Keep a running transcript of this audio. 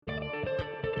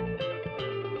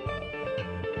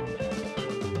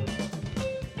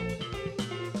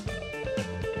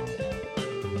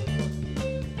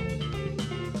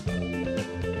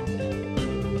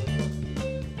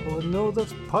know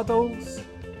there's puddles.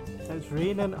 It's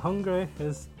raining in Hungary,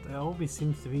 as it always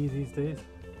seems to be these days.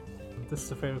 This is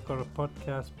the Fair Recorder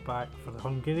podcast back for the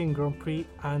Hungarian Grand Prix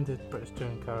and the British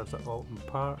Touring Cars at Oulton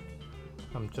Park.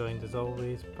 I'm joined as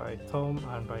always by Tom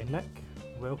and by Nick.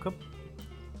 Welcome.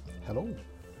 Hello.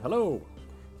 Hello.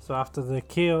 So after the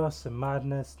chaos and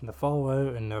madness and the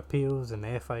fallout and the appeals and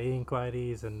the FIA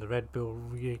inquiries and the Red Bull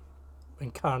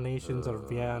reincarnations or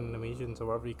reanimations or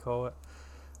whatever you call it,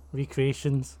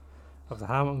 recreations of the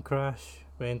Hamilton crash,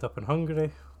 we end up in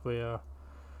Hungary where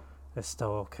it's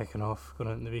still all kicking off going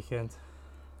into the weekend.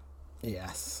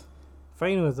 Yes.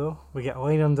 Finally though, we get a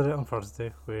line under it on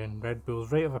Thursday when Red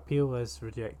Bull's right of appeal is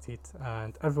rejected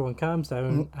and everyone calms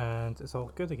down and it's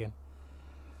all good again.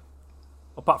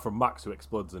 Apart from Max, who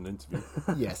explodes in an interview.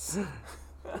 Yes.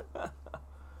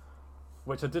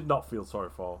 Which I did not feel sorry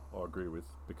for or agree with,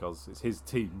 because it's his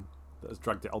team that has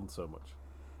dragged it on so much.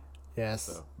 Yes.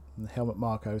 So. And Helmut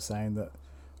Marko saying that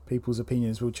people's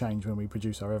opinions will change when we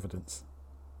produce our evidence.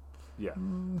 Yeah.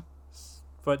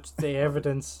 But the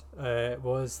evidence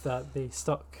was that they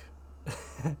stuck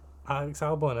Alex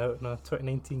Albon out in a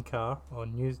 2019 car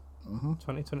on new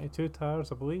 2022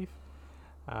 tyres, I believe,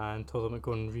 and told him to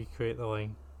go and recreate the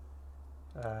line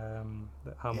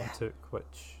that Hamilton took,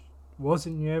 which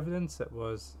wasn't new evidence, it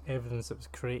was evidence that was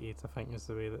created, I think is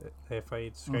the way that the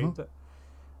FIA described it.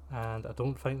 And I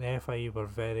don't think the FIA were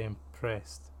very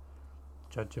impressed,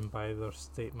 judging by their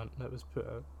statement that was put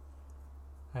out.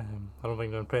 I don't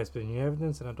think they were impressed with the new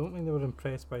evidence, and I don't think they were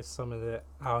impressed by some of the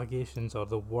allegations or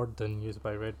the wording used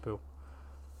by Red Bull.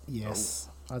 Yes.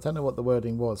 I don't know what the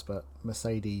wording was, but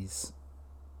Mercedes'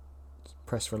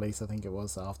 press release, I think it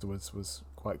was, afterwards was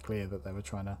quite clear that they were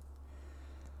trying to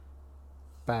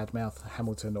badmouth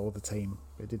Hamilton or the team.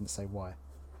 It didn't say why.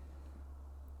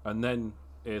 And then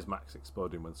here's Max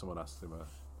exploding when someone asked him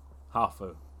half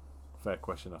a fair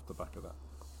question after the back of that.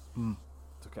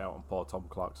 Took it out on poor Tom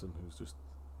Clarkson, who's just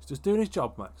doing his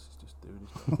job, Max. He's just doing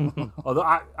his job.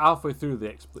 Although halfway through the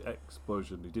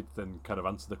explosion, he did then kind of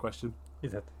answer the question. He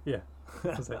did, yeah.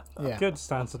 Was it? Yeah. Good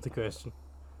stance of the question.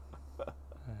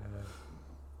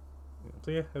 So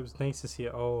yeah, it was nice to see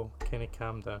it all kind of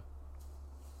calm down.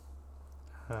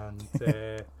 And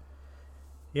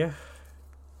yeah,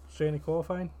 straight into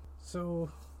qualifying.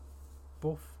 So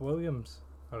both Williams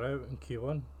are out in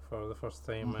Q1 for the first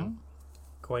time in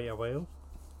quite a while.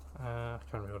 I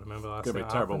can't really remember last It's going to time be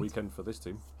a terrible happened. weekend for this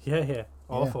team. Yeah,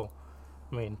 awful.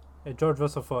 I mean, George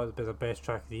Russell thought it was the best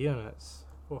track of the year, and it's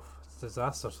a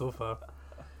disaster so far.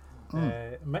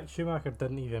 Mick Schumacher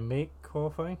didn't even make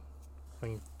qualifying. I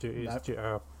think due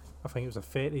to I think it was a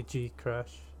 30G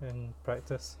crash in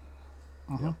practice.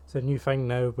 It's a new thing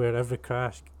now where every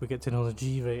crash we get to know the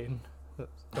G rating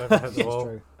that's ever hit the wall,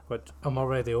 True. which I'm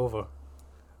already over.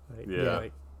 Yeah.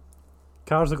 Like,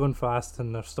 cars are going fast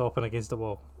and they're stopping against the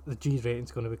wall. The G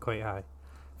rating's going to be quite high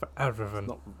for everything. It's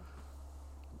not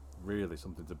really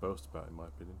something to boast about, in my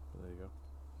opinion. But there you go.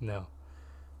 No.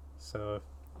 So,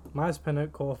 Mazepin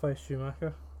out qualifies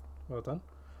Schumacher. Well done.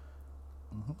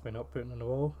 By not putting on the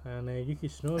wall. And Yuki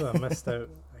Tsunoda missed out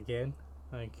again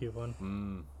in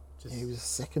Q1. He was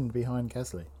second behind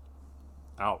Gasly.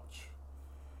 Ouch.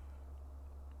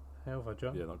 Hell of a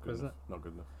jump. Yeah, not good isn't enough. Not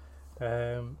good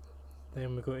enough.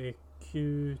 Then we go to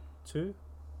Q2.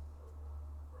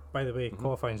 By the way,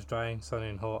 qualifying's drying, sunny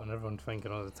and hot, and everyone's thinking,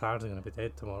 the tyres are going to be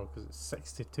dead tomorrow because it's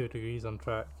 62 degrees on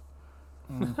track.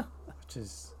 Which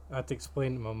is, I had to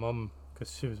explain to my mum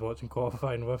because she was watching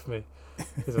qualifying with me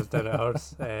because I was down at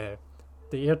hers. The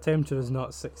air temperature is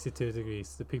not 62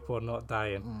 degrees. The people are not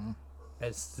dying.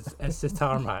 It's the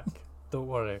tarmac. Don't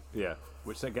worry. Yeah,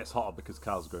 which then gets hotter because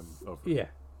cars are going over. Yeah.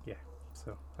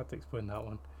 So I had to explain that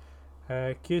one.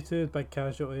 Q2, big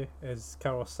casualty, is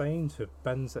Carlos Sainz, who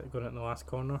bins it going into the last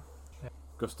corner.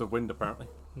 Gust of wind, apparently.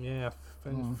 Yeah,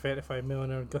 35 mile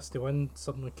an hour gusty wind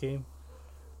suddenly came,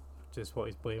 which is what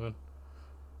he's blaming.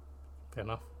 Fair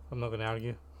enough. I'm not going to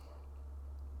argue.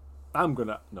 I'm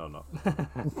gonna. No, not.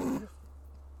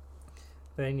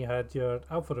 Then you had your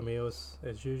Alfa Romeos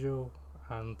as usual,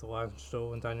 and Lance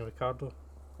Stroll and Daniel Ricciardo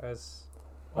as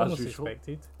almost usual.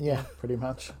 expected. Yeah, pretty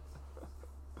much.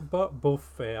 But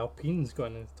both Alpines got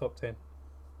into the top 10.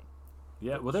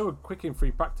 Yeah, well, they were quick in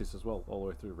free practice as well, all the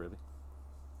way through, really.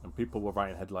 And people were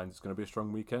writing headlines, it's going to be a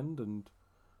strong weekend, and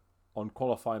on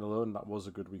qualifying alone, that was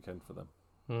a good weekend for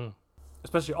them.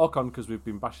 Especially Ocon, because we've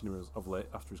been bashing him of late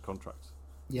after his contract.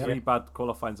 Yeah. 3 bad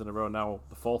qualifyings in a row now.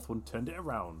 The 4th one turned it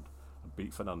around and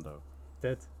beat Fernando.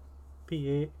 Did.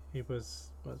 P8, he was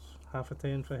half a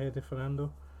tenth ahead of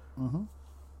Fernando.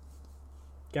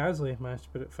 Gasly managed to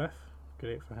put it 5th.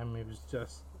 Great for him, he was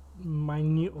just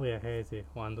minutely ahead of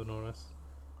Lando Norris.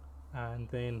 and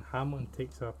then Hamilton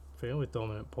takes a fairly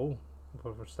dominant pole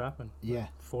over Verstappen. Yeah.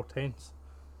 4/10.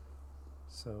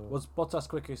 So Was Bottas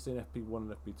quickest in FP1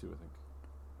 and FP2, I think?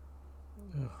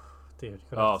 dear,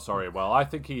 Oh, sorry. Well, I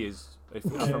think he is. If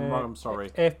I'm wrong, I'm sorry.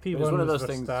 FP1 It's one of was those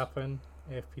things- Verstappen,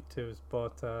 FP2 was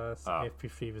Bottas, Ah.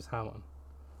 FP3 was Hamilton.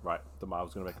 Right, I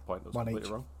was going to make a point that was One completely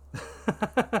each. wrong.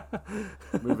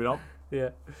 Moving on.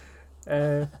 Yeah.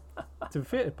 To be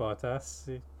fair to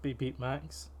Bottas, he beat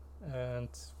Max, and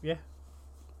yeah,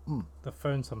 they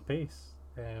found some pace.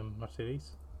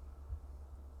 Mercedes.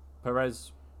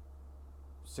 Perez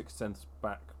 6/10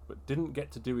 back, but didn't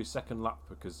get to do his second lap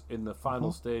because in the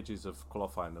final stages of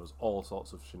qualifying there was all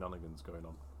sorts of shenanigans going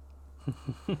on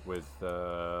with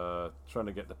trying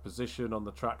to get the position on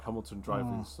the track. Hamilton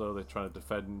driving slowly, trying to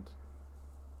defend.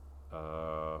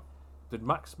 Did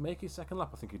Max make his second lap?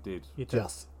 I think he did. He did.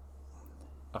 Just.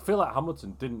 I feel like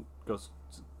Hamilton didn't go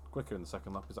quicker in the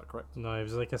second lap. Is that correct? No, he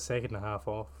was like a second and a half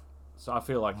off. So I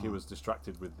feel like he was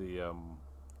distracted with the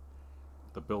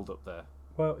build up there.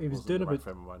 Well, he was Wasn't doing the right about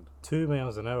frame of mind. 2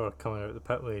 miles an hour coming out of the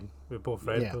pit lane with both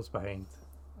Red Yeah. Bulls behind.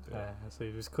 Yeah. So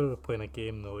he was clearly playing a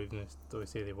game though, even though he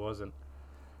said he wasn't.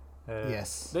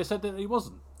 Yes. They said that he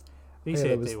wasn't. He Yeah,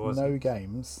 said there he was wasn't. no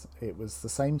games. It was the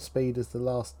same speed as the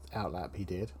last outlap he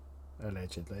did,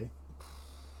 allegedly.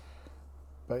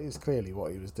 But it's clearly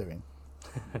what he was doing.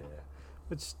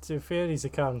 Which, to be fair, he's a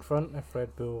car in front. If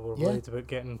Red Bull were Yeah. worried about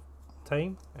getting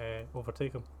time,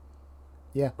 overtake him.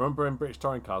 Remember in British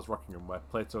touring cars, Rockingham, where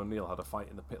Plato O'Neill had a fight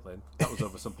in the pit lane? That was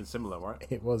over something similar, right?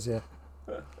 It was, yeah.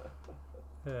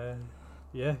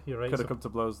 Yeah, you're right. Could So, have come to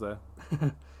blows there.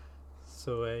 yeah,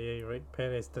 you're right.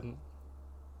 Perez didn't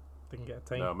get a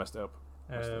time. No, messed it up.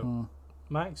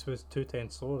 Max was 2/10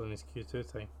 slower than his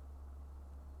Q2 time.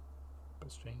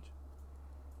 Bit strange.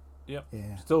 Yep.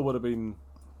 Yeah. Still would have been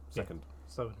second.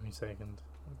 Still would have been second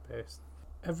at best.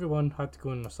 Everyone had to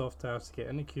go in their soft tires to get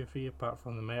into Q3 apart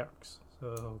from the Mercs,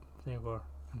 so they were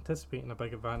anticipating a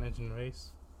big advantage in the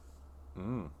race.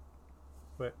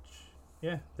 Which,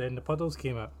 yeah, then the puddles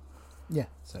came out. Yeah,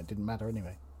 so it didn't matter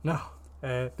anyway. No,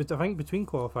 but I think between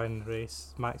qualifying and the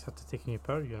race, Max had to take a new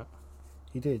power unit.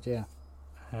 He did, yeah.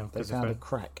 They 'cause he found a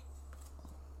crack.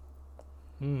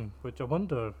 which I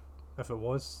wonder if it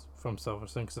was from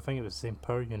Silverstone, because I think it was the same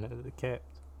power unit that they kept.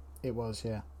 It was,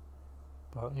 yeah.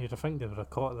 But you'd think they would have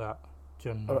caught that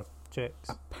during their checks.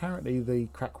 Apparently the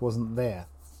crack wasn't there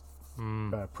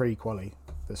Mm. pre-quali.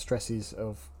 The stresses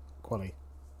of quali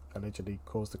allegedly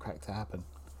caused the crack to happen.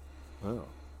 Oh.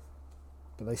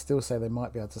 But they still say they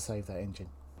might be able to save that engine.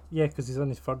 Yeah, because he's on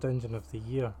his third engine of the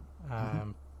year.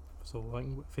 So like,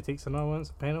 if he takes another one, it's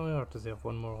a penalty, or does he have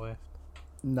one more left?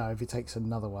 No, if he takes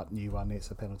another new one,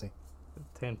 it's a penalty.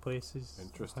 10 places.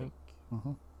 Interesting. I think.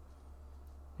 Mm-hmm.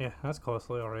 Yeah, that's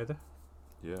costly already.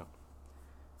 Yeah.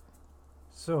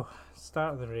 So,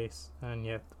 start of the race, and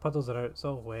yeah, the puddles are out, it's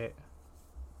all wet.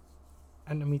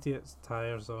 Intermediate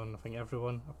tyres on, I think,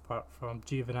 everyone, apart from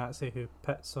Giovinazzi, who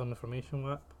pits on the formation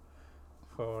lap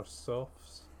for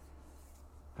softs.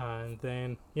 And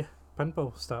then, yeah,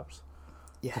 pinball starts.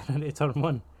 Yeah. Into turn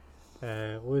one.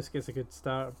 Lewis gets a good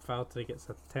start, Valtteri gets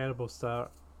a terrible start.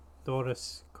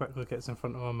 Doris quickly gets in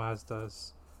front of him, as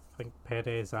does, I think,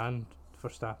 Perez and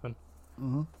Verstappen.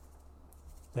 Mm-hmm.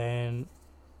 Then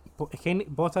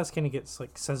Bottas kind of gets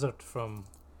like scissored from,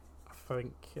 I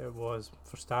think it was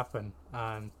Verstappen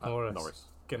and Norris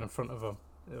getting in front of him.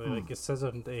 Like gets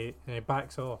scissored and he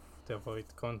backs off to avoid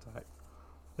contact.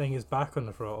 Then gets back on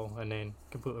the throttle and then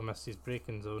completely missed his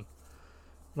braking zone.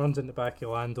 Runs into the back of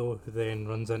Lando, who then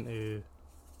runs into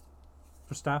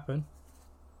Verstappen.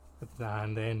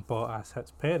 And then Bottas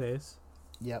hits Perez.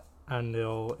 Yep. And they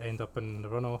all end up in the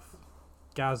runoff.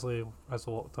 Gasly has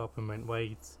locked up and went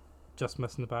wide, just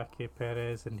missing the back of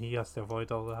Perez, and he has to avoid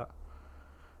all that.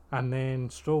 And then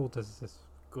Stroll does this,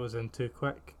 goes in too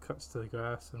quick, cuts to the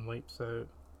grass and wipes out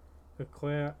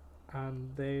Leclerc,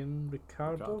 and then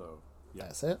Ricardo. Yeah.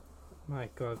 That's it. My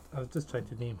God, I was just trying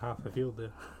to name half the field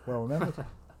there. Well remembered.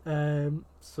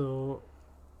 So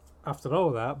after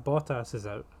all that, Bottas is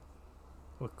out,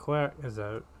 Leclerc is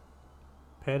out,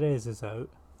 Perez is out.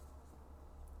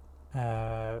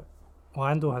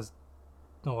 Lando's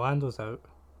out.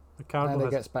 Ricardo Lando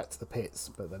has gets back to the pits,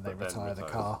 but then they retire the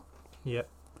car. Yep.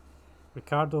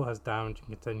 Ricardo has damage and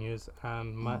continues,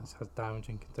 and Max has damage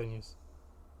and continues.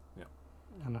 Yeah.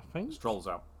 And I think Stroll's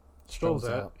out. Stroll's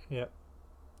out. Yep.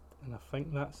 And I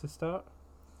think that's the start.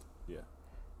 Yeah.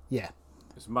 Yeah.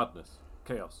 It's madness,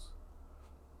 chaos,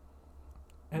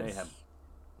 mayhem.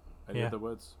 Any other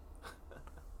words?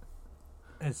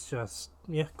 It's just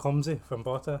clumsy from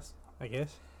Bottas, I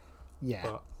guess. Yeah.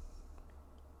 But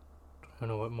don't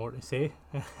know what more to say.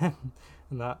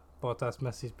 And that Bottas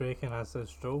misses braking, as does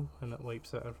Stroll, and it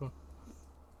wipes out everyone.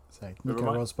 So Nico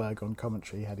Rosberg on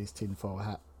commentary had his tinfoil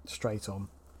hat straight on.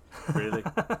 Really?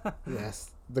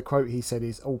 Yes. The quote he said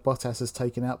is, "Oh, Bottas has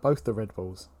taken out both the Red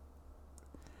Bulls."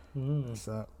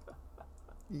 So,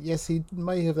 yes, he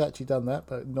may have actually done that,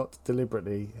 but not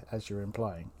deliberately, as you're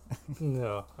implying.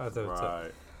 No, I doubt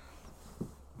Right.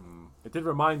 It did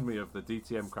remind me of the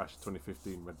DTM crash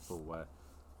 2015 Red Bull, where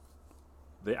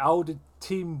the Audi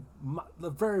team,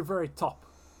 the very, very top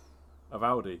of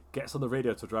Audi, gets on the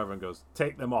radio to a driver and goes,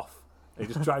 "Take them off." And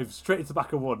he just drives straight into the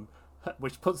back of one,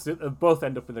 which puts it, and both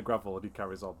end up in the gravel, and he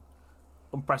carries on.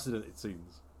 Unprecedented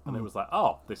scenes. And it was like,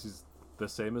 oh, this is the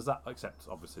same as that, except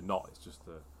obviously not. It's just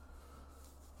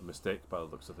a mistake by the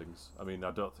looks of things. I mean,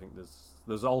 I don't think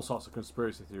there's all sorts of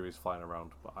conspiracy theories flying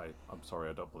around, but I'm sorry,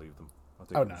 I don't believe them. I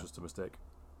think it was just a mistake.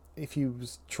 If you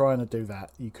was trying to do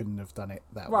that, you couldn't have done it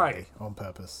that way on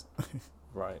purpose.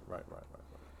 Right. I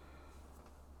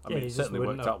Yeah, mean, it certainly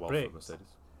worked out well brakes. for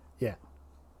Mercedes. Yeah.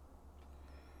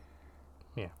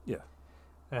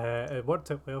 It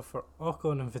worked out well for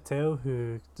Ocon and Vettel,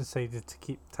 who decided to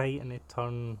keep tight in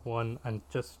turn one and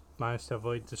just managed to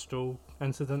avoid the Stroll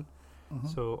incident.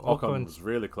 So Ocon was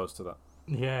really close to that.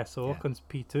 Yeah, so Ocon's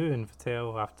P2 and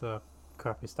Vettel, after a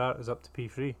crappy start, is up to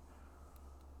P3.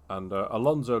 And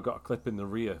Alonso got a clip in the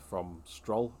rear from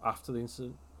Stroll after the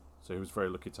incident, so he was very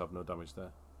lucky to have no damage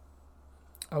there.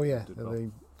 Oh yeah,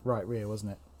 the right rear,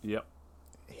 wasn't it? Yep.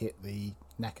 Hit the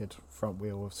knackered front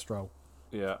wheel of Stroll.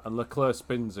 Yeah, and Leclerc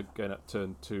spins again at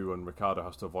turn 2, and Ricciardo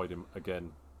has to avoid him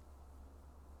again.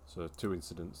 So 2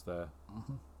 incidents there.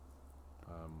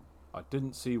 I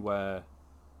didn't see where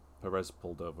Perez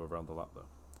pulled over around the lap, though.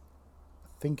 I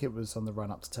think it was on the run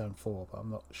up to turn 4, but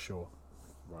I'm not sure.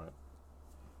 Right.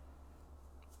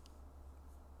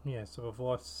 Yeah, so we've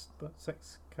lost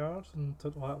 6 cars in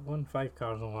lap 1, 5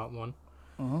 cars on lap 1.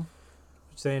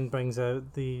 Which then brings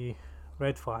out the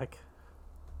red flag.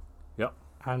 Yep.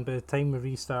 And by the time we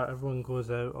restart, everyone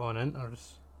goes out on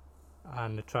inters,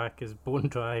 and the track is bone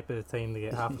dry by the time they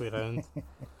get halfway around.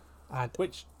 And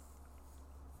which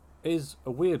is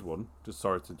a weird one. Just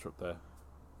sorry to interrupt there.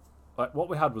 Like, what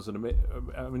we had was an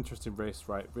interesting race,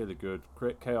 right? Really good,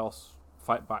 great chaos,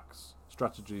 fight backs,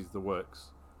 strategies, the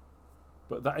works.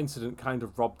 But that incident kind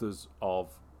of robbed us of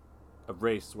a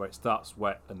race where it starts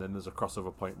wet and then there's a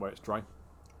crossover point where it's dry.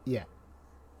 Yeah.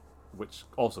 Which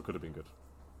also could have been good.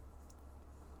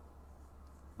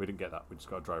 We didn't get that. We just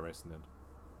got a dry race in the end.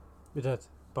 we did,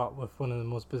 but with one of the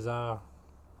most bizarre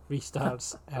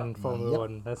restarts in Formula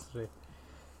 1 history.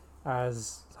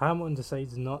 As Hamilton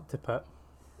decides not to pit,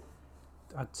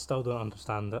 I still don't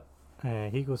understand it.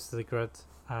 He goes to the grid,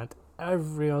 and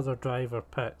every other driver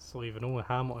pits, leaving only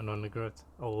Hamilton on the grid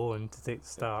alone to take the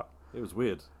start. It was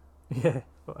weird. Yeah,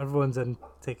 but everyone's in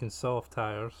taking soft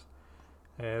tyres.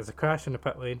 There's a crash in the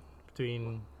pit lane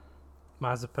between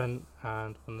Mazepin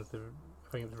and one of the,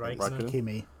 I think it was Raikkonen.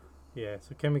 Kimi. Yeah,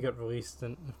 so Kimi got released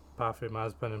in the pathway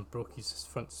Mazepin and broke his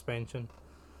front suspension.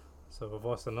 So we've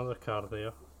lost another car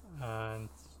there. And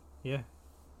yeah,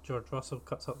 George Russell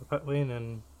cuts up the pit lane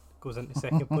and goes into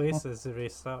second place as the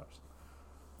race starts.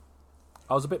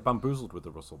 I was a bit bamboozled with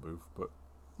the Russell move, but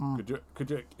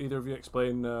could you either of you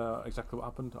explain exactly what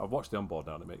happened? I've watched the onboard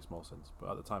now and it makes more sense,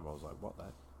 but at the time I was like, what the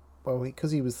heck? Well,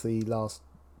 because he was the last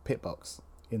pit box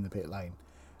in the pit lane,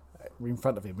 in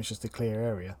front of him was just a clear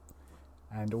area,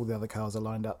 and all the other cars are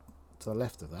lined up to the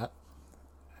left of that.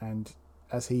 And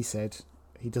as he said,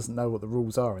 he doesn't know what the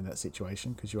rules are in that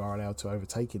situation because you are allowed to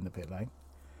overtake in the pit lane.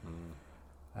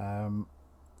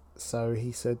 So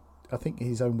he said, I think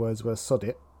his own words were, "Sod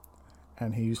it,"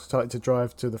 and he started to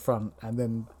drive to the front, and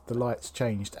then the lights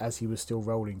changed as he was still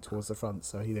rolling towards the front,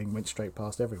 so he then went straight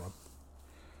past everyone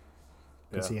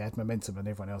because he had momentum and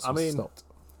everyone else was stopped.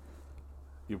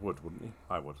 You would, wouldn't you?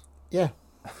 I would. Yeah.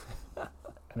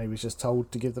 And he was just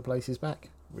told to give the places back,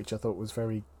 which I thought was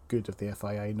very good of the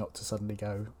FIA, not to suddenly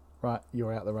go, right,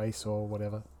 you're out of the race or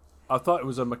whatever. I thought it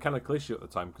was a mechanical issue at the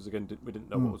time because, again, we didn't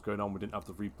know what was going on. We didn't have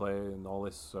the replay and all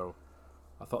this, so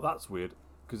I thought that's weird.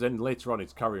 Because then later on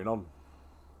he's carrying on.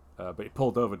 But he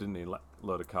pulled over, didn't he? Let a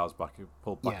load of cars back. He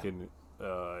pulled back in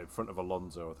front of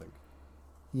Alonso, I think.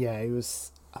 Yeah, he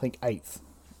was, I think, 8th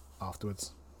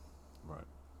afterwards. Right.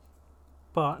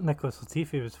 But Nicholas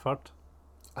Latifi was third.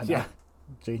 I know.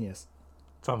 Genius.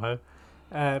 Somehow.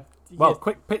 Well,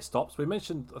 quick pit stops. We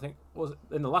mentioned, I think, was it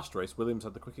in the last race, Williams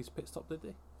had the quickest pit stop, did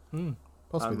they?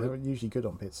 Possibly. They were usually good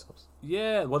on pit stops.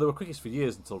 Yeah, well, they were quickest for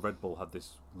years until Red Bull had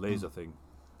this laser thing.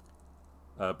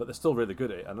 But they're still really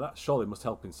good at it, and that surely must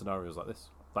help in scenarios like this.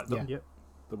 Like the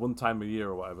one time a year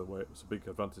or whatever, where it was a big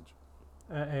advantage.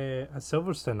 At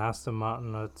Silverstone, Aston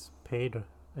Martin had paid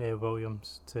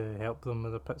Williams to help them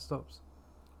with the pit stops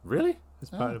Really? as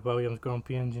part of Williams Grand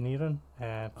Prix engineering.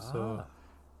 So,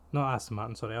 not Aston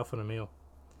Martin, sorry, Alfa Romeo.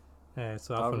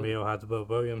 So Alfa really? Romeo had the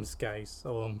Williams guys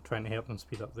along trying to help them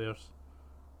speed up theirs.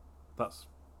 That's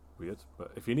weird.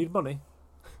 But if you need money,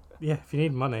 Yeah, if you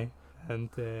need money and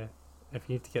if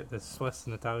you need to get the Swiss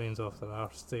and Italians off their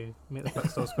arse to make the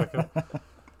pit stops quicker,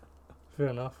 fair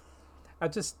enough. I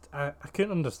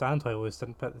couldn't understand why Lewis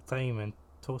didn't pit at the time, and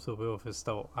Toto Wolff is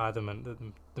still adamant that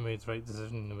they made the right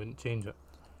decision and they wouldn't change it.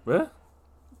 where?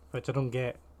 Which I don't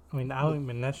get. I mean, Alec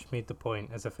Manish made the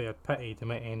point as if he had pitted, he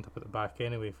might end up at the back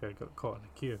anyway if he had got caught in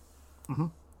the queue. Mm-hmm.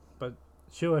 But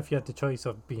sure, if you had the choice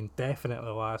of being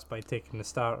definitely last by taking the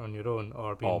start on your own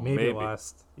or being Or maybe maybe.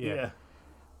 last,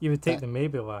 you would take the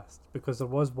maybe last, because there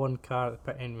was one car at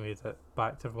the pit anyway that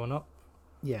backed everyone up,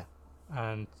 Yeah.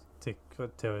 and because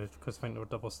I think they were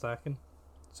double stacking,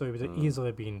 so he would have Mm.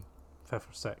 easily been fifth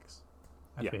or sixth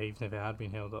even if it had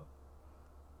been held up.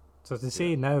 So to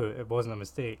say now it wasn't a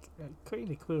mistake, it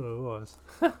clearly was.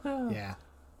 Yeah.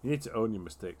 You need to own your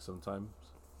mistakes sometimes.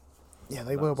 Yeah,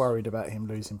 they were worried about him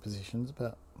losing positions,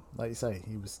 but like you say,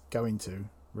 he was going to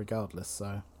regardless,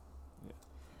 so...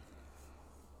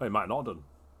 Well, he might not have done.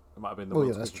 It might have been the Oh, one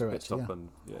yeah, to that's just true, pitched actually, up and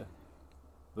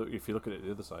Look, if you look at it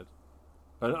the other side.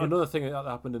 Another thing that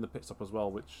happened in the pit stop as well,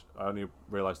 which I only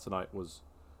realised tonight, was...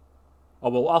 Oh,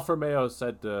 well, Alfa Romeo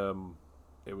said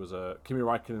it was Kimi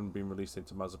Raikkonen being released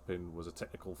into Mazepin was a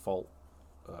technical fault.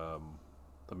 I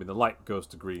mean, the light goes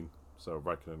to green, so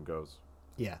Raikkonen goes.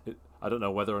 Yeah. I don't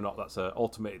know whether or not that's an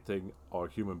automated thing or a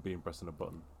human being pressing a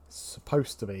button. It's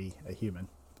supposed to be a human.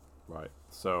 Right.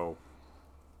 So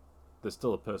there's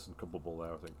still a person culpable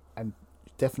there, I think. And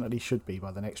definitely should be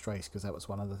by the next race, because that was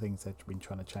one of the things they've been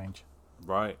trying to change.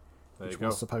 Right. There Which you go.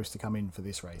 was supposed to come in for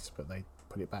this race, but they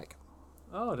put it back.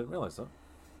 Oh, I didn't realise that.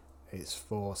 It's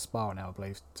for Spa now, I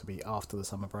believe, to be after the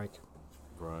summer break.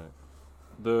 Right.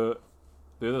 The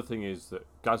other thing is that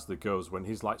Gasly goes when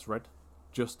his light's red,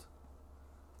 just.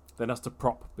 Then has to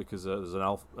prop because there's an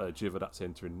Giovinazzi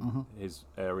entering his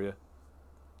area.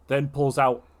 Then pulls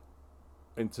out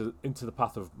into the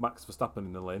path of Max Verstappen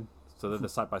in the lane. So they're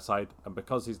side by side, and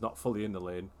because he's not fully in the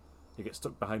lane, he gets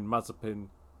stuck behind Mazepin,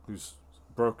 who's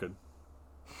broken,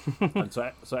 and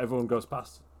so everyone goes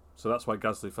past. So that's why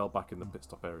Gasly fell back in the pit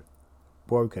stop area.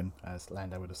 Broken, as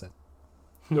Lando would have said.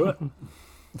 Do it.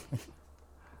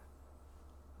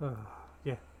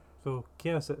 Yeah. So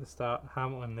chaos at the start,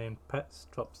 Hamilton then pits,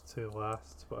 drops to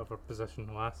last, whatever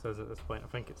position last is at this point. I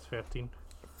think it's 13.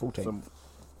 14th.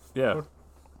 Yeah.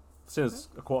 Since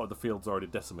a quarter of the field's already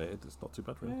decimated, it's not too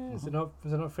bad, really. Yeah, is it not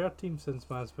 13 since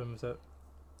Mazepin was out?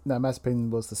 No,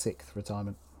 Mazepin was the 6th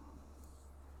retirement.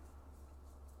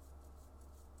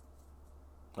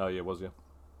 Oh, yeah, was, yeah.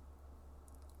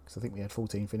 Because I think we had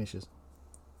 14 finishes.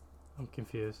 I'm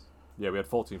confused. Yeah, we had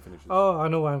 14 finishes. Oh, I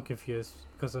know why I'm confused.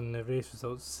 Because on the race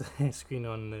results screen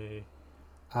on the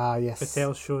Yes.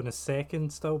 Vettel's showing a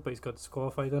second still, but he's got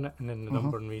disqualified on it, and then the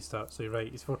number and restart. So you're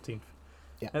right, he's 14th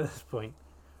at this point.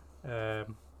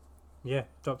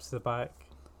 Drops to the back,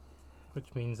 which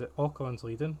means that Ocon's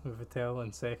leading with Vettel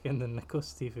in second and Nico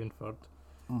Stevie in third,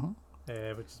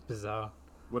 which is bizarre.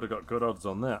 Would have got good odds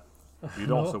on that.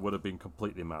 You'd also would have been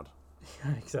completely mad.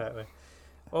 Yeah, exactly.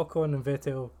 Ocon and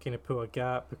Vettel kind of pull a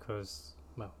gap because,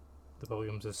 well, the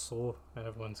Williams is slow and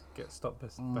everyone gets stuck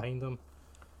behind them.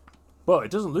 But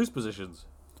it doesn't lose positions.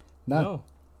 No.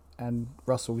 And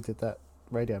Russell did that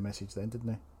radio message then,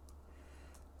 didn't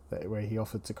he? Where he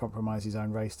offered to compromise his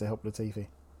own race to help Latifi.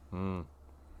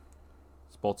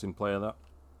 Sporting player, that.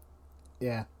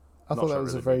 Yeah. I thought that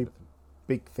was a very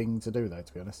big thing to do, though,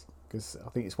 to be honest. Because I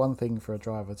think it's one thing for a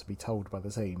driver to be told by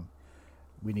the team,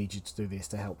 we need you to do this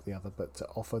to help the other, but to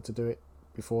offer to do it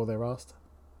before they're asked.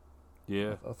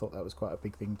 Yeah. I thought that was quite a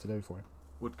big thing to do for him.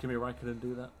 Would Kimi Raikkonen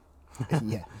do that?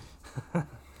 Yeah.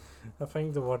 I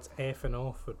think the words F and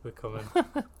off would be coming.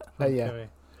 Yeah. Kimi.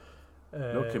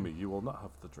 No, Kimi, you will not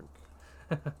have the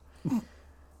drink.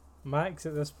 Max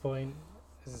at this point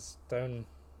is down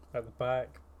at the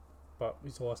back, but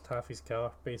he's lost half his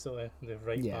car, basically. The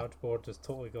right large board is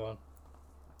totally gone.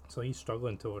 So he's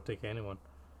struggling to overtake anyone.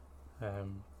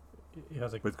 He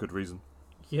has with good reason.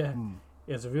 Yeah.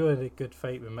 He has a really good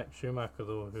fight with Mick Schumacher,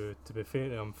 though, who, to be fair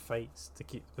to him, fights to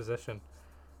keep the position.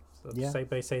 So side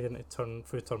by side into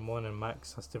through turn 1, and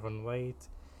Max has to run wide.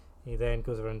 He then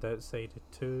goes around outside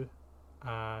of 2,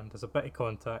 and there's a bit of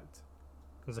contact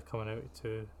as they're coming out of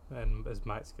 2, and as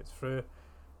Max gets through.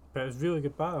 But it was a really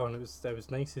good battle, and it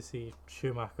was nice to see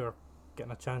Schumacher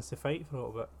getting a chance to fight for a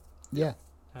little bit. Yeah.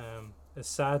 It's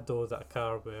sad, though, that a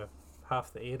car with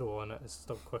half the aero on it is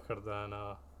still quicker than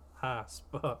a Haas,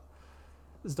 but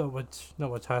there's not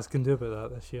much Haas can do about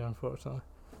that this year, unfortunately.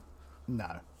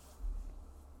 No.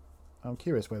 I'm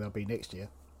curious where they'll be next year,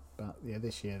 but yeah,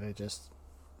 this year they're just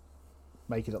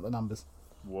making up the numbers.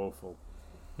 Woeful.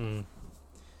 I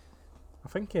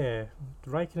think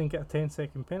Raikkonen get a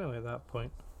 10-second penalty at that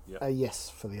point. Yeah. Yes,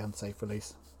 for the unsafe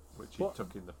release. Which he What?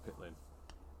 took in the pit lane.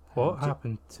 What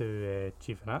happened to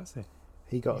Giovinazzi?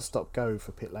 He got a stop-go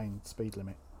for pit lane speed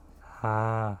limit.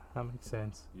 Ah, that makes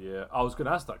sense. Yeah, I was going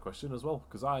to ask that question as well,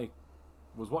 because I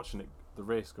was watching the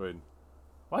race going,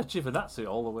 why is Giovinazzi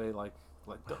all the way like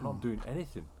not doing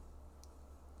anything?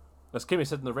 As Kimmy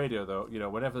said in the radio, though, you know,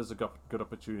 whenever there's a good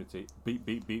opportunity, beep,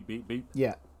 beep, beep, beep, beep.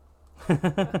 Yeah.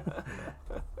 To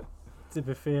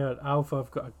be fair, Alpha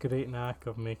have got a great knack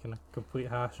of making a complete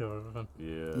hash of everything.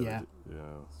 Yeah.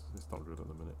 It's not good at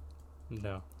the minute.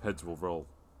 No. Heads will roll,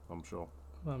 I'm sure.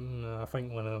 I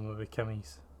think one of them will be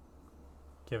Kimmy's,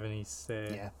 given his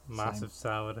massive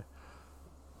salary.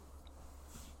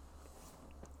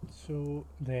 So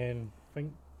then, I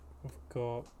think we've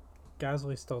got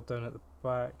Gasly still down at the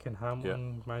back, and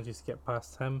Hamilton manages to get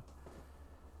past him.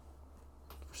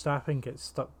 Verstappen gets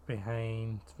stuck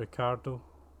behind Ricciardo,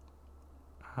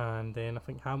 and then I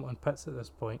think Hamilton pits at this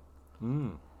point.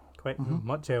 Quite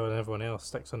much earlier than everyone else,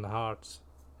 sticks on the hards,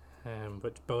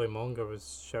 which Billy Monger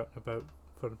was shouting about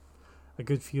for a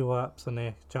good few laps on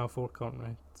the Channel 4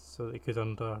 commentary, so that he could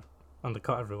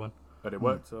undercut everyone. But it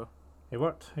worked, though. It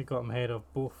worked. It got him ahead of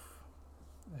both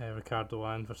Ricciardo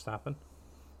and Verstappen.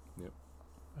 Yep.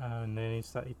 And then he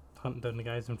started hunting down the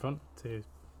guys in front to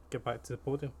get back to the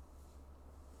podium.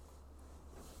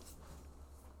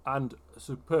 And a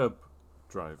superb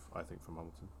drive, I think, from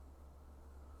Hamilton.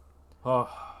 Oh,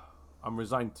 I'm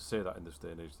resigned to say that in this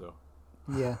day and age, though.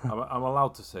 Yeah. I'm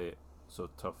allowed to say it, so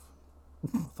tough.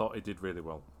 Thought he did really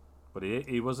well. But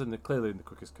he was clearly in the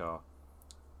quickest car.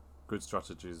 Good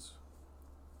strategies,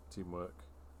 teamwork.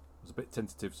 Was a bit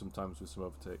tentative sometimes with some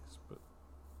overtakes, but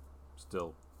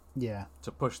still. Yeah.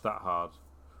 To push that hard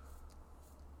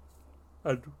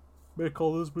and make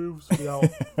all those moves.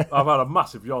 I've had a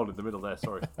massive yawn in the middle there,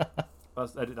 sorry.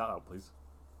 Let's edit that out, please.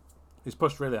 He's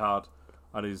pushed really hard,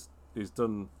 and he's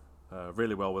done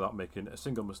really well without making a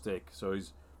single mistake. So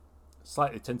he's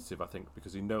slightly tentative, I think,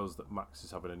 because he knows that Max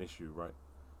is having an issue, right?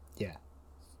 Yeah.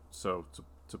 So to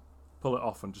pull it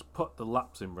off and just put the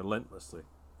laps in relentlessly,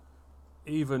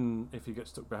 even if he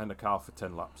gets stuck behind a car for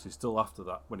 10 laps, he's still after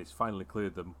that, when he's finally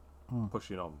cleared them,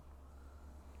 pushing on.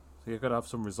 So you've got to have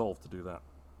some resolve to do that.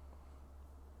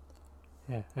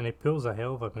 Yeah, and he pulls a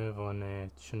hell of a move on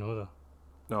Tsunoda.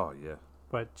 Oh, yeah.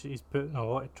 But he's putting a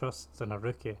lot of trust in a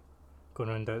rookie going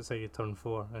around outside of turn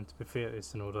 4, and to be fair to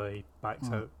Tsunoda, he backs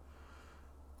out.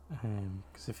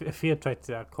 Because if he had tried to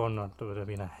do that corner, there would have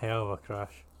been a hell of a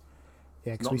crash.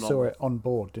 Yeah, because we saw it on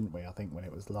board, didn't we, I think, when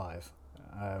it was live.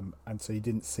 And so you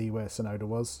didn't see where Tsunoda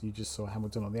was. You just saw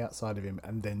Hamilton on the outside of him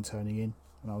and then turning in.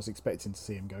 And I was expecting to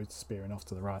see him go spearing off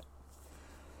to the right.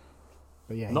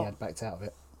 But yeah, he had backed out of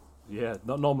it. Yeah,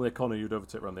 not normally a corner you'd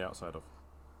overtake around the outside of.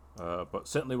 But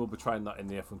certainly we'll be trying that in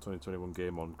the F1 2021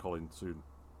 game on Colin soon.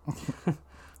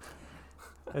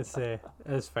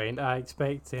 It's fine. I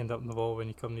expect to end up in the wall when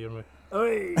you come near me.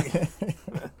 Oi!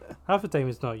 Half the time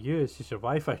it's not you, it's just your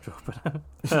Wi-Fi dropping out.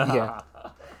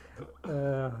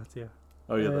 Yeah. Dear.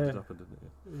 Oh yeah, that did happen, didn't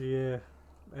it? Yeah.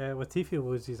 Latifi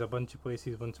loses a bunch of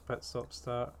places once a pit stop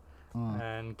start,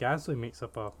 and Gasly makes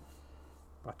up a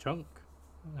chunk.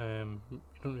 You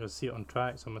don't really see it on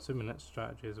track, so I'm assuming that's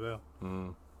strategy as well.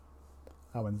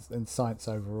 Oh, and Sainz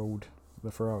overruled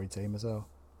the Ferrari team as well.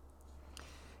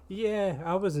 Yeah,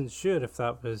 I wasn't sure if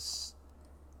that was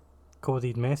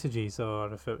coded messages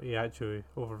or if he actually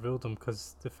overruled them,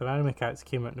 because the Ferrari mechanics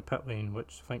came out in the pit lane,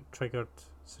 which I think triggered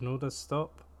Tsunoda's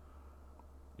stop.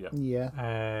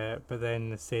 Yeah. But then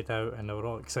they stayed out and they were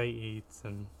all excited,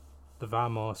 and the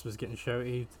Vamos was getting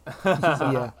shouted.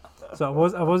 So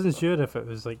I wasn't sure if it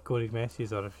was like coded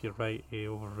messages or if you're right, he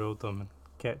overruled them and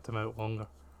kept them out longer.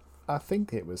 I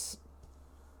think it was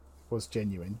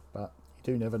genuine, but you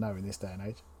do never know in this day and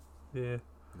age. Yeah,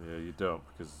 you don't,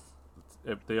 because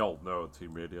they all know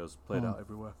team radio's played out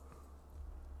everywhere.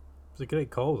 It was a great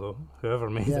call though. Whoever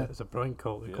made it, it's a brilliant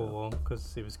call to go along,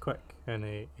 because he was quick and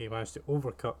he managed to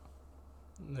overcut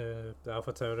the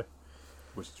Alpha Tauri,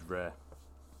 which is rare.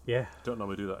 Yeah, Don't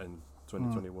normally do that in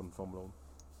 2021 Formula 1.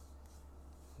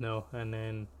 No, and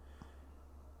then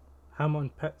Hamilton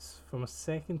pits from a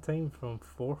second time from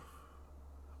 4th,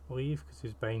 I believe, because he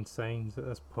was behind Sainz at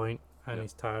this point, and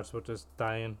his tyres were just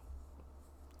dying,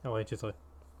 allegedly.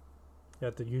 He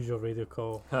had the usual radio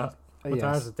call. My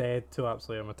tyres are dead, 2 laps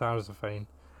later, my tyres are fine.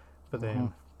 but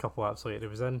then a couple laps later he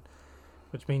was in,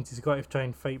 which means he's got to try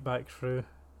and fight back through,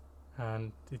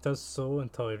 and he does so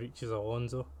until he reaches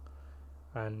Alonso,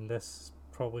 and this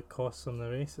probably costs him the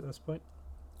race at this point.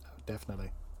 Oh,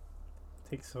 definitely.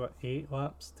 Takes about 8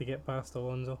 laps to get past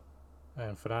Alonso,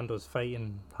 and Fernando's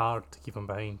fighting hard to keep him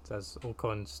behind as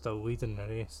Ocon's still leading the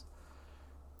race.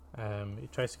 He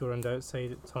tries to go around the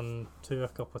outside at turn 2 a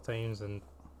couple of times, and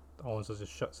Alonso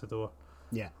just shuts the door.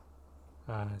 Yeah.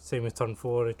 Same with turn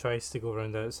 4, he tries to go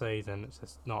around the outside and it's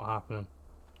just not happening.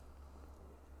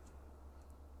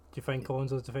 Do you think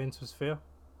Alonso's defence was fair?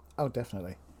 Oh,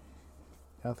 definitely.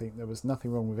 I think there was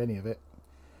nothing wrong with any of it.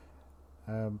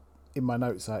 In my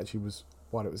notes, I actually was,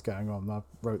 while it was going on, I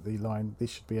wrote the line, "This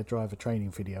should be a driver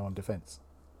training video on defence."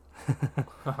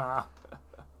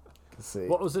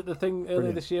 What was it, the thing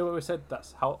earlier this year where we said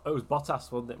that's how it was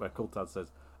Bottas, wasn't it, where Coulthard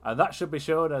says, and that should be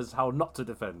shown as how not to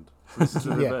defend. So this is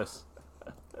the reverse.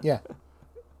 Yeah,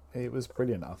 it was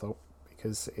brilliant, I thought,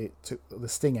 because it took the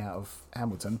sting out of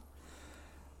Hamilton,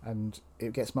 and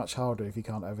it gets much harder if you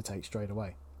can't overtake straight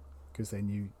away, because then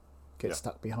you get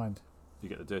stuck behind. You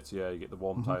get the dirty air, you get the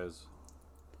warm tyres.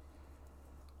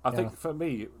 I think for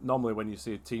me, normally when you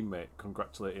see a teammate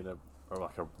congratulating a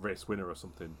race winner or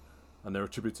something, and they're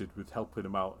attributed with helping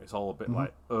them out, it's all a bit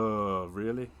like,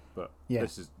 really? But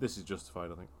this is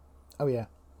justified, I think. Oh yeah.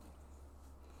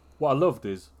 What I loved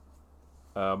is,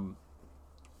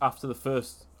 after the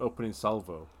first opening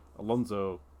salvo,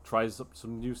 Alonso tries up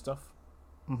some new stuff.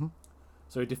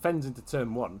 So he defends into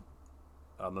turn 1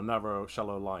 on the narrow,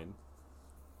 shallow line,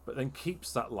 but then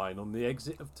keeps that line on the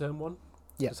exit of turn 1.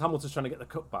 Because Hamilton's trying to get the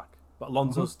cut back, but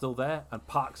Alonso's still there and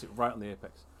parks it right on the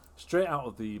apex. Straight out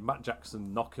of the Matt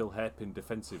Jackson knock-hill hairpin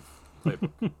defensive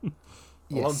playbook.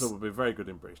 Alonso would be very good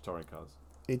in British touring cars.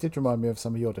 It did remind me of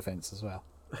some of your defence as well.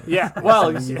 Yeah,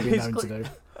 well, you've been known to do.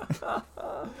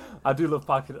 I do love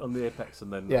parking it on the apex,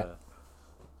 and then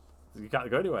you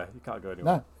can't go anywhere.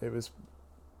 No, it was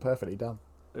perfectly done.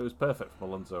 It was perfect from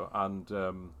Alonso, and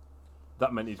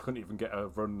that meant he couldn't even get a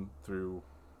run through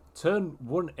turn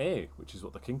 1A, which is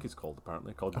what the kink is called,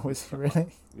 apparently. Oh, is it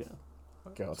really? Yeah.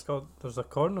 God. It's called, there's a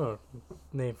corner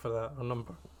name for that, a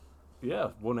number.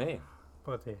 Yeah, 1A.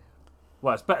 Bloody.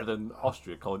 Well, it's better than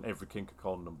Austria calling every kink a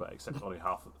corner number, except only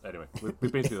half. Anyway,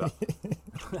 we've been through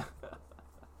that.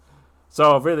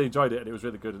 So I've really enjoyed it, and it was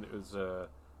really good, and it was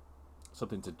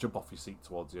something to jump off your seat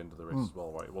towards the end of the race as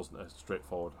well, right? It wasn't a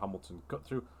straightforward Hamilton cut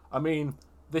through. I mean,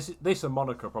 this and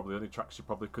Monaco are probably the only tracks you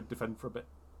probably could defend for a bit.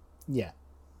 Yeah.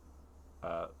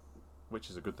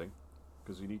 Which is a good thing,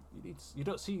 because you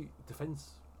don't see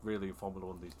defence really in Formula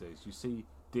 1 these days. You see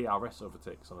DRS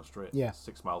overtakes on a straight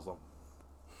 6 miles long.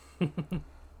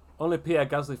 Only Pierre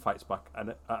Gasly fights back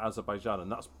at Azerbaijan,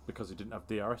 and that's because he didn't have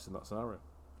DRS in that scenario.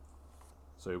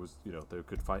 So it was, they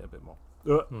could fight a bit more.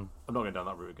 I'm not going down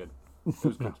that route again. It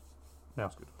was good. No. It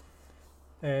was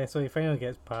good. So he finally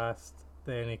gets past,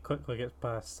 then he quickly gets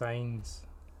past Sainz,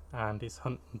 and he's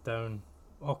hunting down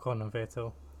Ocon and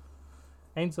Vettel.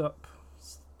 Ends up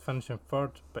finishing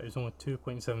third, but he was only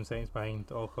 2.7 seconds behind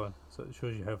Ocon, so it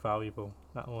shows you how valuable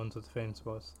that Alonso defence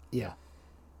was. Yeah.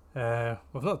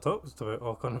 We've not talked about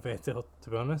Ocon and Vettel, to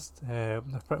be honest. They're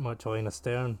pretty much all in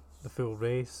astern the full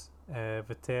race.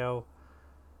 Vettel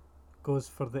goes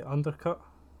for the undercut,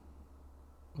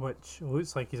 which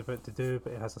looks like he's about to do,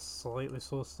 but it has a slightly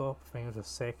slow stop. I think it was a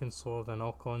second slower than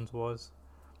Ocon's was.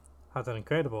 Had an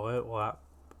incredible outlap,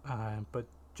 but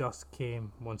just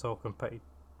came once Ocon pitted,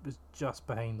 was just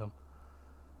behind him.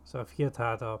 So if he had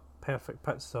had a perfect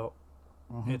pit stop,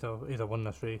 he'd have won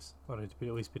this race, or he'd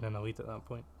at least been in the lead at that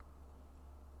point.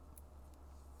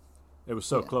 It was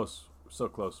so close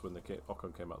when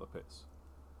Ocon came out of the pits.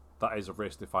 That is a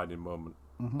race-defining moment.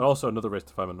 And also another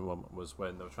race-defining moment was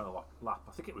when they were trying to lap.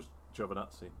 I think it was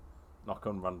Giovinazzi.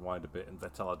 Ocon ran wide a bit, and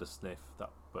Vettel had a sniff.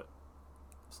 But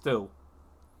still,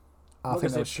 I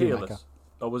think that was Schumacher.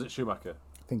 Or was it Schumacher?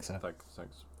 I think so.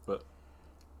 Thanks. But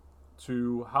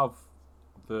to have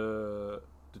the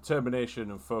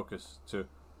determination and focus to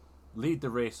lead the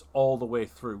race all the way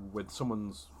through when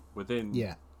someone's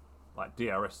within like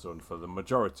DRS zone for the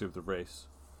majority of the race,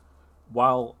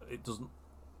 while it doesn't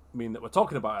mean that we're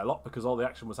talking about it a lot because all the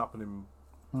action was happening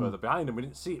further behind and we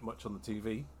didn't see it much on the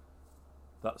TV,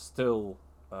 that's still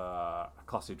a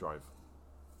classy drive.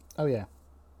 Oh yeah.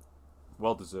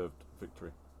 Well-deserved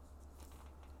victory.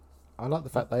 I like the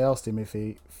fact they asked him if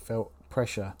he felt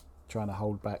pressure trying to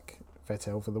hold back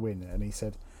Vettel for the win, and he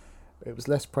said it was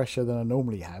less pressure than I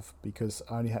normally have because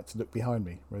I only had to look behind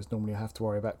me, whereas normally I have to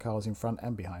worry about cars in front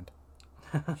and behind.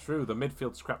 True, the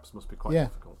midfield scraps must be quite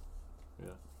difficult.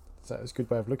 Yeah. So it was a good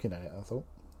way of looking at it, I thought.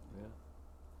 Yeah.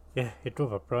 Yeah, he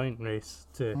drove a brilliant race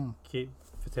to keep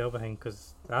Vettel behind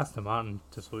because Aston Martin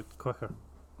just looked quicker.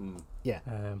 Yeah.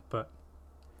 But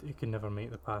he could never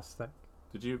make the pass stick.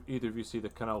 Did either of you see the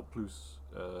Canal Plus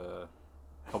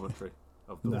commentary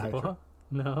of the No. victory? What?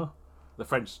 No. The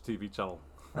French TV channel.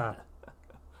 Ah,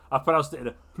 I pronounced it in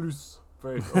a plus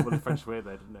very over the French way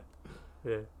there, didn't it?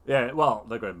 yeah. Yeah, well,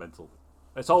 they're going mental.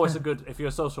 It's always a good, if you're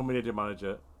a social media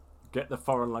manager, get the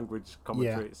foreign language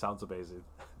commentary. Yeah. It sounds amazing.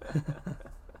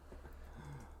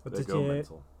 But They did go you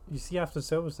mental. see after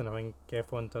Silverstone, I think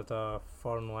F1 did a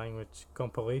foreign language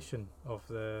compilation of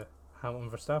the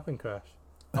Hamilton Verstappen crash.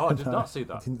 Oh, I did No, not see I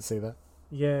that. didn't see that.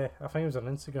 Yeah, I think it was on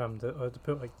Instagram. They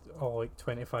put like all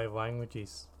 25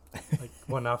 languages, like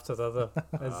one after the other,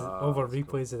 as over that's cool.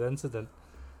 replays of the incident,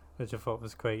 which I thought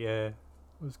was quite good.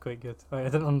 Like, I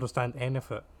didn't understand any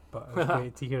of it, but it was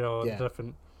great to hear all Yeah.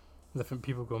 the different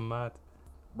people going mad.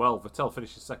 Well, Vettel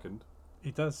finishes second.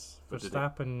 He does. But did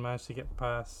Verstappen managed to get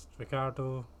past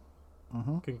Ricardo,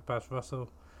 couldn't get past Russell,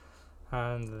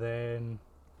 and then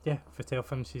Vettel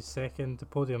finishes second. The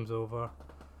podium's over.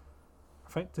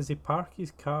 I think, does he park his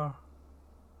car?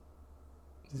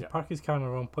 Does he park his car in the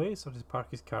wrong place, or does he park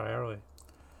his car early?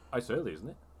 It's early, isn't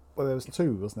it? Well, there was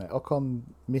two, wasn't it? Ocon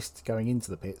missed going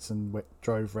into the pits and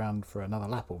drove round for another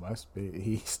lap almost. But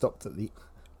he stopped at the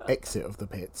exit of the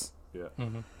pits. Yeah.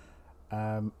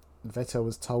 Mm-hmm. Vettel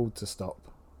was told to stop,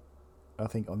 I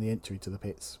think, on the entry to the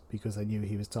pits because they knew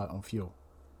he was tight on fuel.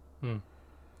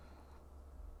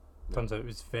 Turns out it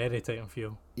was very tight on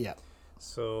fuel. Yeah.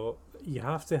 So you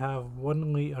have to have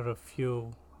 1 litre of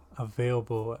fuel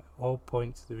available at all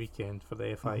points of the weekend for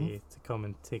the FIA to come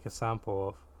and take a sample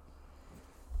of.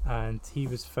 And he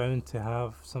was found to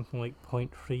have something like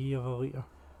 0.3 of a litre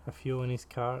of fuel in his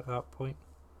car at that point.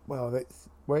 Well,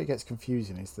 where it gets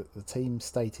confusing is that the team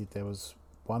stated there was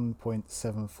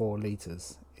 1.74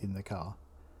 litres in the car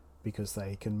because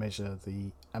they can measure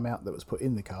the amount that was put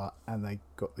in the car, and they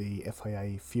got the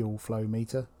FIA fuel flow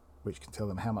meter, which can tell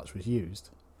them how much was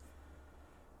used.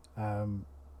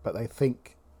 But they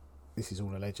think, this is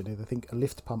all allegedly, they think a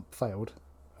lift pump failed,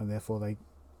 and therefore they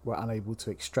were unable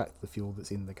to extract the fuel that's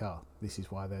in the car. This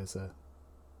is why there's a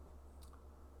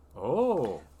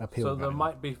appeal. So there going on.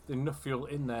 might be enough fuel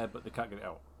in there, but they can't get it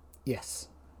out. Yes,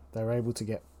 they were able to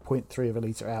get 0.3 of a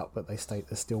litre out, but they state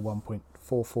there's still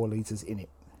 1.44 litres in it.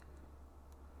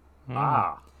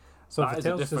 So that is a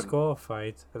Vettel's different-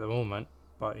 disqualified at the moment,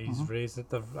 but he's raised.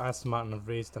 The Aston Martin have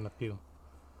raised an appeal.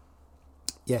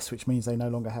 Yes, which means they no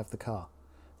longer have the car.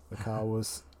 The car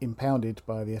was impounded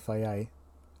by the FIA,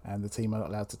 and the team are not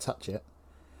allowed to touch it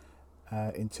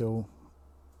until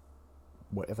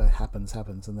whatever happens,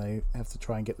 and they have to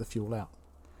try and get the fuel out.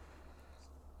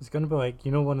 It's going to be like,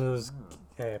 one of those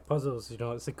puzzles,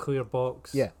 it's a clear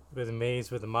box with a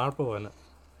maze with a marble in it.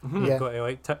 Yeah. You've got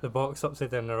to tip the box upside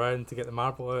down and around to get the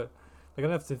marble out. They're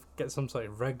going to have to get some sort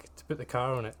of rig to put the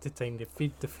car on it to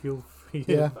feed the fuel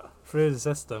through the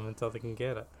system until they can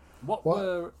get it. What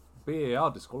were BAR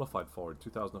disqualified for in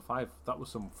 2005? That was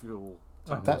some fuel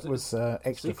tank. That was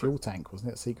extra Secret. Fuel tank,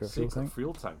 wasn't it? Secret fuel tank.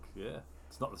 fuel tank, yeah.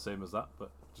 It's not the same as that, but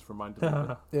just reminded me of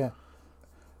it. Yeah.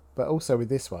 But also with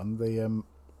this one, the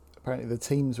apparently the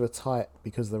teams were tight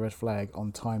because of the red flag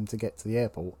on time to get to the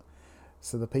airport.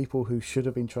 So the people who should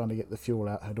have been trying to get the fuel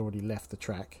out had already left the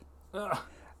track.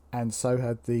 And so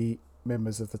had the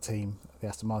members of the team, the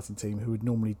Aston Martin team, who would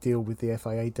normally deal with the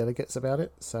FIA delegates about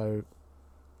it. So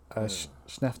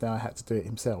Schnafnauer had to do it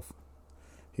himself.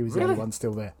 He was the only one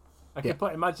still there. I can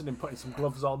imagine him putting some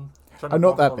gloves on, trying Oh, to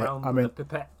not that waddle bit. around I with mean- a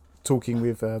pipette. Talking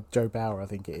with Joe Bauer, I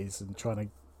think it is, and trying to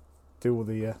do all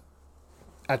the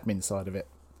admin side of it.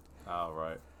 Oh,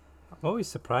 right. I'm always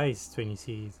surprised when you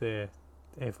see the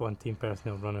F1 team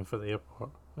personnel running for the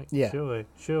airport. Like, Yeah.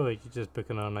 surely you just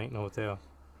book another night in a hotel.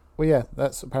 Well, yeah,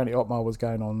 that's apparently Otmar was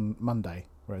going on Monday,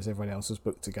 whereas everyone else was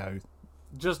booked to go.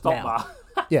 Just Now.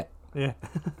 not that. Yeah.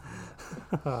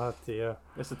 Oh dear.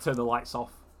 Just to turn the lights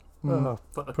off, Oh,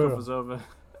 put the Poor. covers over.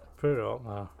 poor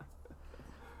Otmar.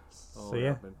 Oh, So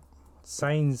yeah, admin.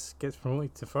 Sainz gets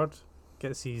promoted to third.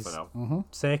 Gets For his now.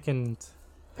 second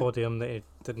podium that he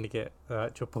didn't get the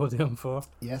actual podium for.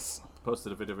 Yes.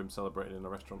 Posted a video of him celebrating in a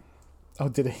restaurant. Oh,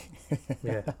 did he?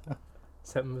 Yeah.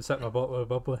 Sipping a bottle of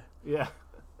bubbly. Yeah.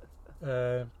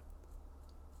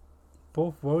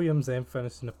 Both Williams then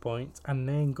finished in the points and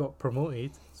then got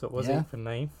promoted. So it was Yeah. 8th and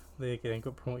 9th. They again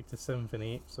got promoted to 7th and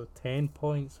 8th. So 10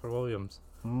 points for Williams.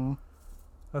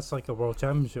 That's like a world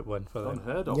championship win for them.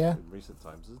 Unheard of Yeah. in recent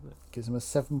times, isn't it? Gives him a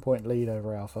 7-point lead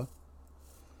over Alpha,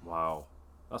 Wow.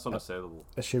 That's unassailable.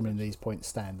 assuming these points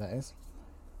stand, that is.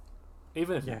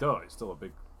 Even if Yeah. you don't, it's still a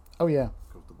big, Oh, yeah.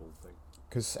 comfortable thing.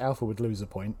 because Alpha would lose a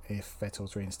point if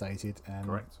Vettel's reinstated, and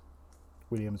Correct.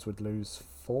 Williams would lose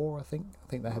 4. I think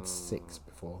they had 6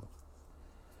 before.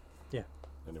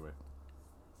 Anyway,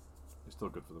 it's still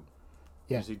good for them.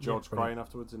 Yeah, You see George brilliant. crying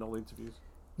afterwards in all the interviews.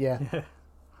 Yeah,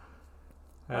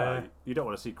 Yeah. You don't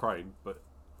want to see crying, but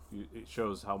it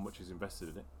shows how much he's invested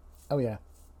in it. oh yeah,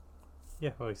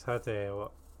 Yeah, well, he's had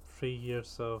 3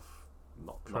 years of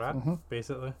Not crap, Mhm.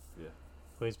 basically. Yeah.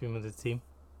 Well, he's been with the team.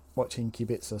 watching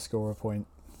Kubica score a point.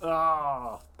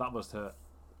 That must hurt.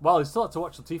 Well, he still had to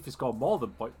watch Latifi score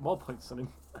more points than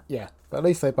him. Yeah, but at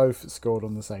least they both scored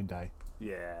on the same day.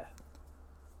 Yeah.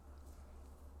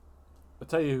 I'll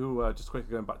tell you who, just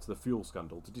quickly going back to the fuel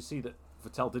scandal, did you see that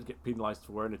Vettel did get penalised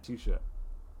for wearing a t-shirt?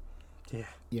 Yeah,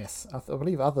 Yes, I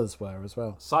believe others were as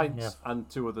well. Sainz Yeah. and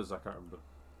 2 others, I can't remember.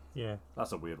 yeah.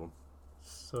 That's a weird one.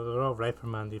 So they're all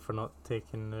reprimanded for not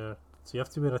taking their. So you have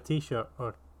to wear a t-shirt,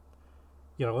 or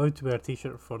you're allowed to wear a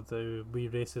t-shirt for the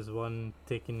Wii Races one,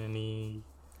 taking any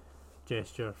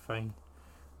gesture, fine.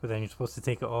 But then you're supposed to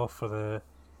take it off for the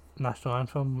national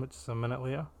anthem, which is a minute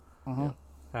later. Uh-huh.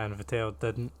 And Vettel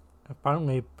didn't.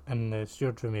 Apparently, in the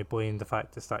steward room, he blamed the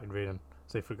fact it started raining,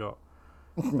 so he forgot.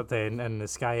 But then in the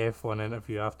Sky F1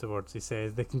 interview afterwards, he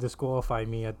says they can disqualify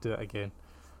me, I'd do it again.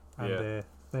 And Yeah.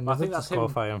 then I they think did that's him.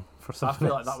 disqualify him for I something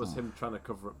feel like else. that was him trying to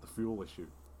cover up the fuel issue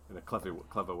in a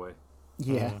clever way.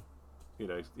 Yeah, Mm. You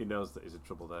know, he knows that he's in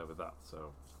trouble there with that,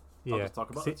 so Yeah. I'll just talk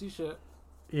about See- the t-shirt.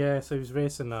 Yeah, so he was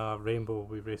racing a Rainbow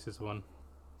We Races one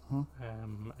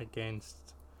Mhm.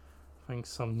 against, I think,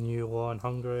 some new law in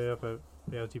Hungary about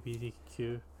the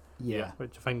LGBTQ, yeah.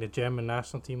 which I think the German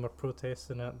national team were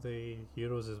protesting at the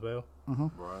Euros as well. Mm-hmm.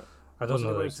 Right. I don't Wasn't know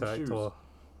he the wearing some exact shoes? law.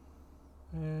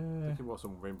 I think he wore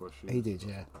some rainbow shoes. He did,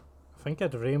 yeah. I think he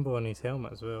had a rainbow on his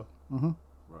helmet as well. Mm-hmm.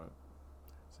 Right.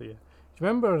 So yeah. Do you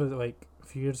remember like a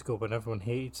few years ago when everyone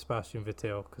hated Sebastian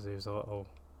Vettel because he was a little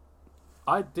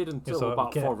I did until So,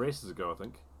 about get- 4 races ago, I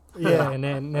think. yeah, and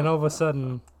then all of a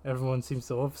sudden everyone seems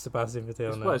to love Sebastian Vettel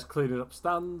It's now. where it's cleaning up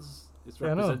stands, it's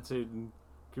Yeah, I know. representing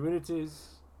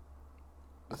communities.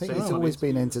 I think Same it's on always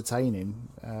been interviews.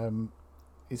 entertaining.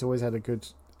 He's always had a good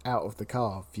out of the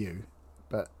car view,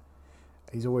 but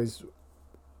he's always,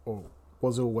 or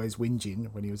was always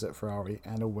whinging when he was at Ferrari,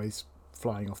 and always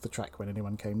flying off the track when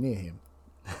anyone came near him.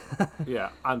 Yeah,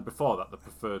 and before that, the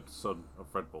preferred son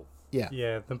of Red Bull. Yeah,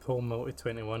 Yeah, the whole Multi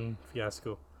 21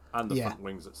 fiasco. And the Yeah. front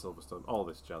wings at Silverstone. All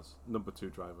this jazz. Number 2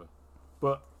 driver.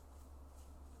 But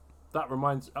that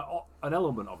reminds... an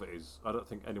element of it is, I don't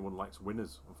think anyone likes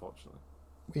winners, unfortunately.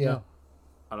 yeah, No.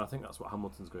 And I think that's what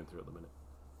Hamilton's going through at the minute.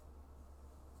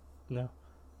 No,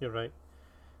 you're right.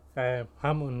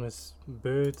 Hamilton was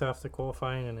booed after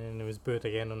qualifying, and then he was booed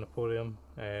again on the podium.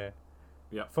 Yeah.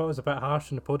 I thought it was a bit harsh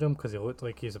on the podium because he looked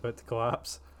like he was about to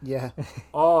collapse. yeah.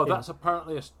 Oh, Yeah. that's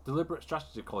apparently a deliberate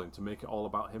strategy, Colin, to make it all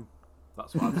about him.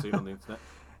 That's what I've seen on the internet.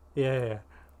 Yeah.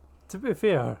 To be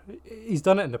fair, he's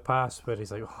done it in the past where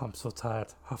he's like, "Oh, I'm so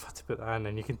tired. I've had to put that in,"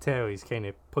 and you can tell he's kind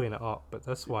of playing it up. But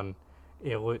this one,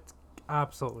 he looked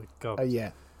absolutely Oh gutted.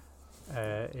 yeah.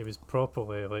 It was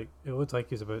properly like it looked like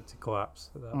he was about to collapse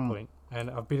at that Mm. point. And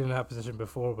I've been in that position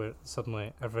before where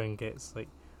suddenly everything gets like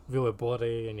really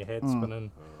bloody and your head Mm.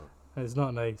 spinning. Uh, And it's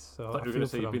not nice. So I thought I you were feel going to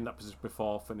say for you've been in him. that position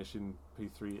before, finishing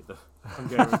P3 at the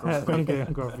Hungarian Grand Prix.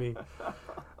 Hungarian Grand Prix.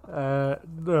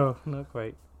 No, not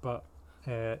quite. But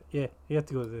yeah, he had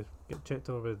to go to get checked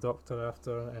over by the doctor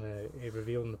after, and he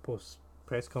revealed in the post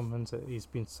press conference that he's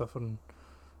been suffering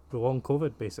with long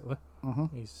COVID. Basically,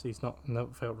 Mm-hmm. he's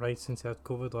not felt right since he had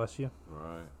COVID last year.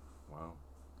 Right. Wow.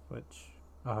 Which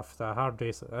after a hard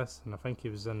race like this, and I think he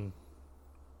was in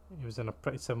a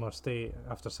pretty similar state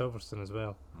after Silverstone as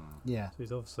well. Hmm. Yeah. So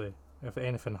he's obviously, if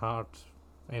anything hard,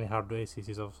 any hard races,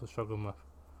 he's obviously struggling with.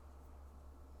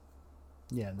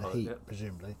 Yeah, and the Oh, heat, yeah.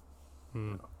 presumably.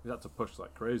 Hmm. You had to push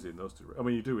like crazy in those 2 races. I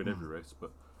mean, you do in every race,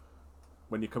 but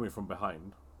when you're coming from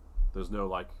behind, there's no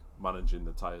like managing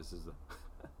the tyres, is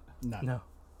there? No. No.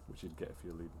 Which you'd get if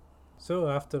you're leading. So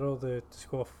after all the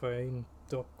disqualifying,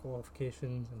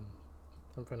 qualifications and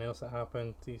everything else that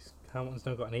happened, Hamilton's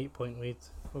now got an 8-point lead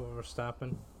over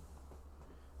Verstappen.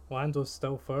 Lando's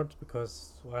still third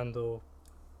because Lando,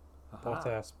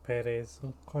 Bottas, Perez,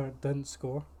 Leclerc didn't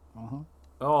score. Uh-huh.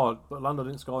 Oh, but Lando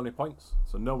didn't score any points,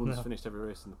 so no one's No. finished every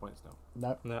race in the points now.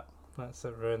 No. No, that's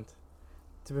it ruined.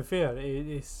 To be fair,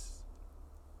 there's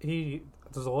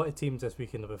a lot of teams this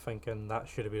weekend that were thinking that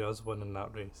should have been us winning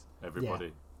that race.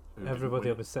 Everybody. who didn't Everybody win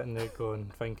will be sitting there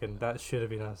going, thinking that should have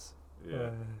been us. it. Yeah.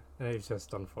 And it's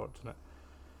just unfortunate.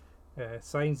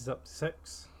 Sainz is up to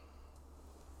 6.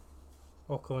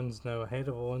 Ocon's now ahead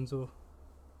of Alonso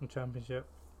in championship.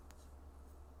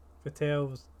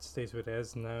 Vettel stays where he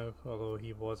is now, although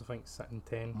he was, I think, sitting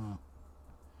 10.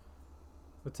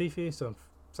 Latifi's on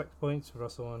 6 points,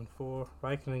 Russell on 4,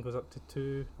 Raikkonen goes up to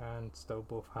 2, and still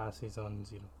both Haas's on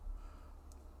 0.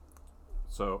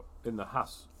 So, in the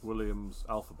Haas-Williams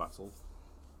Alpha battle,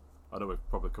 I know we've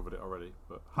probably covered it already,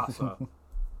 but Haas are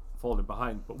falling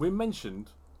behind. But we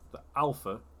mentioned that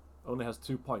Alpha only has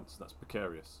 2 points. That's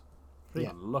precarious. Yeah.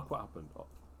 And look what happened.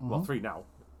 Well, 3 now.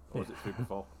 Or was it 3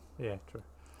 before? Yeah, true.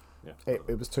 Yeah.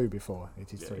 It was 2 before.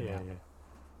 It is 3 Yeah, now.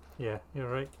 yeah,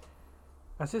 you're right.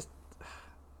 I just,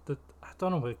 I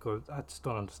don't know where it goes. I just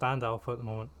don't understand Alpha at the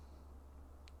moment,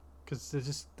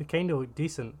 because they kind of look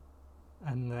decent,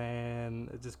 and then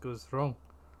it just goes wrong.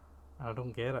 I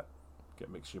don't get it.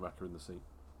 Get Mick Schumacher in the seat.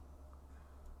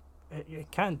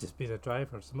 It can't just be the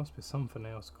drivers. There must be something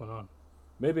else going on.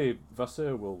 Maybe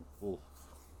Vasseur will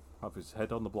have his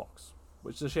head on the blocks,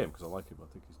 which is a shame because I like him. I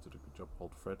think he's done a good job,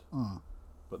 old Fred.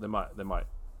 But they might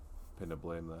pin a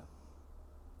blame there.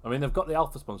 I mean, they've got the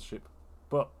Alpha sponsorship,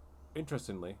 but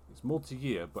interestingly, it's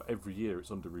multi-year, but every year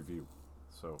it's under review.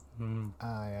 So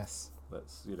Yes.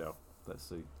 let's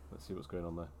see what's going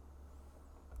on there.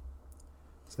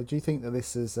 So do you think that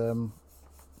this has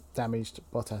damaged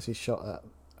Bottas's shot at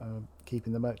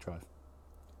keeping the Merc drive?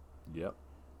 Yep.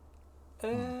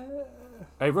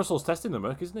 Hey, Russell's testing the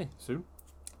Merc, isn't he? Soon.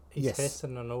 He's Yes.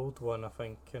 testing an old one, I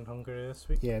think, in Hungary this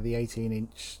week. Yeah, the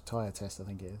 18-inch tyre test, I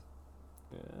think it is.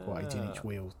 Yeah. Or 18-inch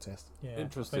wheel test. Yeah,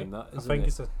 Interesting, I isn't think it?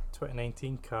 it's a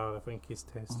 2019 car. I think he's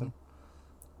testing.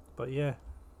 But yeah,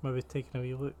 maybe taking a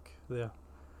wee look there.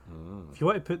 If you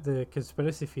want to put the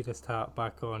conspiracy theorist hat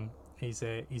back on, he's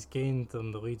gained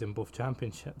them the lead in both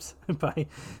championships by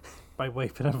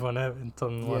wiping everyone out in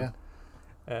turn 1.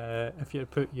 If you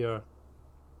put your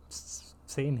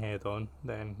sane head on,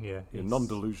 then yeah, Your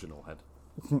non-delusional head.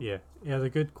 yeah, he had a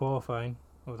good qualifying,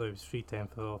 although he was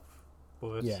 3/10 off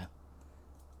Lewis. Yeah.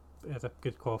 It had a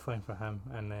good qualifying for him,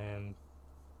 and then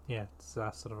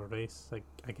disaster of a race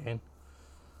again.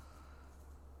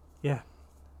 Yeah,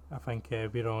 I think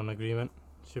we're all in agreement.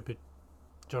 Should be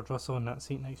George Russell in that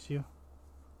seat next year,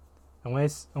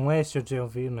 unless you're Gilles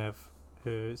Villeneuve,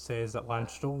 who says that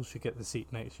Lance Stroll should get the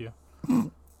seat next year.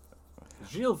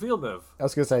 Gilles Villeneuve. I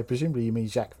was going to say, presumably you mean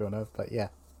Jacques Villeneuve, but yeah.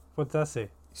 What did I say? You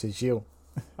said Gilles.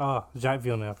 Oh, Jacques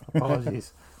Villeneuve.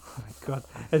 Apologies. Oh my God.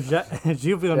 If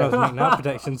Gilles Villeneuve's making that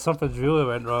prediction, something's really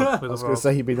went wrong with I the was going world. to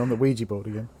say you've been on the Ouija board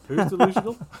again. Who's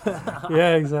delusional?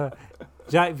 Yeah, exactly.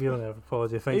 Jacques Villeneuve,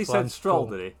 apologies. He said Stroll,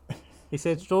 did he? He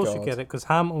said Stroll should God. get it because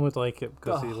Hamilton would like it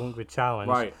because he won't be challenged.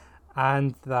 Right.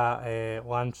 And that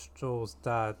Lance Stroll's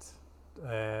dad,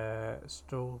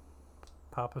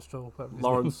 Papa Stroll, whatever his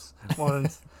Lawrence. name's.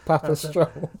 Lawrence. Papa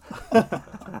Stroll.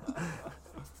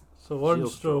 So Lawrence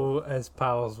Gilles Stroll is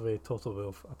pals with Total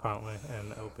Wolf, apparently,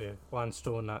 and it'll be Lance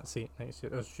Stroll in that seat next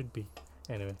year. It should be,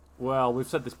 anyway. Well, we've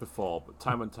said this before, but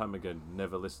time and time again,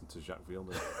 never listen to Jacques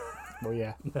Villeneuve. Well,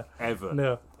 yeah. Ever.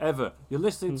 No. Ever. You're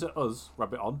listening to us,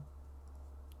 Rabbit On.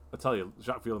 I tell you,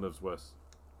 Jacques Villeneuve's worse.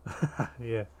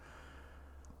 Yeah.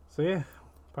 So yeah,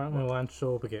 apparently Lance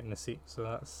Stroll will be getting the seat, so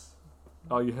that's...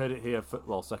 Oh, you heard it here,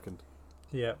 second.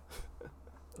 Yeah.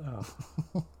 Oh.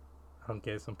 I don't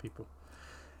get some people.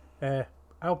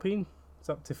 Alpine is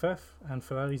up to 5th and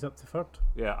Ferrari's up to 3rd.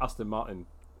 Yeah, Aston Martin,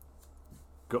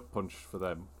 gut punch for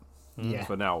them Yeah.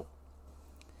 for now.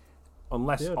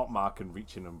 Unless Yeah. Otmar can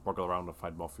reach in and boggle around and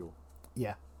find more fuel.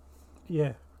 Yeah.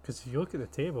 Yeah, because if you look at the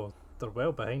table, they're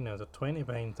well behind now. They're 20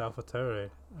 behind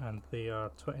AlphaTauri and they are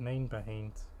 29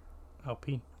 behind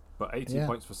Alpine. But 18 Yeah.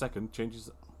 points for second changes...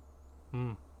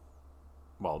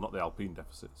 Well, not the Alpine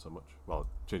deficit so much. Well, it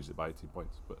changes it by 18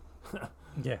 points, but...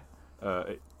 Yeah.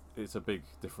 It's a big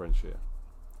differentiator.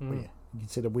 Well, yeah. You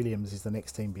consider Williams is the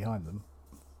next team behind them.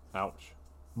 Ouch.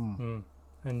 And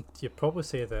you'd probably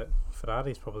say that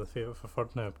Ferrari's probably the favourite for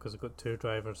 3rd now because they've got 2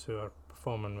 drivers who are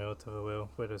performing relatively well,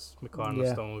 whereas McLaren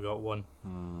has still only got 1.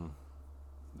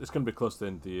 It's going to be close to the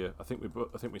end of the year. I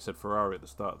think we said Ferrari at the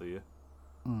start of the year.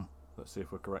 Let's see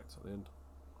if we're correct at the end.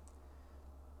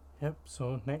 Yep,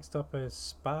 so next up is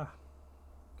Spa.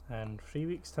 And 3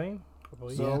 weeks' time, I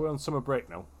believe. So we're on summer break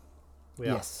now. We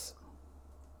are. Yes.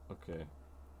 Okay.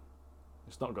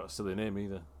 It's not got a silly name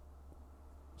either.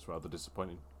 It's rather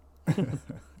disappointing.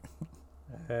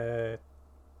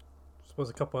 Suppose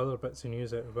a couple other bits of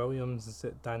news out of Williams is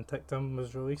that Dan Ticktum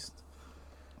was released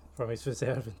from his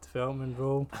reserve and development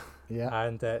role. Yeah.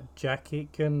 And Jack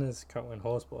Aitken is currently in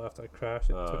hospital after a crash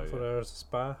at 24 hours of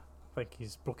Spa. I think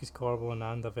he's broke his collarbone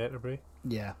and a vertebrae.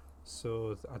 Yeah.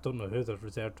 So I don't know who the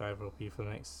reserve driver will be for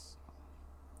the next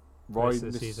Roy rest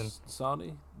of the season.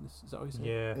 Nissani? Is that what you said?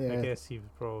 Yeah, Yeah. I guess he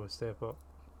would probably step up.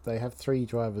 They have 3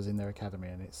 drivers in their academy,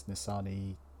 and it's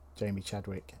Nissani, Jamie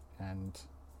Chadwick, and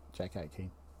Jack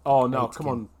Aitken. Oh no, come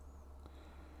on.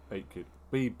 Aitken.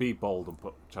 Be bold and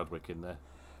put Chadwick in there.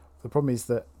 The problem is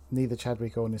that neither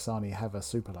Chadwick or Nissani have a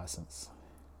super license.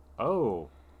 Oh,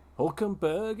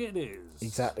 Hulkenberg it is.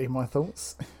 Exactly my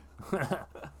thoughts.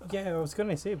 Yeah, I was going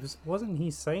to say, wasn't he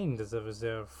signed as a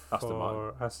reserve for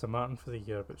Aston Aston Martin for the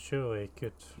year? But surely he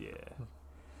could Yeah.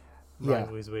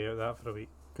 wrangle his way out of that for a week.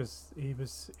 Because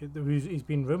he's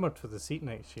been rumoured for the seat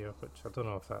next year, which I don't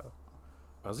know if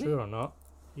that's true or not.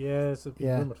 Yeah, it's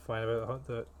been rumoured fine about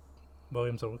that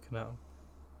Williams are looking at him.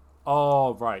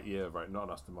 Oh, right, yeah, right. Not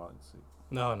an Aston Martin seat.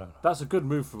 No. That's a good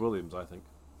move for Williams, I think.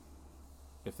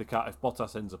 If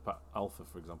Bottas ends up at Alpha,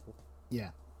 for example. Yeah.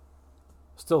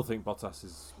 Still think Bottas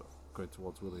is going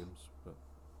towards Williams, but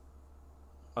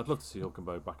I'd love to see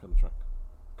Hulkenberg back on the track.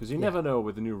 Because you never know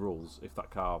with the new rules if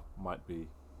that car might be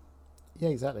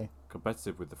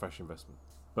competitive with the fresh investment.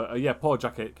 But poor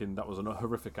Jack Aitken, that was a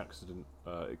horrific accident.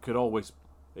 It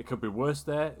could be worse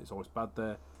there. It's always bad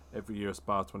there. Every year a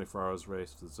Spa 24 hours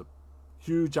race, there's a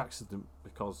huge accident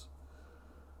because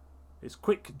it's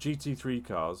quick GT3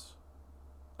 cars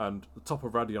and the top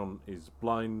of Radion is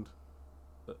blind.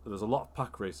 There's a lot of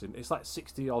pack racing. It's like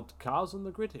 60 odd cars on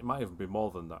the grid. It might even be more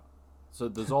than that. So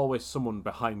there's always someone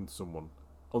behind someone,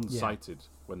 unsighted,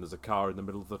 when there's a car in the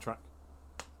middle of the track.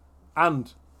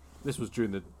 And this was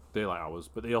during the daylight hours,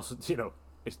 but they also,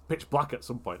 it's pitch black at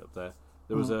some point up there.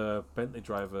 There was a Bentley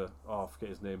driver, I forget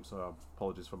his name, so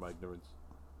apologies for my ignorance.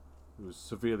 He was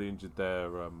severely injured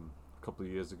there a couple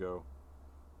of years ago.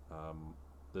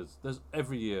 There's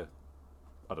every year,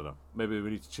 I don't know, maybe we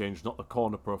need to change not the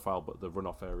corner profile but the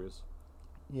runoff areas.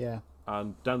 Yeah.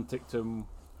 And Dan Ticktum,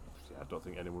 I don't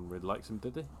think anyone really likes him,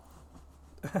 did they?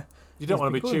 You don't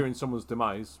want to be cheering someone's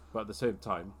demise, but at the same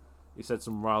time, he said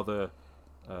some rather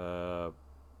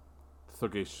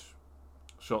thuggish,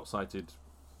 short-sighted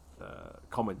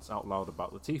comments out loud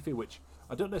about Latifi, which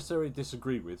I don't necessarily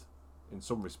disagree with in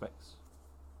some respects,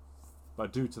 but I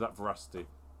do to that veracity,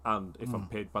 and if I'm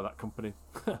paid by that company.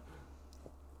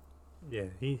 Yeah,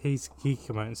 he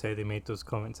came out and said he made those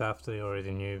comments after he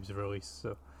already knew it was released.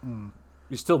 So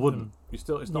you still wouldn't. It's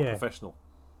not professional.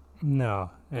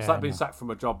 No, it's like being sacked from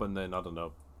a job and then, I don't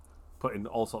know, putting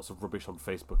all sorts of rubbish on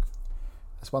Facebook.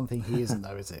 That's one thing he isn't,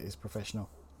 though, is it? He's professional.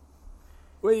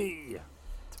 Whee!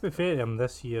 To be fair to him,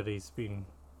 this year he's been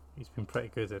pretty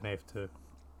good in F2.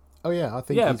 Oh yeah, I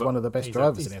think he's one of the best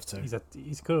drivers in F2.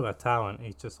 He's clearly a talent.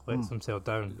 He just lets himself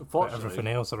down by everything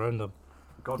else around him.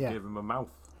 God gave him a mouth.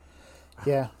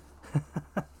 Yeah.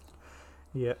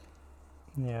 Yeah.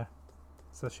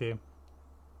 It's a shame.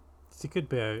 He could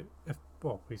be out.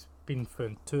 He's been for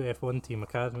 2 F1 team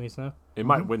academies now. He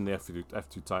might win the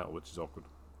F2 title, which is awkward.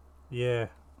 Yeah,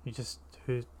 you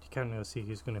can't really see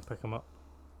who's going to pick him up.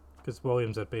 Because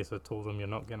Williams had basically told him you're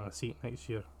not getting a seat next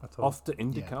year at all. Off to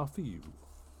IndyCar for you.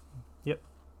 Yep.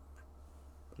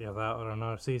 Yeah, that or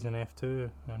another season F2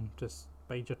 and just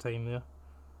bide your time there.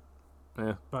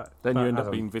 Yeah. But you end up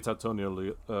being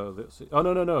Vitantonio.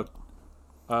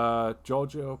 No.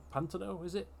 Giorgio Pantano,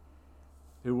 is it?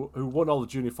 Who won all the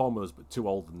junior formulas but too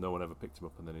old and no one ever picked him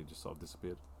up and then he just sort of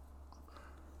disappeared.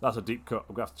 That's a deep cut.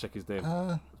 I'm going to have to check his name.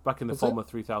 It's back in the Formula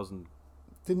 3000.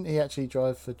 Didn't he actually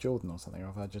drive for Jordan or something, or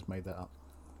have I just made that up?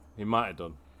 He might have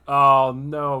done. Oh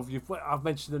no, I've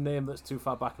mentioned a name that's too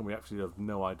far back and we actually have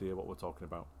no idea what we're talking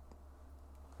about.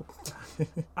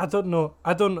 I don't know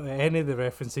any of the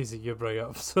references that you bring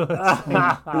up. So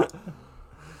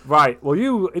right, well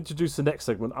you introduce the next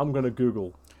segment. I'm going to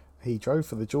Google. He drove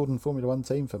for the Jordan Formula 1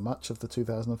 team for much of the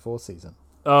 2004 season.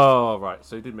 Oh, right.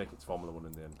 So he did make it to Formula 1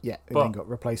 in the end. Yeah, and then got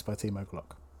replaced by Timo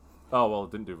Glock. Oh, well,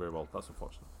 didn't do very well. That's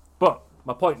unfortunate. But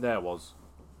my point there was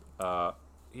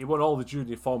he won all the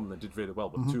junior Formula and did really well,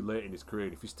 but too late in his career.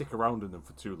 And if you stick around in them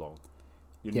for too long,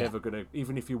 you're never going to...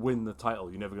 Even if you win the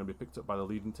title, you're never going to be picked up by the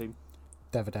leading team.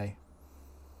 Davide.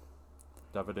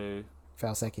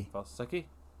 Valsecchi.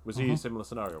 Was he a similar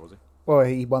scenario, was he? Well,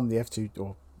 he won the F2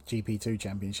 or GP2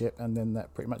 championship, and then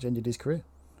that pretty much ended his career.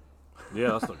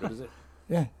 Yeah, that's not good, is it?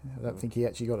 Yeah, I don't think he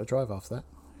actually got a drive after that.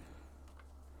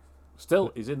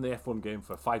 Still, he's in the F1 game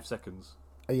for 5 seconds.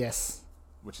 Yes.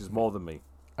 Which is more than me.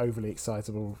 Overly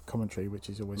excitable commentary, which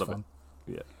is always fun.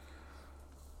 Yeah.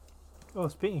 Oh,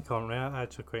 speaking of commentary,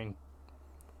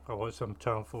 I watched some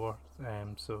Channel 4,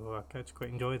 so I actually quite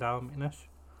enjoyed Alan McNish.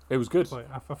 It was good.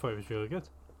 I thought it was really good.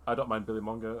 I don't mind Billy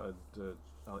Monger and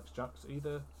Alex Jacks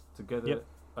either together. Yep.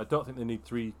 I don't think they need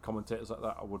 3 commentators like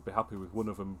that. I would be happy with one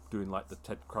of them doing like the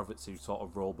Ted Kravitz sort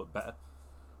of role, but better.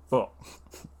 But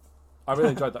I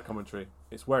really enjoyed that commentary.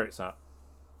 It's where it's at.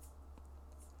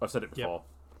 I've said it before.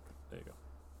 There you go.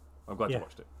 I'm glad Yeah. you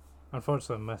watched it.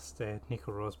 Unfortunately, I missed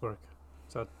Nico Rosberg.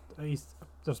 So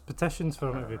there's petitions for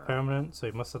him to be permanent, so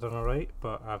he must have done alright,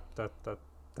 but I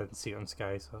didn't see it on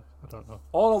Sky, so I don't know.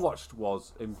 All I watched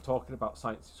was him talking about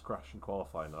Sainz's crash in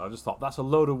qualifying, and I just thought, that's a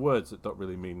load of words that don't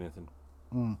really mean anything.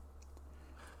 Mm.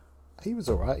 He was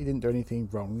alright. He didn't do anything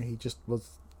wrong. He just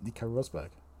was Nico Rosberg.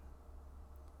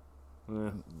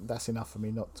 Yeah. That's enough for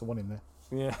me not to want him there.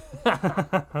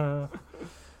 Yeah.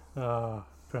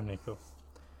 Poor Nico.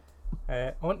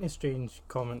 On to strange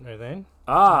commentary then.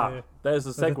 There's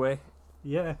the segue.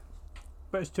 Yeah.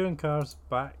 British touring cars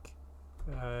back.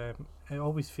 It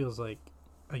always feels like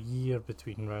a year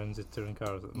between rounds of touring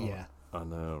cars at the moment. Yeah. I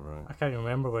know, right? I can't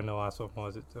remember when the last one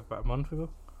was. It about a month ago?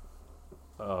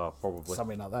 Probably.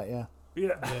 Something like that, yeah.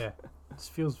 Yeah. Yeah. It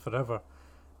just feels forever.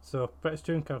 So British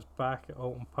touring cars back at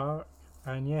Oulton Park.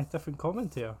 And yeah, different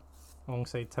commentator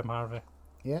alongside Tim Harvey.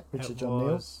 Yeah, Richard It John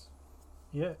Neal. was-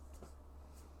 Yeah.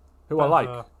 Who I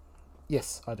like.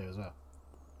 Yes, I do as well.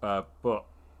 But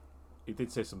he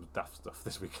did say some daft stuff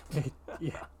this week.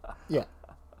 Yeah. Yeah.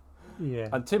 Yeah.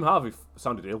 And Tim Harvey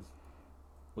sounded ill.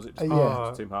 Was it just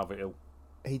Yeah. Tim Harvey ill?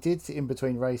 He did in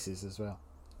between races as well.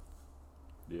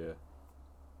 Yeah.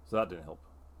 So that didn't help.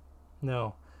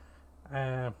 No.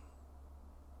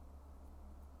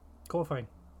 Qualifying.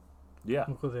 Yeah.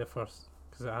 We'll go there first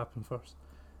because it happened first.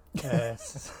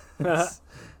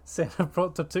 Senna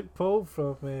Proctor took pole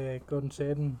from Gordon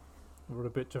Shedden,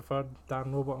 Roberto third,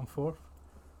 Dan Robert on fourth.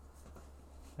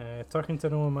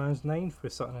 Turkington Owen managed 9th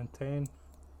with Sutton in 10th.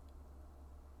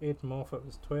 Aidan Moffat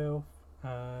was 12th,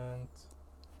 and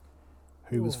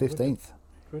Who was Oh, 15th?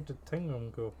 where did Tingham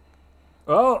go?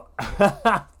 Oh!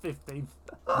 15th.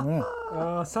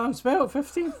 Yeah. Sam Smelt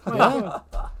 15th. My Yeah.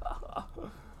 God.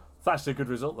 It's actually a good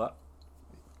result, that.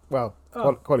 Well,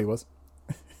 Oh. Quali was.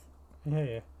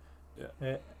 Yeah.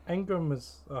 Yeah. Ingram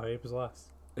was. Oh, he was last.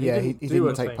 He Yeah, didn't he do didn't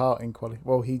a take thing. part in Quali.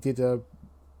 Well, he did a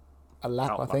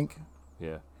lap, Out I lap. think.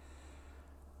 Yeah.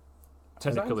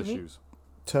 Technical Anthony? issues.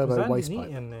 Turbo Was waste Andy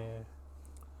pipe. Neaton,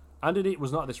 Andy Neat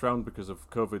was not this round because of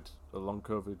COVID, a long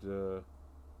COVID.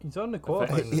 he's on the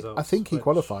qualifying results. I think he which-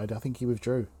 qualified. I think he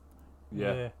withdrew.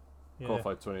 Yeah. Yeah.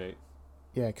 Qualified 28.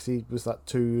 Yeah, because he was like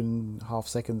 2.5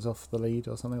 seconds off the lead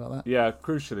or something like that. Yeah,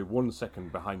 crucially, 1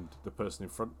 second behind the person in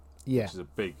front, Yeah. which is a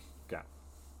big gap.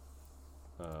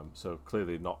 So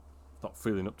clearly not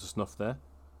feeling up to snuff there.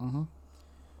 Mm-hmm.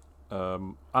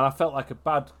 And I felt like a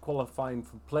bad qualifying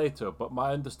from Plato, but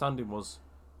my understanding was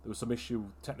there was some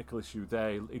technical issue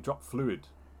there. He dropped fluid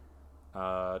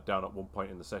down at one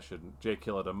point in the session. Jake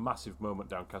Hill had a massive moment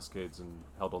down Cascades and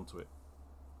held on to it.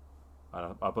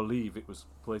 And I believe it was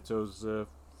Plato's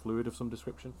fluid of some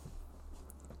description.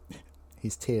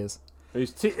 His tears.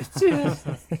 His tears.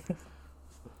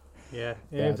 Yeah.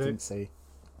 Yeah, I He didn't see.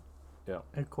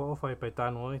 qualified by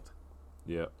Dan Lloyd.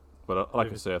 Yeah, but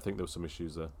like I say, I think there were some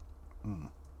issues there. Mm.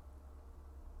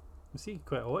 We see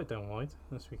quite a lot of Dan Lloyd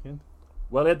this weekend.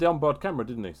 Well, he had the onboard camera,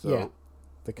 didn't he? So Yeah.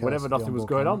 The curse whenever of the nothing was onboard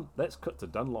going camera. on, let's cut to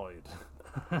Dan Lloyd.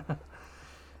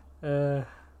 Uh,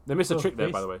 They missed a Oh, trick there,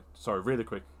 race- by the way. Sorry, really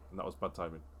quick, and that was bad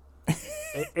timing.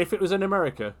 If it was in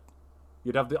America,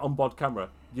 you'd have the onboard camera.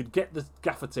 You'd get the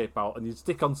gaffer tape out and you'd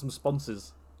stick on some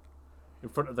sponsors in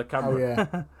front of the camera, Oh,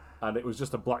 yeah. and it was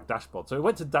just a black dashboard. So it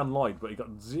went to Dan Lloyd, but he got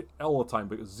all the time,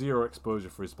 but it was zero exposure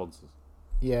for his sponsors.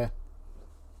 Yeah.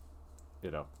 You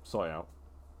know, sort it out.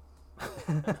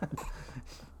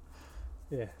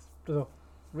 yeah. So,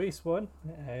 race 1,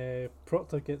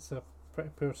 Proctor gets a pretty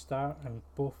poor start, and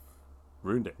both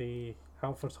Ruined it. the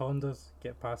Halfords Hondas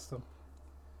get past him.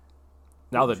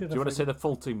 Now then, Should do you have want to say the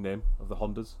full team name of the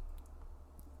Hondas?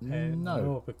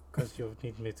 No. because you'll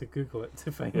need me to Google it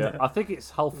to find Yeah, it. I think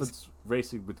it's Halford's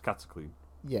Racing with Cataclean.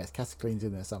 Yes, Casclean's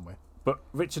in there somewhere. But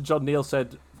Richard John Neal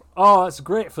said, "Oh, it's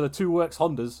great for the Two Works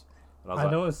Hondas." And I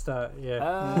noticed that,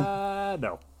 yeah.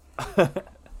 No.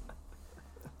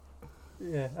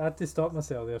 Yeah, I had to stop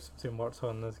myself there between works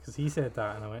on this because he said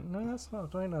that, and I went, no, that's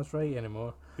not right, that's right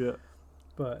anymore. Yeah.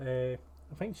 But I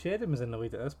think Shedden was in the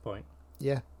lead at this point.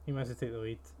 Yeah. He managed to take the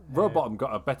lead. Rowbottom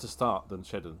got a better start than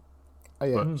Shedden, Oh,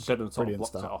 yeah. but Shedden sort of Brilliant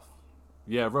blocked it start. off.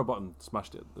 Yeah, Rowbottom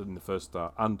smashed it in the first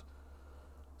start, and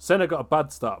Senna got a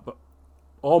bad start, but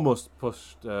almost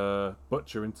pushed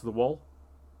Butcher into the wall.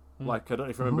 Like, I don't know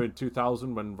if you remember in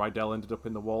 2000 when Rydell ended up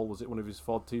in the wall. Was it one of his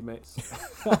Ford teammates?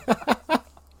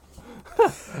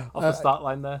 Off the start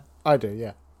line there. I do,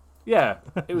 yeah. Yeah,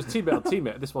 it was teammate on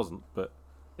teammate. This wasn't, but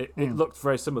it looked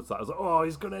very similar to that. I was like, oh,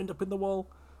 he's going to end up in the wall.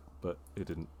 But it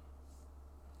didn't.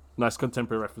 Nice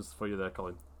contemporary reference for you there,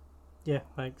 Colin. Yeah,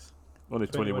 thanks. Only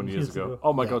 21 years ago. ago.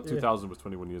 Oh my Yeah. god, Yeah. 2000 was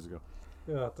 21 years ago.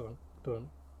 Yeah, I don't.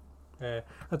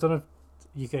 I don't know if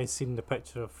you guys seen the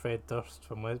picture of Fred Durst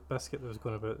from West Biscuit that was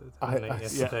going about the I- night I-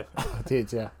 yesterday? I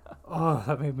did, yeah. Oh,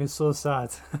 that made me so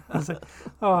sad. I was like,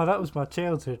 oh, that was my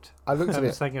childhood. I looked I at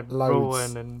was it thinking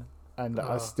loads, Rowan and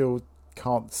I Oh. still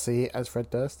can't see it as Fred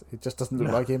Durst. It just doesn't look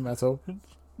No. like him at all.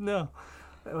 no,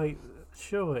 like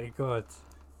surely to God,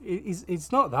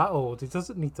 he's not that old. He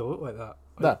doesn't need to look like that.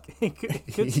 No. Like, he could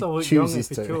He still look young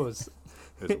chooses if he to. chose.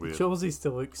 It's weird. Chose to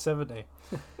look 70.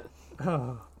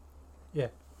 Oh, yeah.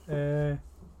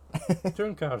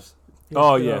 Touring cars.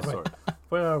 Oh, where yeah, are we? sorry.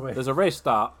 Where are we? There's a race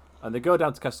start, and they go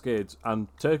down to Cascades, and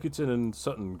Turkington and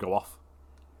Sutton go off.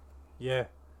 Yeah.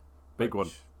 Big one.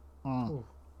 Mm.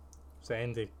 It's the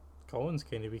Andy Collins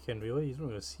kind of weekend, really. You don't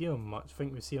really see him much. I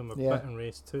think we see him a Yeah. bit in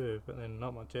race 2, but then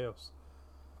not much else.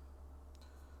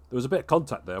 There was a bit of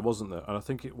contact there, wasn't there? And I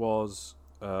think it was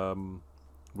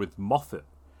with Moffat.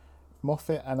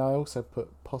 Moffat, and I also put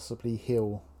possibly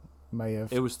Hill may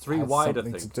have It was three had wide, I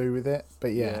something think. to do with it.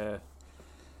 But yeah,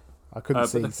 I couldn't but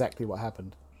see the- exactly what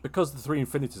happened. Because the three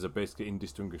Infinities are basically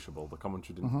indistinguishable, the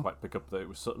commentary didn't Mhm. quite pick up that it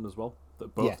was Sutton as well.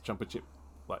 That both Yeah. championship,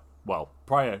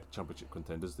 prior championship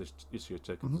contenders, this year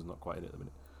Turkington's Mhm. not quite in it at the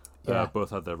minute. Yeah. Both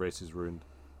had their races ruined.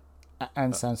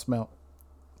 And Sam Smelt.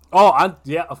 Oh, and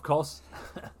yeah, of course.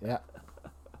 Yeah.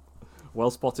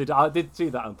 Well spotted. I did see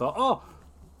that and thought, oh,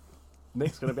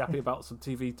 Nick's going to be happy about some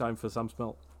TV time for Sam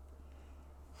Smelt.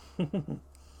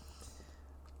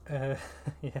 Yeah.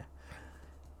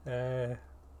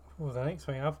 Well, the next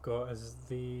thing I've got is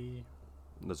the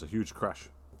And there's a huge crash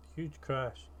huge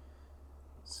crash.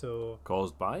 So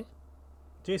caused by.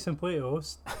 Jason Plato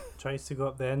tries to go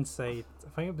up the inside. I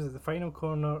think it was at the final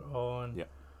corner on Yeah.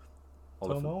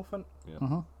 Tom Oliphant.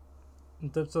 Oliphant.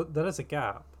 Mm-hmm. There is a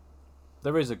gap.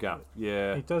 There is a gap,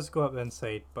 yeah. He does go up the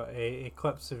inside, but he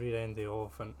clips the rear end of the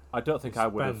Oliphant. I don't think He I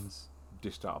would have spins.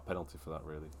 dished out a penalty for that,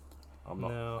 really. I'm not.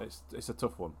 No. It's a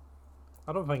tough one.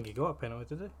 I don't think he got a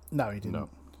penalty, did he? No, he didn't. No.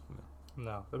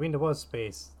 No. I mean, there was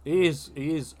space. He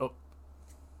is up.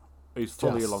 He's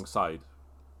fully Just. alongside.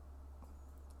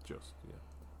 Just, yeah.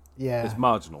 Yeah. It's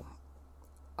marginal.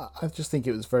 I just think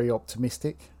it was very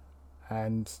optimistic,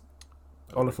 and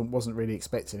Oliphant wasn't really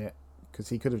expecting it because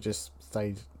he could have just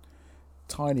stayed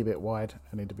tiny bit wide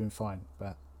and it'd have been fine.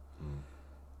 But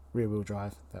rear wheel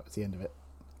drive, that was the end of it.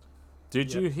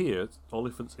 Did Yep. you hear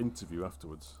Oliphant's interview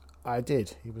afterwards? I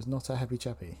did. He was not a happy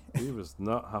chappy. He was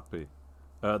not happy.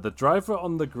 The driver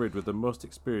on the grid with the most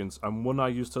experience and one I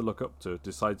used to look up to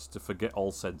decides to forget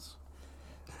all sense.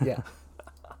 Yeah.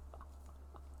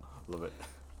 Love it.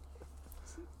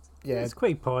 Yeah. It's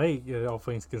quite polite, all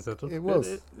things considered. It was.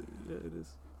 It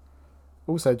is.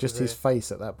 Also, just his it?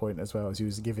 face at that point as well, as he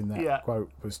was giving that Yeah.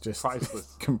 quote, was just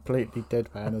Priceless. completely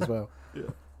deadpan as well.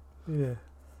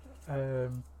 Yeah.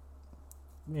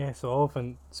 Yeah, so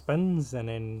Oliphant spins and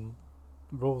then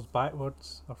rolls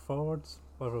backwards or forwards,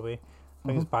 whatever way. I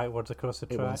think it's backwards across the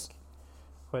It track, was.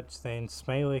 which then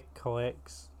Smiley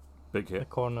collects Big the hit.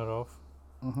 corner of.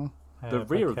 Mm-hmm. The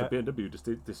big rear of the hit.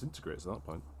 BMW disintegrates at that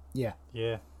point. Yeah.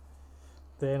 Yeah.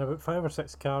 Then about 5 or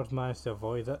 6 cars manage to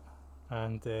avoid it,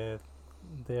 and their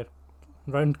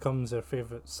round comes their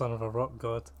favourite son of a rock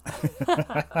god,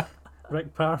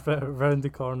 Rick Parfitt, round the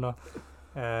corner,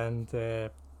 and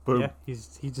Boom. yeah,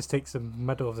 he just takes the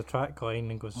middle of the track line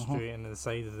and goes Uh-huh. straight into the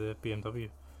side of the BMW,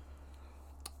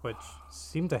 which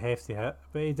seemed a hefty hit,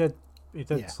 but he did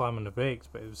Yeah. slam on the brakes,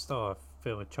 but it was still a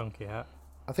fairly chunky hit.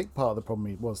 I think part of the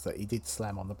problem was that he did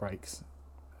slam on the brakes.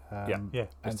 Yeah. And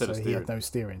Instead so of he had steering. no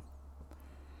steering.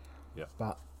 Yeah.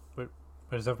 But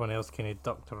Whereas everyone else kind of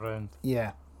ducked around.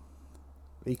 yeah,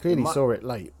 he clearly might- saw it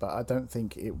late, but I don't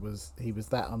think he was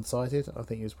that unsighted. I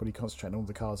think he was probably concentrating on all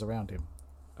the cars around him.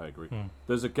 I agree. Hmm.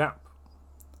 There's a gap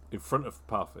in front of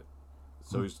Parfitt,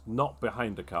 so he's not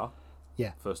behind a car.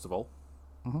 Yeah. First of all,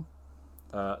 Mhm.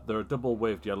 There are double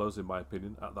waved yellows in my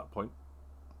opinion at that point,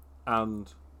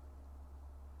 and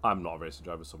I'm not a racing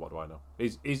driver, so what do I know?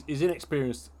 He's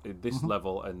inexperienced in this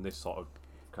level and this sort of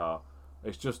car.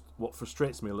 It's just what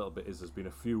frustrates me a little bit is there's been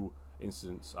a few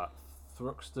incidents at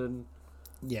Thruxton.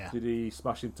 Yeah. Did he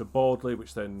smash into Bordley,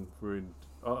 which then ruined?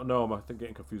 Oh no, I'm I think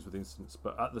getting confused with incidents.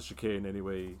 But at the chicane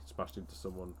anyway, he smashed into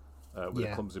someone with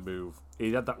Yeah. a clumsy move.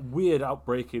 He had that weird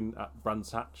outbreaking at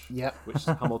Brands Hatch, Yep. which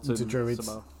Hamilton To Druids.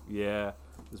 somehow. Yeah,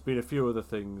 there's been a few other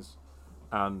things,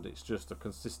 and it's just a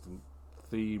consistent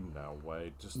theme now where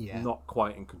it's just Yeah. not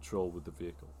quite in control with the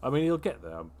vehicle. I mean, he'll get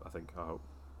there. I think. I hope.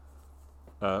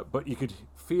 But you could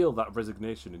feel that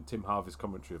resignation in Tim Harvey's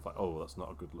commentary of like, oh, that's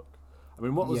not a good look. I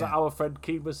mean, what was Yeah. it? Our friend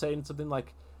Keane was saying something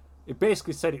like, it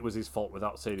basically said it was his fault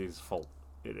without saying it's his fault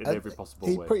in every possible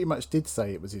He way. pretty much did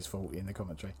say it was his fault in the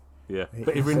commentary. Yeah, he-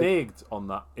 but he he said- reneged on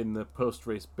that in the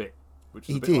post-race bit, which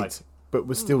was He a bit did. like, but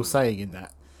was still saying in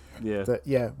that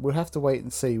we'll have to wait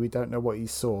and see. We don't know what he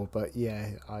saw, but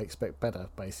I expect better.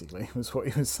 Basically, was what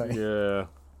he was saying. Yeah.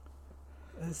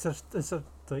 Is there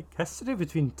like history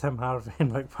between Tim Harvey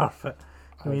and Mike Parfitt?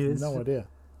 I have no idea.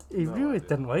 He really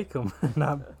didn't like him,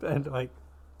 and like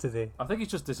today. I think he's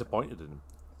just disappointed in him.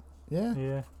 Yeah.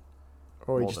 Yeah.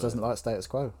 Or he just doesn't like status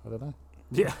quo. I don't know.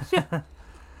 Yeah.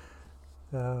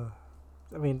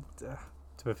 I mean,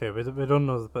 to be fair, we don't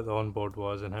know what the onboard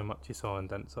was and how much he saw and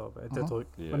didn't saw, but it did look,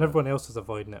 when everyone else was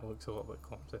avoiding it, it looks a little bit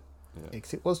clumsy. Yeah.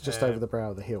 It was just over the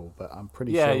brow of the hill, but I'm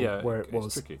pretty sure where it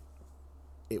was, tricky.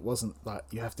 It wasn't like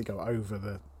you have to go over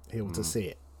the hill to see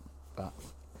it. But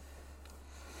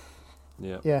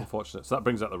yeah, unfortunate. So that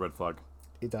brings out the red flag.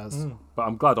 It does. But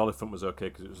I'm glad Oliphant was okay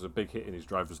because it was a big hit in his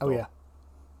driver's door. Oh yeah.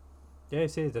 Yeah, he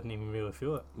said he didn't even really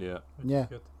feel it. Yeah. Yeah.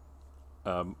 Good.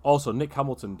 Also, Nick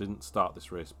Hamilton didn't start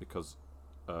this race because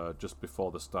just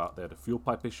before the start they had a fuel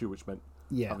pipe issue, which meant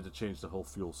having to change the whole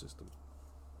fuel system.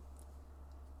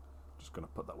 Just going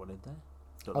to put that one in there.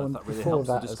 Don't know if that really before helps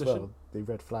that the as discussion. well, the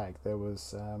red flag, there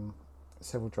was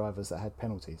several drivers that had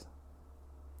penalties.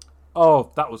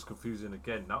 Oh, that was confusing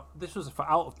again. Now, this was for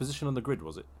out of position on the grid,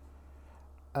 was it?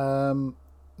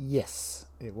 Yes,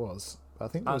 it was. I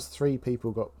think there was 3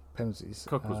 people got penalties.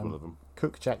 Cook was one of them.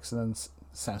 Cook, Jackson, and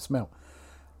Sam Smell.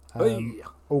 Hey.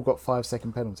 All got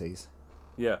 5-second penalties.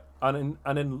 Yeah, and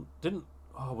then didn't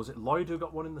was it Lloyd who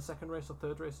got one in the second race or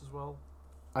third race as well?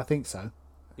 I think so.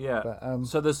 Yeah. But,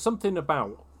 so there's something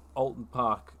about Oulton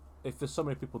Park. If there's so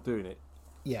many people doing it,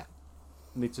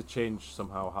 need to change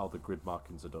somehow how the grid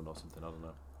markings are done or something. I don't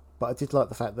know. But I did like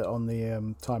the fact that on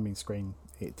the timing screen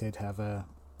it did have a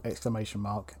exclamation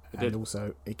mark, and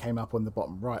also it came up on the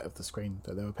bottom right of the screen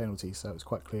that there were penalties, so it was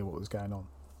quite clear what was going on.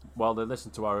 Well, they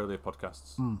listened to our earlier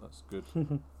podcasts. That's good.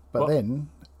 But then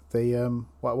the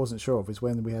what I wasn't sure of is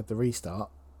when we had the restart.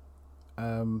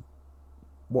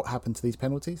 What happened to these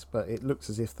penalties? But it looks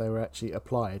as if they were actually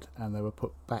applied and they were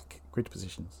put back grid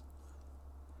positions.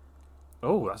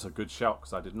 Oh, that's a good shout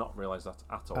because I did not realise that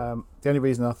at all. The only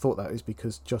reason I thought that is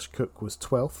because Josh Cook was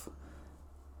 12th,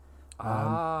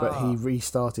 but he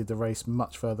restarted the race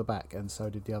much further back, and so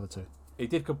did the other 2. He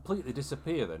did completely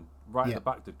disappear then, right at the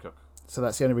back, did Cook. So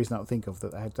that's the only reason I would think of,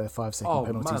 that they had their 5-second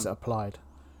penalties applied.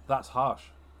 That's harsh.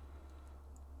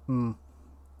 Not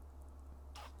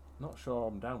sure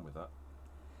I'm down with that.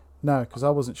 No, because I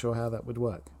wasn't sure how that would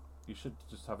work. You should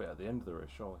just have it at the end of the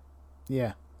race, surely.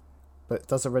 Yeah. But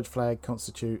does a red flag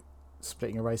constitute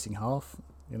splitting a race in half,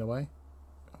 in a way?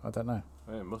 I don't know.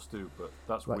 Yeah, it must do, but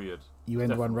that's like, weird. You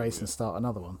end one race and start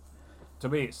another one. To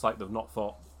me, it's like they've not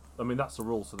thought... I mean, that's the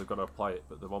rule, so they've got to apply it,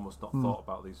 but they've almost not thought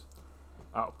about these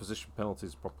out-of-position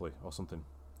penalties properly or something.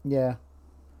 Yeah.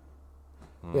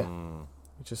 Yeah.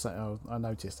 It's just like, I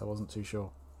noticed. I wasn't too sure.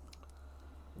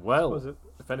 Well,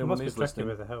 if anyone is listening...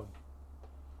 with the hill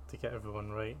to get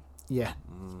everyone right. Yeah.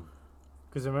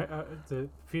 Because the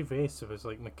pre-race, there was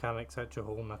like mechanics actually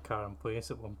holding a car in place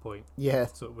at one point. Yeah.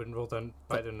 So it wouldn't roll down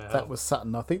back down the hill. That was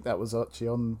Sutton. I think that was actually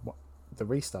on the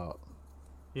restart.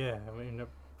 Yeah, I mean, if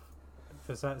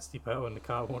it's that steep hill and the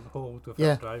car won't hold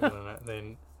without driving in it,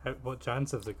 then what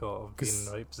chance have they got of being in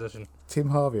the right position? Tim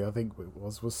Harvey, I think it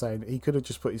was saying he could have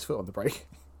just put his foot on the brake.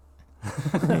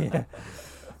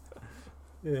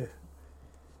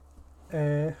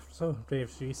 So,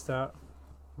 Braves restart.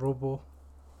 Robo.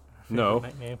 No.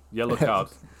 Nickname. Yellow card.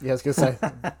 Yeah, I was going to say,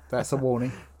 that's a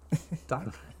warning.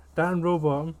 Dan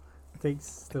Rowbottom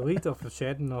takes the lead off of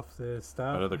Shedden off the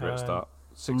start. Another great start.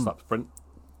 6-lap sprint.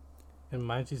 And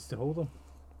manages to hold him.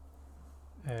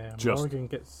 Just. Morgan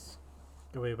gets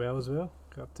away well as well.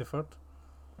 Got up to third.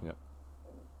 Yeah.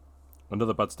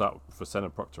 Another bad start for Senna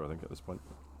Proctor, I think, at this point.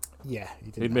 Yeah,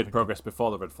 he'd made progress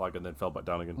before the red flag and then fell back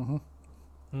down again.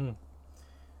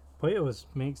 Plato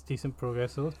makes decent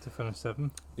progress though to finish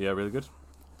 7th. Yeah, really good.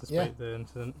 Despite the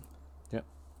incident. Yeah.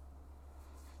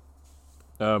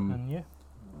 And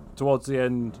towards the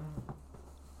end,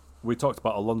 we talked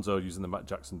about Alonso using the Matt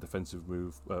Jackson defensive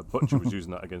move. Butcher was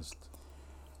using that against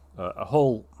a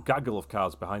whole gaggle of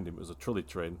cars behind him. It was a trolley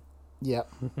train. Yeah.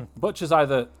 Butcher's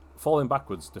either falling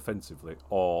backwards defensively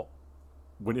or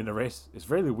winning a race. It's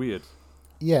really weird.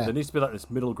 Yeah. There needs to be like this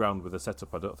middle ground with a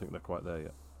setup. I don't think they're quite there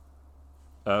yet.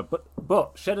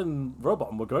 But Shed and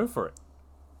Rowbottom were going for it.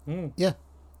 Yeah.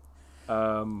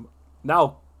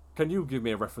 Now, can you give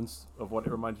me a reference of what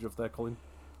it reminded you of there, Colin?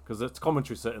 Because it's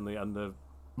commentary certainly, and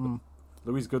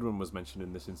Louise Goodwin was mentioned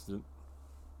in this incident.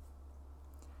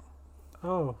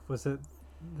 Oh, was it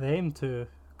the M2 a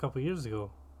couple of years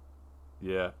ago?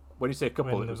 Yeah. When you say a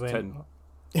couple, When it was they 10.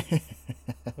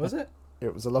 Was it?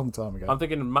 It was a long time ago. I'm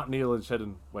thinking Matt Neal and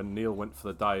Shedden when Neal went for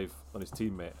the dive on his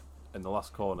teammate, in the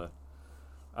last corner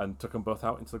and took them both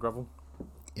out into the gravel.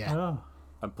 Yeah. Oh.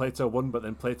 And Plato won, but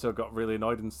then Plato got really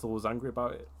annoyed and still was angry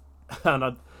about it. And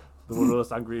had one of the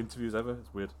most angry interviews ever.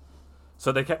 It's weird.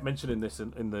 So they kept mentioning this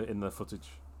in the footage.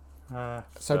 So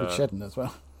did Shedden as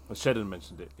well. Shedden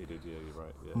mentioned it. He did. Yeah, you're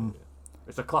right. Yeah, yeah.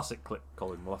 It's a classic clip,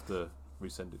 Colin. We'll have to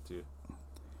resend it to you.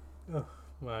 Oh,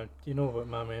 man, you know what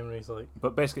my memory's like.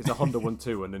 But basically, it's a Honda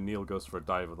 1-2, and then Neil goes for a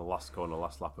dive on the last corner,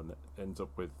 last lap, and it ends up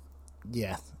with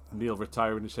Neil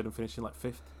retiring and Shedden finishing like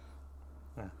 5th.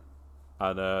 Yeah.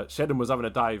 And Shedden was having a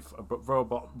dive, but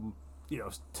Robot,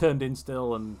 turned in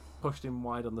still and pushed him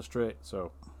wide on the straight.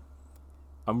 So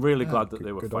I'm really glad that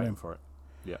they were fighting for it.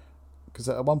 Yeah. Because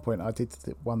at one point I did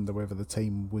wonder whether the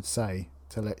team would say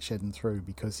to let Shedden through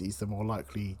because he's the more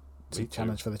likely to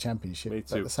challenge for the championship. Me too.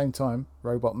 But at the same time,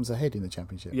 Rowbottom's ahead in the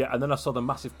championship. Yeah, and then I saw the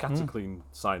massive Cataclean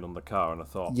sign on the car, and I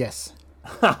thought, yes,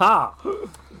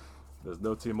 there's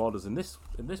no team orders in this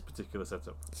particular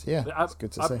setup. Yeah, it's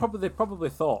good to see. They probably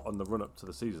thought on the run up to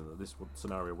the season that this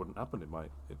scenario wouldn't happen.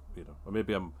 Or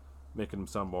maybe I'm making them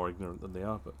sound more ignorant than they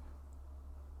are. But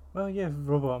well, yeah,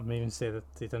 Robot may even say that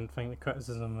he didn't think the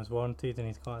criticism was warranted, and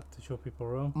he's glad to show people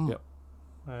wrong. Yep.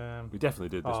 We definitely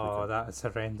did this weekend. Oh, that is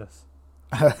horrendous.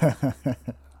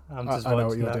 I'm I just know what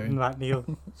watching you're doing. that Neil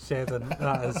Shedden.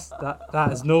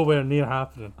 That is nowhere near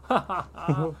happening.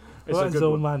 What is the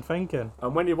old man thinking?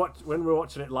 And when we were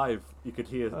watching it live, you could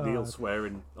hear Neil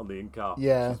swearing on the in-car.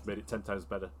 Yeah. Which just made it 10 times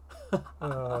better.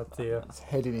 Oh dear. His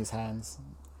head in his hands.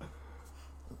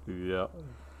 Yeah.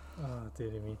 Oh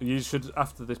dear me. You should,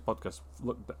 after this podcast,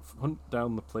 hunt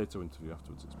down the Plato interview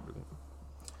afterwards. It's brilliant.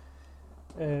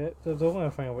 The only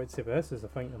thing I would say about this is I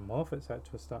think the Moffat's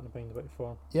actually starting to find a bit of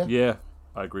form. Yeah,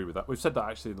 I agree with that. We've said that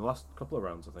actually in the last couple of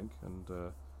rounds, I think.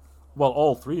 And,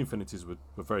 all 3 Infinities were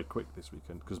very quick this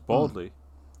weekend because Baldley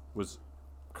was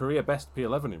career best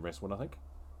P11 in race 1, I think.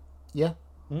 Yeah.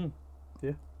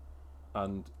 Yeah.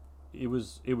 And he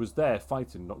was there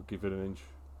fighting, not giving an inch,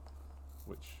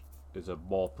 which is a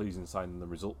more pleasing sign than the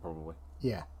result, probably.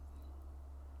 Yeah.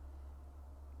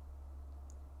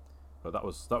 But that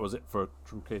was it for a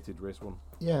truncated race 1.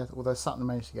 Yeah, although Sutton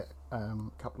managed to get a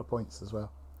couple of points as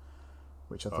well,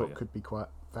 which I thought could be quite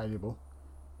valuable.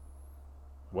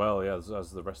 Well, yeah,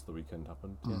 as the rest of the weekend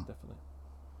happened, yeah, definitely.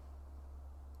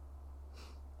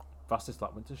 Fastest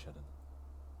lap went to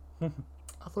Shedden.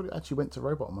 I thought it actually went to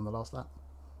Rowbottom on the last lap.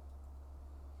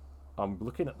 I'm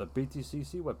looking at the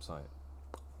BTCC website.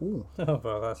 Ooh. Oh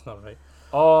well, that's not right.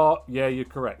 Oh, yeah, you're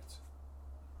correct.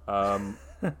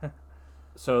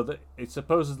 So it's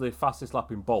supposedly fastest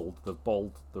lap in bold. They've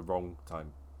bold the wrong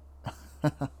time.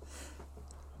 Got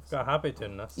a habit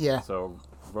doing this. Yeah. So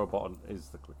Rowbottom is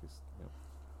the quickest.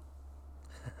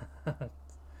 Yeah.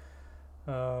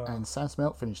 And Sam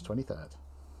Smelt finished 23rd.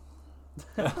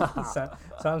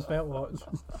 Sam Smelt watch.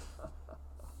 I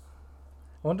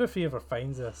wonder if he ever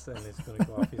finds this and he's going to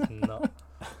go off his nut.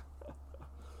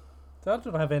 I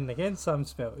don't have anything against Sam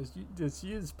Smelt. It's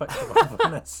you just picked him up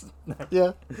on this.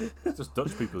 Yeah. It's just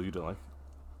Dutch people you don't like.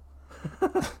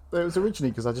 It was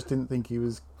originally because I just didn't think he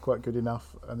was quite good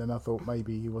enough, and then I thought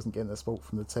maybe he wasn't getting the support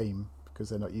from the team because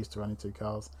they're not used to running 2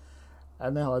 cars.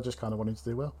 And now I just kind of want him to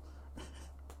do well.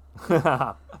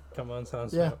 Come on, Sam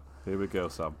Smelt. Yeah. Here we go,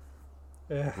 Sam.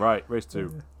 Yeah. Right, race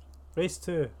 2. Race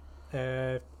 2.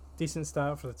 Decent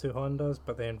start for the 2 Hondas,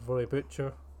 but then Rory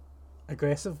Butcher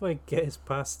aggressively gets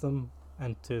past them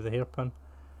into the hairpin.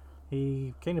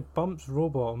 He kind of bumps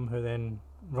Rowbottom, who then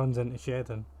runs into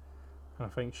Shedden. And I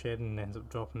think Shedden ends up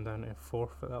dropping down to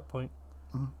 4th at that point.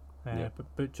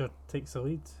 But Butcher takes the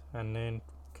lead and then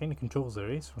kind of controls the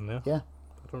race from there. Yeah.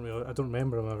 I don't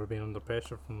remember him ever being under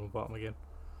pressure from Rowbottom again.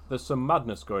 There's some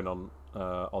madness going on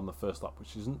the first lap,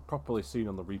 which isn't properly seen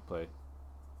on the replay.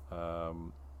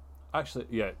 Actually,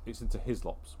 yeah, it's into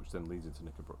Hislops, which then leads into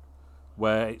Knickerbrook,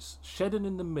 where it's Shedden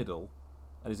in the middle,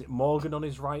 and is it Morgan on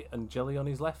his right and Jelly on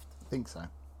his left? I think so.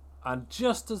 And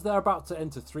just as they're about to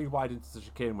enter 3 wide into the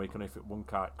chicane where you can only fit 1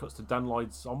 car, it cuts to Dan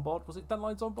Lloyd's on board. Was it Dan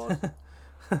Lloyd's on board?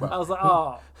 I was like,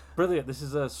 oh, brilliant. This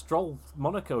is a Stroll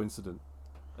Monaco incident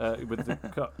with the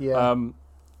cut. Yeah.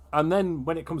 And then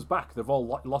when it comes back, they've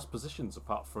all lost positions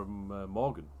apart from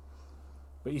Morgan.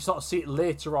 But you sort of see it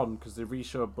later on because they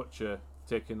re-show Butcher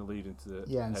taking the lead into the...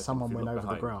 Yeah, and someone went over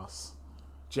the grass.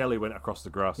 Jelly went across the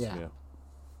grass, yeah.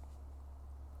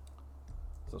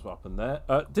 So that's what happened there.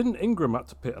 Didn't Ingram have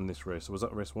to pit on this race, or was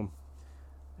that race 1?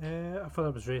 I thought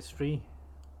that was race 3.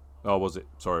 Oh, was it?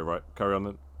 Sorry, right. Carry on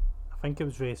then. I think it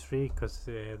was race 3 because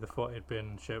they thought he'd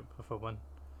been shot with a win.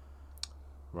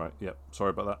 Right, yeah.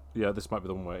 Sorry about that. Yeah, this might be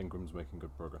the one where Ingram's making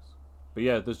good progress. But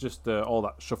yeah, there's just all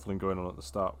that shuffling going on at the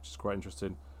start, which is quite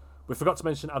interesting. We forgot to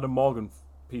mention Adam Morgan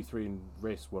P3 in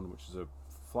race 1, which is a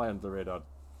fly under the radar,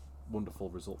 wonderful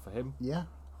result for him. Yeah.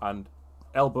 And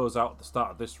elbows out at the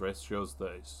start of this race shows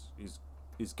that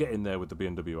he's getting there with the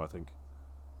BMW, I think.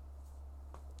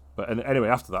 But anyway,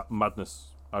 after that,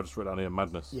 madness. I just wrote down here,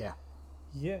 madness. Yeah.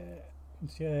 Yeah.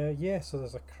 So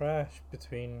there's a crash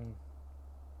between.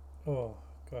 Oh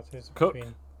God, who's it Cook.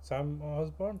 between? Sam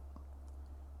Osborne?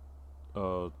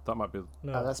 That might be.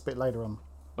 No, That's a bit later on.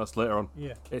 That's later on.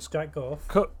 yeah. It's Jack Goff.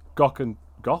 Cook, Gok, and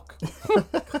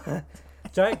Gok.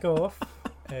 Jack Goff.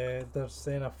 There's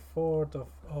then a Ford of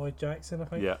Ollie Jackson, I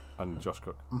think. Yeah, and Josh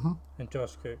Cook. Mm-hmm. And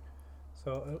Josh Cook.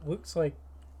 So it looks like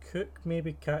Cook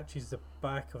maybe catches the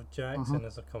back of Jackson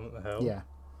as they come up the hill. Yeah.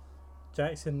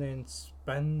 Jackson then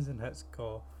spins and hits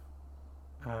Goff.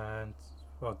 And,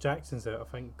 well, Jackson's out. I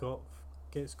think Goff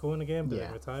gets going again, but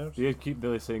then retires. Do you keep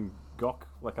really saying Gok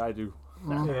like I do?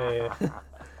 Yeah.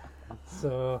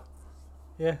 So,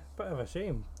 yeah, bit of a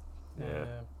shame. Yeah.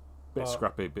 Bit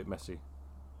scrappy, bit messy.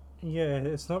 Yeah,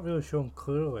 it's not really shown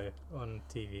clearly on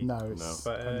TV. No, it's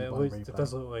but only by it replay.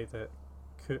 does look like that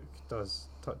Cook does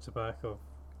touch the back of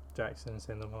Jackson and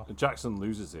send them off. And Jackson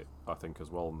loses it, I think, as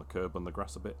well on the curb on the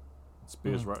grass a bit.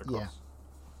 Spears right across. Yeah.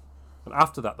 And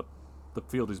after that, the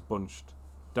field is bunched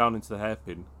down into the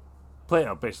hairpin.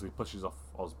 Plato basically pushes off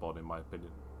Osborne, in my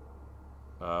opinion.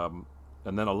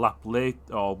 And then a lap late,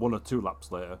 or 1 or 2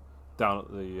 laps later, down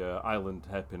at the island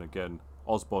hairpin again,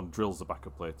 Osborne drills the back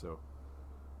of Plato.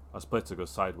 As Plato goes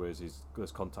sideways,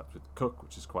 there's contact with Cook,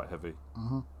 which is quite heavy.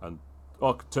 And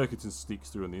Turkington sneaks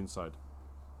through on the inside.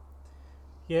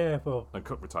 Yeah, well, And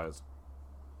Cook retires.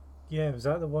 yeah, was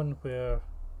that the one where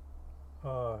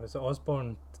is it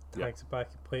Osborne tags the back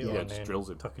of Plato Yeah, and just then drills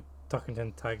him.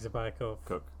 Tuckington tags the back of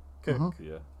Cook. Cook?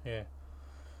 Yeah. Yeah.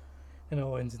 And it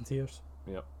all ends in tears.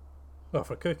 Yep. Well,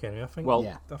 for Cook anyway, I think. Well,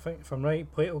 Yeah. I think if I'm right,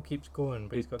 Plato keeps going,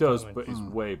 but he he's got does, time. but he's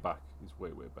way back. He's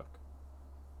way back.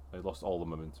 He lost all the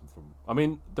momentum from. I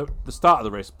mean, the start of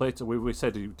the race, Plato. We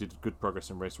said he did good progress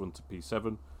in race 1 to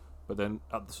P7, but then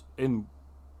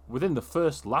within the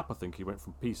first lap, I think he went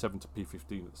from P7 to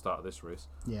P15 at the start of this race,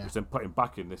 Yeah. which then put him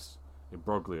back in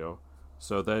Broglio.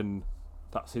 So then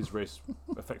that's his race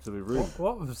effectively ruined.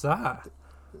 What was that?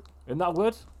 Isn't that a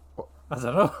word? I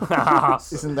don't know.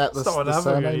 Isn't that the Someone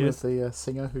surname hamburger, of the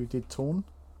singer who did Torn?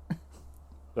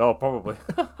 Oh, probably.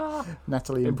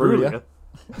 Natalie Imbruglia.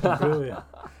 Brilliant.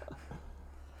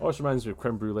 Always reminds me of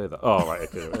creme brulee. That. Oh, right.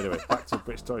 Okay. Anyway, back to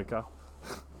British Touring Car.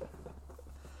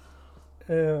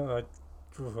 I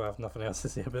have nothing else to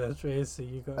say about this race. So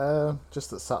you got Just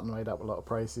that Sutton made up a lot of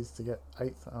praises to get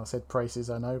 8th. I said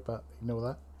praises, I know, but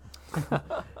ignore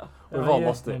that. We've all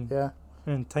lost it. Yeah.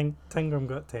 And Tingram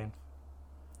got 10th.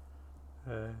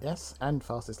 Yes, and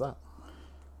fastest lap.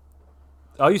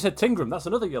 Oh, you said Tingram. That's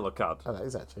another yellow card. Oh, that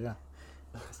is actually, yeah.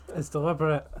 It's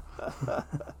deliberate.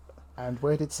 And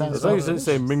where did Sam As long as you didn't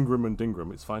say Mingram and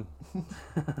Dingram, it's fine.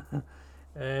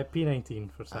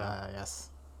 P19 for Sam. Yes.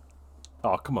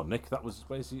 Oh, come on, Nick. That was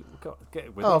where's he? Get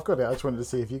it with Oh, it. I've got it. I just wanted to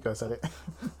see if you guys had it.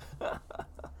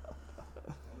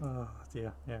 Oh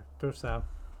dear, yeah. Poor Sam.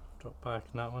 Drop back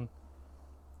in that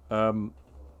one.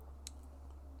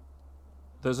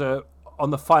 There's on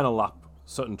the final lap,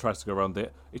 Sutton tries to go around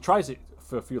it. He tries it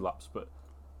for a few laps, but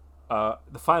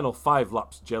the final 5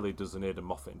 laps, Jelly does an Aidan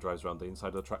Moffat and drives around the inside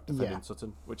of the track defending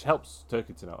Sutton, which helps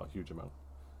Turkington out a huge amount.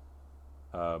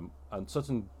 And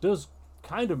Sutton does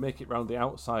kind of make it round the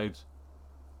outside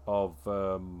of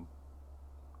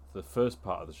the first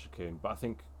part of the chicane, but I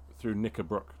think through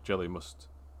Knickerbrook, Jelly must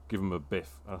give him a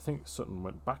biff, and I think Sutton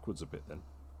went backwards a bit then.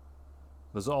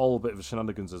 There's all a bit of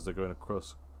shenanigans as they're going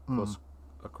across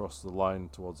the line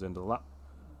towards the end of the lap.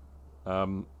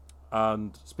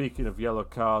 And speaking of yellow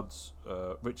cards,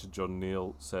 Richard John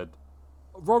Neal said,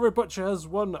 Rory Butcher has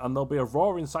won, and there'll be a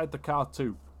roar inside the car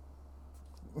too.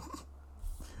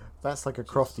 That's like a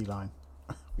Crofty line.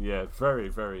 Yeah, very,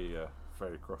 very,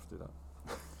 very crafty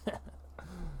that.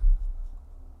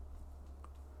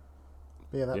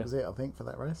 But yeah, that was it, I think, for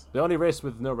that race. The only race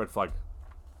with no red flag.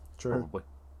 True. Probably.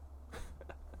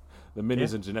 The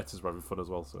Minis and Ginettas were having fun as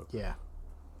well, so. Yeah.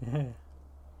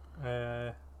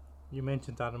 Yeah. You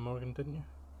mentioned Adam Morgan, didn't you?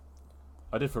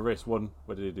 I did for race 1.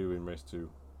 What did he do in race 2?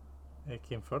 He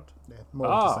came third. Yeah, more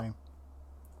of the same.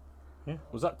 Yeah.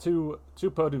 Was that two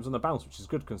podiums on the bounce, which is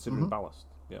good considering ballast.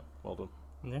 Yeah, well done.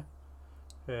 Yeah.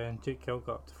 And Jake Hill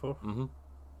got up to 4. Mm-hmm.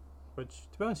 Which,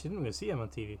 to be honest, you didn't really see him on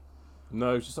TV.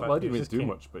 No, it's just But I he didn't really just do came.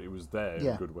 much, but he was there in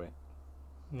Yeah. a good way.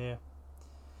 Yeah.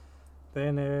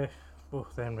 Then,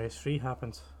 then race 3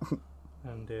 happens.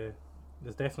 And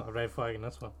there's definitely a red flag in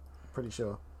this one. Pretty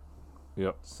sure.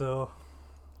 So,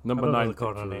 Number I don't know 9 the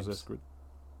corner picture names. is this grid.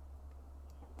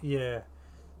 yeah.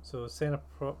 So Senna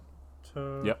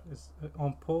Proctor Yep. is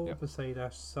on pole Yep. beside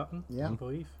Ash Sutton, Yeah. I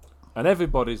believe. And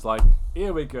everybody's like,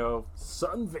 here we go,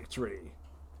 Sutton victory.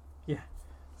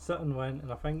 Sutton went,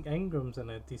 and I think Ingram's in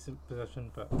a decent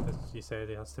position, but as you said,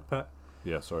 he has to pit.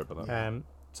 Yeah, sorry about that.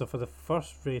 So for the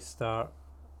first race start,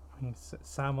 I think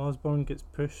Sam Osborne gets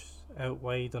pushed out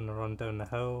wide on the run down the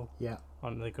hill Yeah.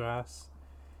 onto the grass.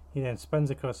 He then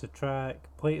spins across the track.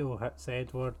 Plato hits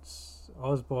Edwards.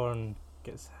 Osborne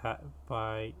gets hit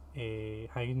by a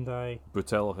Hyundai.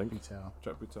 Boutel, I think. Detail.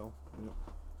 Jack Boutel. Yep.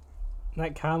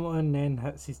 Nick Hamilton then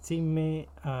hits his teammate.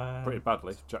 Pretty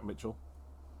badly, Jack Mitchell.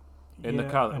 In the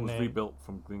car that and was then- rebuilt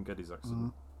from Glenn Geddes'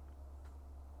 accident.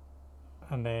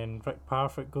 And then Rick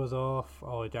Parfitt goes off.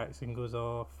 Ollie Jackson goes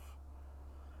off.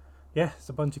 Yeah, it's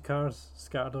a bunch of cars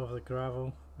scattered over the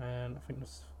gravel. And I think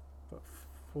there's about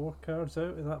 4 cars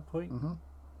out at that point. Mm-hmm.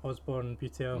 Osborne,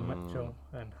 Butel, Mitchell,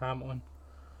 and Hamilton.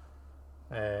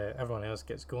 Everyone else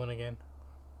gets going again.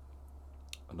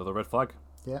 Another red flag.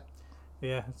 Yeah,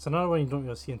 it's another one you don't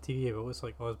really see on TV, but it looks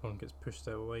like Osborne gets pushed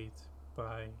out wide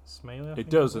by Smiley. I It think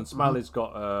does, it and was. Smiley's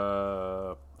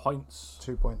got points.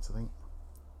 2 points, I think.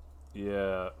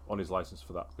 Yeah, on his license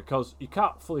for that, because you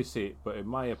can't fully see it, but in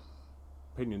my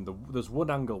opinion, there's one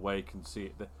angle where you can see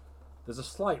it. There's a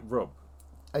slight rub,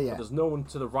 Oh, yeah. but there's no one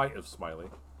to the right of Smiley,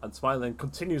 and Smiley then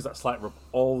continues that slight rub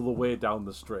all the way down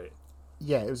the straight.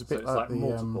 Yeah, it was a So bit it's like like the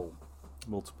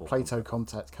multiple Plato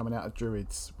contact coming out of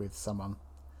Druids with someone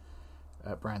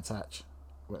at Brands Hatch.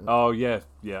 Oh yeah,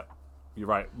 you're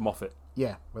right, Moffat.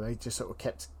 Yeah, where they just sort of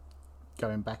kept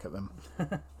going back at them.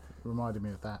 Reminded me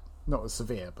of that. Not as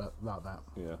severe, but like that.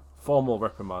 Yeah, formal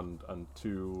reprimand and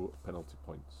 2 penalty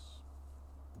points.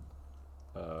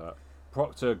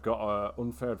 Proctor got an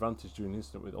unfair advantage during the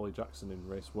incident with Ollie Jackson in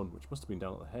race 1, which must have been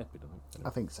down at the hairpin, I think. Anyway.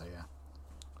 I think so, yeah.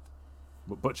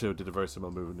 But Butcher did a very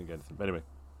similar move again. But anyway,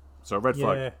 so red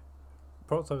flag. Yeah,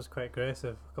 Proctor was quite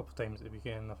aggressive a couple of times at the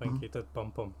beginning. I think he did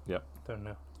bump him. Yep.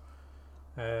 Down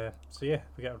there. So yeah,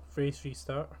 we got a race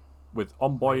restart. With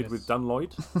On Boyd Minus- with Dan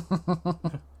Lloyd.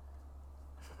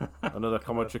 Another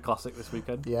commentary classic this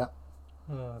weekend. Yeah.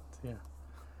 Oh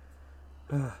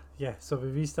dear. Yeah, so we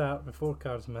restart with 4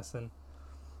 cars missing.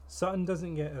 Sutton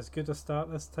doesn't get as good a start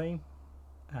this time,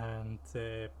 and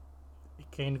it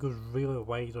kind of goes really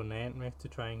wide on the entry to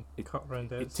try and cut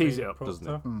round outside. It tees it up, doesn't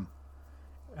it? Mm.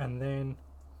 And then,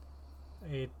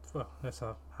 that's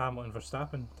a Hamilton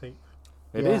Verstappen type.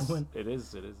 It Yeah. is. It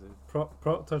is.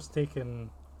 Proctor's taking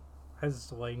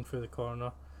his line through the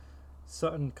corner.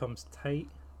 Sutton comes tight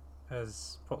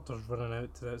as Proctor's running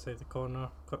out to the outside the corner,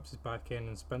 clips his back end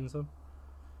and spins him.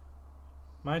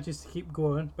 Manages to keep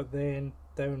going, but then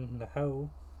down the hill,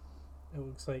 it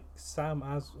looks like Sam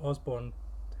Osborne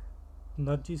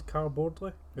nudges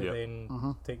cardboardly, who Yep.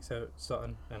 then takes out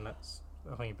Sutton, and that's,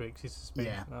 I think he breaks his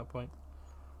suspension Yeah. at that point.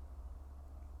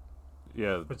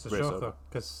 Yeah. Which is a race shocker, over.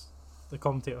 because the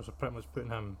commentators are pretty much putting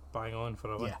him bang on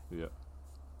for a win. Yeah. Yeah.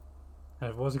 And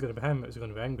if it wasn't going to be him, it was going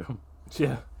to be Ingram,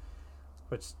 Yeah.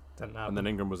 which didn't happen. And then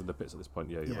Ingram was in the pits at this point.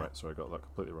 Yeah, you're Yeah. right. Sorry, I got that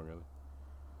completely wrong earlier.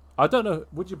 I don't know.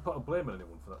 Would you put a blame on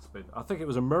anyone for that spin? I think it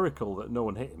was a miracle that no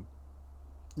one hit him.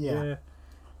 Yeah.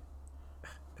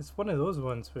 It's one of those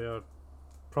ones where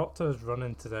Proctor's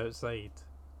running to the outside,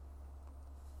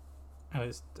 and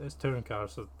it's touring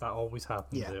cars, so that always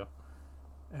happens Yeah.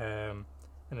 there.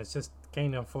 And it's just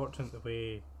kind of unfortunate the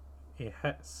way he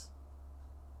hits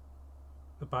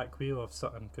the back wheel of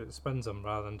Sutton, because it spins him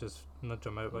rather than just nudge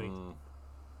him out wide.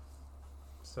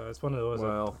 So it's one of those.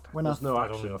 Well, When there's no I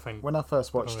don't action. really think. When I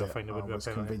first watched really it, think it I would be a was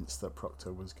penalty. convinced that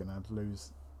Proctor was going to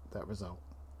lose that result.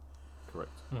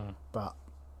 Correct. But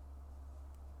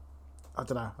I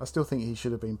don't know. I still think he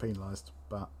should have been penalised,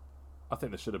 but I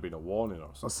think there should have been a warning or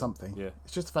something. or something. Yeah.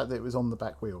 It's just the fact that it was on the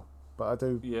back wheel. But I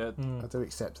do Yeah.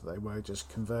 accept that they were just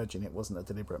converging. It wasn't a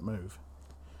deliberate move.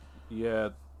 Yeah.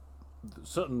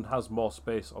 Sutton has more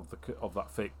space of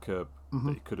that fake curb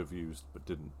that he could have used but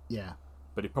didn't. Yeah.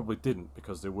 But he probably didn't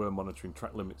because they were monitoring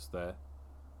track limits there.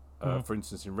 For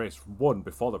instance, in race 1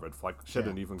 before the red flag,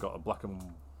 Shedden even got a black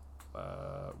and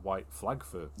white flag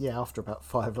for. Yeah, after about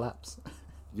 5 laps.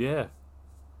 Yeah.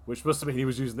 Which must have been he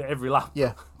was using it every lap.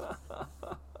 Yeah.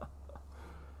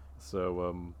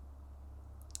 So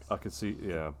I can see.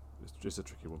 Yeah, it's just a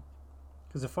tricky one.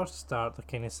 Because the first start, they're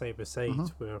kind of side by side,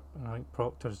 where I think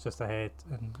Proctor's just ahead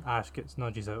and Ash gets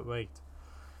nudges out wide.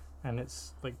 And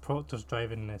it's like Proctor's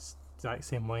driving this exact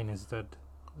same line as did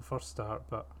the first start,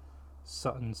 but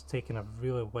Sutton's taking a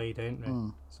really wide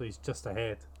entry, so he's just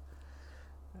ahead.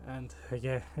 And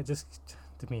yeah, it just,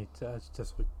 to me, it's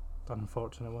just like an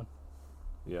unfortunate one.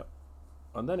 Yeah.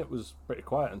 And then it was pretty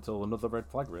quiet until another red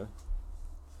flag, really.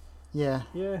 Yeah.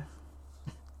 Yeah.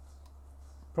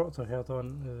 Proctor held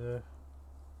on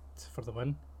for the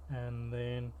win, and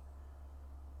then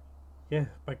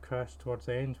big crash towards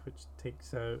the end, which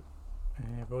takes out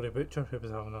Rory Butcher, who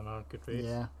was having another good race.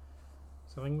 Yeah.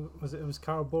 So I think it was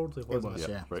Carl Bordley, wasn't it?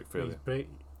 Yeah. Brake failure. His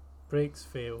brakes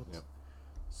failed, Yep.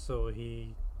 so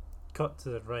he cut to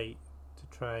the right to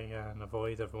try and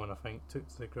avoid everyone. I think took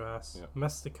to the grass, Yep.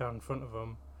 missed the car in front of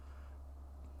him,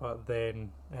 but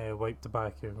then wiped the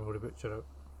back of Rory Butcher out,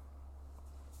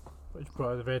 which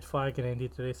brought out the red flag and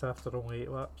ended the race after only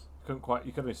 8 laps.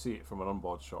 You couldn't see it from an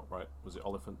onboard shot, right? Was it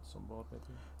Oliphant's on board, maybe?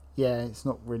 Yeah, it's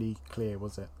not really clear,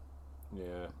 was it?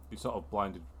 Yeah, you sort of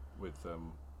blinded with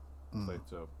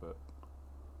Plato, but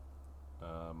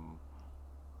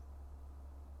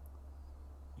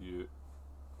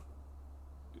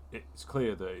it's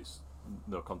clear that it's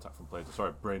no contact from Plato.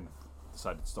 Sorry, brain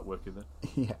decided to stop working there.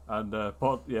 Yeah. And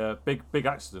big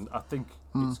accident. I think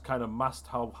it's kind of masked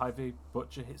how heavy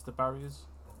Butcher hits the barriers.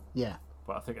 Yeah.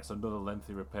 But I think it's another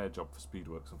lengthy repair job for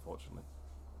Speedworks, unfortunately.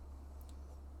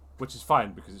 Which is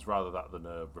fine because it's rather that than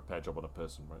a repair job on a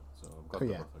person, right? So I'm glad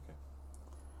they're both okay.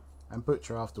 And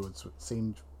Butcher afterwards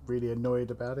seemed really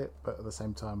annoyed about it, but at the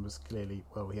same time was clearly,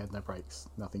 well, he had no brakes,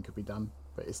 nothing could be done.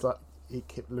 But it's like it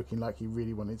kept looking like he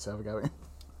really wanted to have a go at him.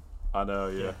 I know,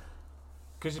 yeah.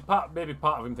 Because maybe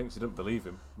part of him thinks he didn't believe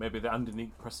him. Maybe the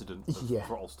Andy precedent of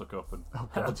throttle stuck up and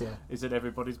is in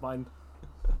everybody's mind.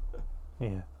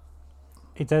 Yeah.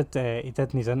 He did in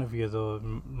his interview though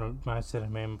managed to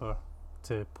remember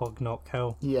to plug Knock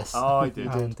Hill. Yes. Oh, he did.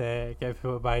 And get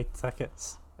people to buy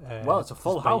tickets. Well, it's a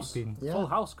full house. Yeah. Full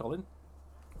house, Colin.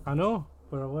 I know.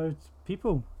 We're allowed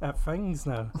people at things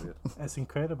now. Weird. It's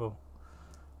incredible.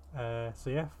 So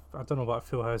yeah, I don't know what a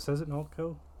full house is at Knock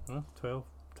Hill. 12,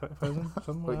 20,000,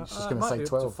 something Well, like just that. going to say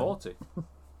 12. To 40.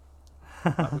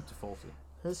 Up to 40.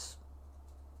 There's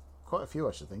quite a few,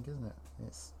 I should think, isn't it?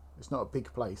 It's not a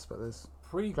big place, but there's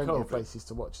plenty of Pre-COVID, places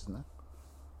to watch, isn't there?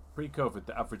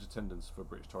 the average attendance for a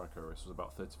British Touring Car race was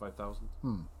about 35,000.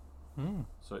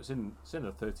 So it's in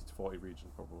a 30 to 40 region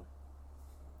probably.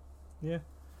 Yeah,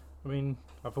 I mean,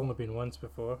 I've only been once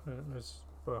before, and it was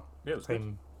Yeah, it was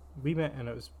time we met, and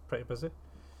it was pretty busy.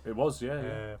 good. It was,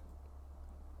 yeah.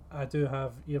 I do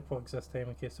have earplugs this time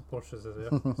in case the Porsches are there.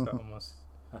 'Cause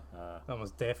that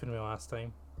was definitely last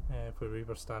time where we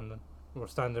were standing.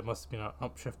 Must have been at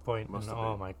upshift point, Must and have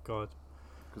oh been. my god.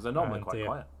 Because they're normally And, quite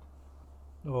quiet.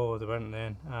 Oh, they weren't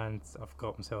then, and I've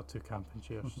got myself 2 camping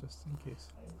chairs just in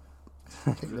case.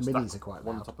 I think the minis are quite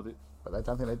One on loud, top of the... but I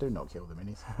don't think they do not kill the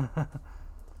minis.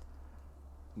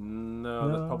 No,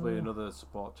 there's probably another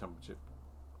support championship.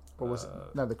 Or was it?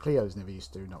 No, the Clios never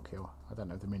used to do not kill. I don't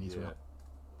know if the minis will.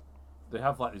 They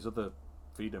have like these other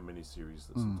feeder mini series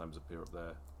that sometimes appear up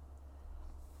there.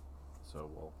 So,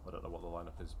 well, I don't know what the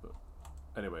lineup is, but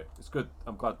anyway, it's good.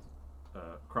 I'm glad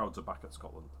crowds are back at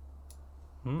Scotland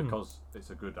because it's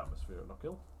a good atmosphere at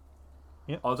Knockhill.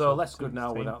 Yep. Although so less good it's now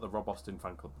time. without the Rob Austin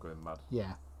fan club going mad.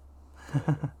 Yeah.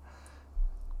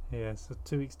 Yeah, so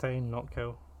 2 weeks' time,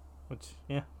 Knockhill, which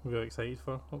we're really excited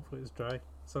for. Hopefully it's dry,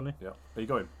 sunny. Yeah. Are you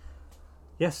going?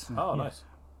 Yes. Oh, yeah, nice.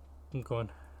 I'm going.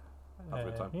 Have a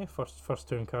good time. Yeah, first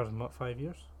touring cars in what, 5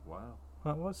 years? Wow.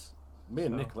 That was. Me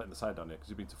and So- Nick letting the side down here because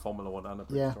you've been to Formula 1 and a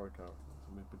British Yeah. Touring Car.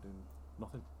 So we've been doing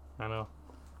nothing. I know.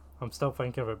 I'm still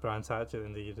thinking about Brands Hatch at the end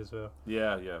of the year as well.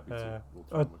 Yeah, me too. We'll try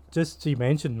and work it. Just you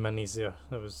mentioned minis there.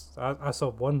 There was I saw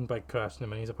one big crash in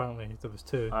the minis. Apparently there was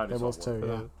 2. I only There saw was one. 2,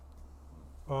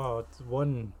 yeah.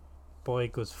 One boy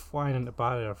goes flying into the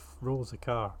barrier, rolls the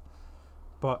car,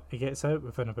 but he gets out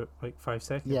within about like 5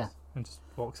 seconds. Yeah. And just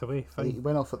walks away. He Fine.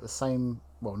 went off at the same,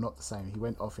 well, not the same. He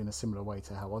went off in a similar way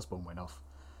to how Osborne went off,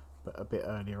 but a bit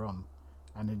earlier on,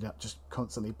 and ended up just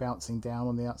constantly bouncing down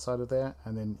on the outside of there,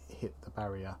 and then hit the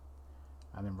barrier,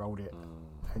 and then rolled it.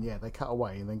 And yeah, they cut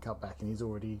away and then cut back, and he's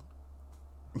already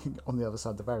on the other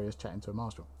side of the barriers chatting to a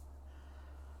marshal.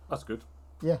 That's good,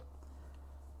 Yeah.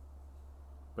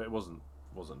 but it wasn't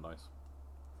nice.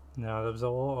 No, there was a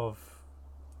lot of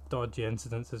dodgy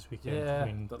incidents this weekend. Yeah, I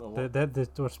mean, don't know what. they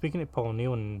were speaking to Paul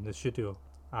Neal in the studio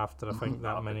after I think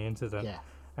that Happy. mini incident, Yeah.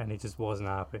 and he just wasn't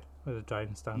happy with the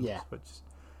driving standards, Yeah. which is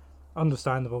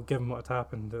understandable given what had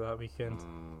happened that weekend.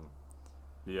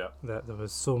 Yeah, That there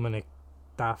was so many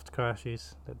daft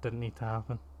crashes that didn't need to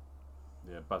happen.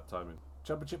 yeah, bad timing.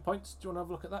 Championship points. Do you want to have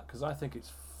a look at that? Because I think it's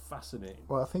fascinating.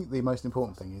 Well, I think the most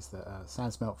important thing is that Sam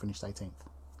Smelt finished 18th.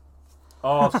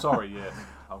 Oh, sorry. Yeah.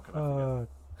 How can I forget?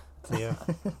 Oh dear,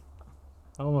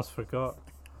 I almost forgot.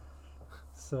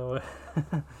 So,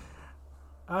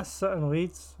 us sitting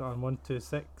leads on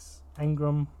 126.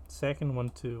 Ingram second,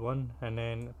 121, and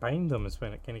then behind them is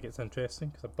when it kind of gets interesting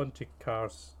because a bunch of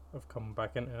cars have come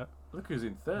back into it. Look who's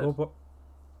in third.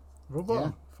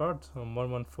 Robot third on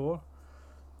 114.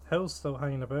 Hill's still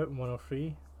hanging about in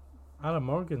 103. Anna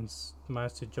Morgan's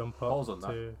managed to jump Pause up on that.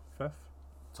 to fifth.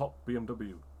 Top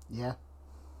BMW. Yeah.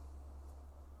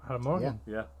 Anna Morgan.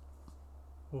 Yeah.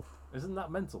 Oof. Isn't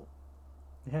that mental?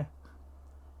 Yeah.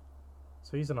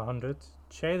 So he's on 100.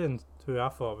 Sheridan, who I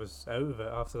thought was out of it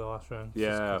after the last round. just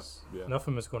Yeah. 'cause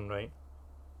nothing was going right.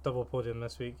 Double podium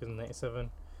this week is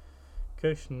 97.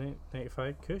 Kush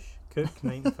 95. Cook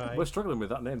 95. We're struggling with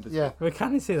that name. Yeah. We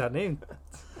can't say that name.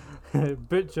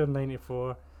 Butcher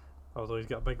 94. Although he's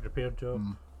got a big repair job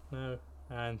now.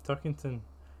 And Turkington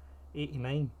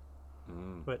 89.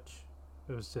 Which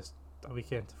it was just a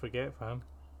weekend to forget for him.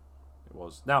 It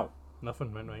was. Now,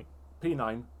 Nothing went right.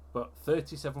 P9, but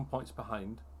 37 points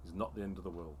behind is not the end of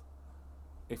the world.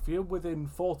 If you're within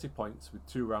 40 points with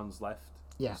 2 rounds left,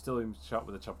 Yeah. you're still in shout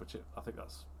with the championship. I think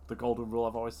that's the golden rule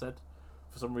I've always said,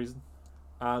 for some reason.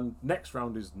 And next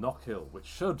round is Knockhill, which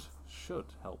should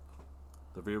help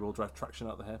the rear-wheel drive traction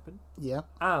out the hairpin. Yeah.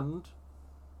 And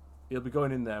he'll be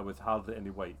going in there with hardly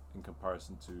any weight in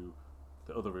comparison to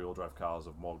the other rear-wheel drive cars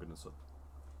of Morgan and Son.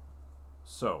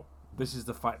 So, this is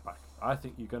the fight back. I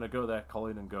think you're going to go there,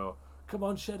 Colin, and go, come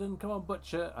on, Shedden, come on,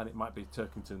 Butcher, and it might be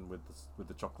Turkington with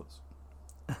the chocolates.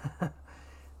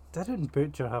 Didn't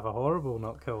Butcher have a horrible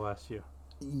knockkill last year?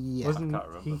 Yeah. Wasn't I can't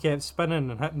remember. he kept spinning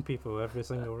and hitting people every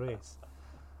single race?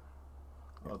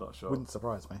 I'm not sure. Wouldn't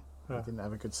surprise me. He Yeah. didn't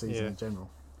have a good season Yeah. in general.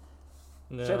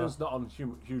 No. Shedden's not on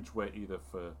huge weight either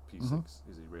for P6,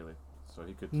 is he really? So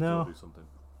he could No. still do something.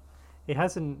 He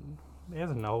hasn't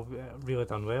all really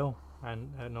done well,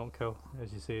 and at knockkill,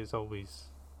 as you say, it's always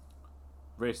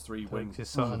Race 3 win.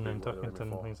 just Sutton should be and what they're aiming Tuckington,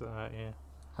 for. things like that. Yeah.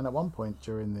 And at one point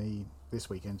during this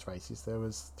weekend's races, there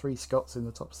was 3 Scots in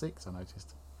the top 6. I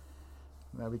noticed.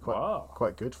 That'd be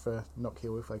quite good for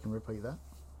Knockhill if they can repeat that.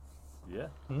 Yeah.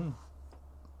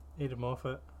 Ada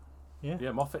Moffat. Yeah.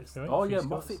 Yeah, Moffat's. Right, Oh, three yeah, Scots.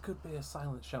 Moffat could be a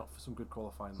silent shout for some good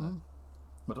qualifying there.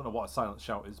 I don't know what a silent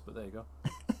shout is, but there you go.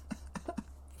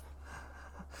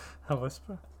 A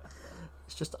whisper.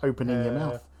 It's just opening your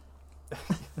mouth.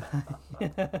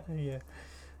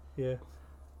 yeah.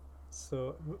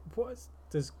 So,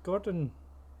 does Gordon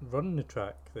run the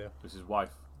track there? This is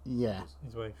wife. Yeah.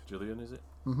 His wife. Gillian, is it?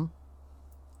 Mm-hmm.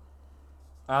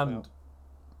 And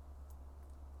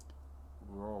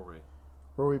Rory.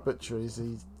 Rory Butcher,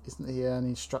 isn't he an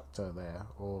instructor there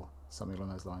or something along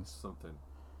those lines? Something.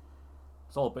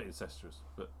 It's all a bit incestuous,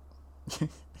 but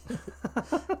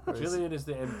Gillian is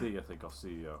the MD, I think, of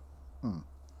CEO.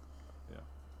 Yeah.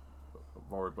 But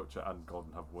Rory Butcher and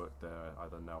Gordon have worked there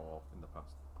either now or in the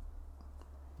past.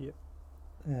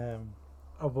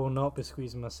 I will not be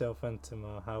squeezing myself into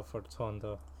my Halford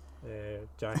Honda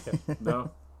jacket No?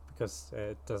 because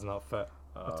it does not fit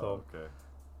at all, Okay.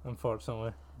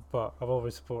 unfortunately. But I've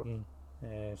always supporting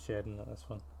Shedden at this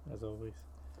one, as always.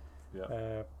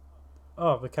 Yeah.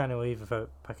 We can't leave without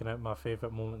picking out my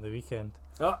favourite moment of the weekend.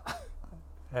 Ah!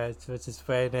 Which is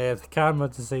when the camera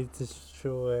decided to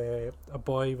show a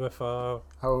boy with a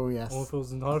Oh, yes.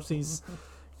 Opals and Horses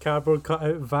cardboard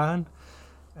cutout van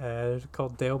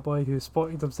called Del Boy, who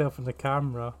spotted himself in the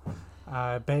camera,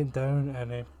 bent down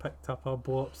and then picked up a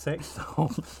blow up sex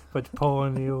doll, which Paul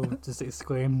O'Neill just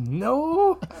exclaimed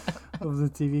 "No!" over the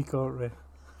TV courtroom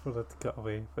for it to cut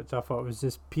away, which I thought was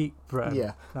just peak Britain.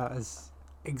 Yeah. That is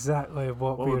exactly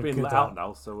what Well, we're we're being good let at. out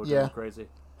now, so we're going crazy.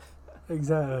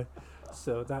 Exactly.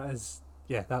 So that was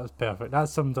perfect. That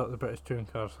summed up the British touring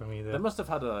cars for me there. They must have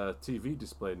had a TV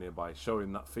display nearby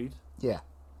showing that feed, Yeah.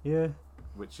 Yeah.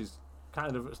 which is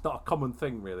it's not a common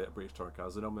thing really at British touring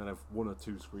cars. They normally have 1 or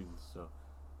 2 screens, so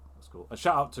that's cool. A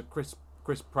shout out to Chris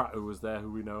Pratt, who was there,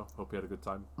 who we know. Hope he had a good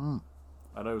time.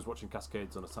 I know he was watching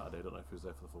Cascades on a Saturday. I don't know if he was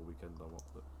there for the full weekend or what,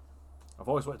 but I've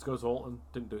always wanted to go to Oulton.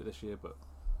 Didn't do it this year, but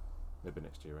maybe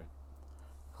next year, eh?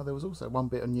 Oh, there was also one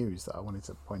bit of news that I wanted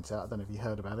to point out. I don't know if you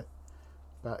heard about it.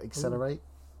 About Accelerate.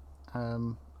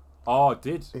 Oh, I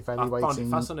did. I found Evaluating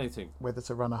it fascinating. whether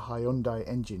to run a Hyundai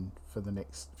engine for the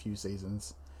next few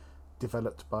seasons,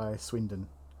 developed by Swindon,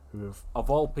 who have, Of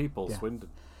all people, Yeah. Swindon.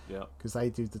 Yeah. because they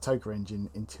do the Toka engine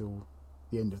until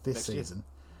the end of this Next year. season.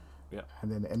 Yeah.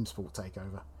 And then M Sport take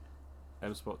over.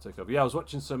 M Sport takeover. Yeah, I was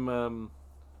watching some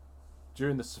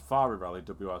during the Safari Rally,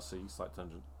 WRC, slight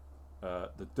tangent.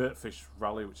 The Dirtfish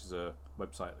Rally, which is a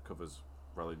website that covers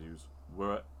rally news,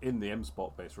 were in the M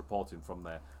Sport base reporting from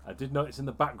there. I did notice in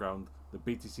the background the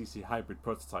BTCC hybrid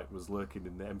prototype was lurking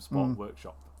in the M Sport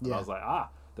workshop. And Yeah. I was like,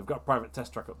 they've got a private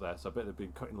test track up there, so I bet they've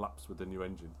been cutting laps with the new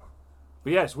engine.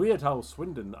 But yeah, it's weird how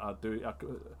Swindon are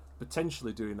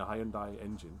potentially doing a Hyundai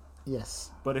engine.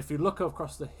 Yes. But if you look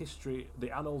across the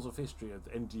annals of history of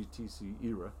the NGTC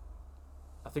era,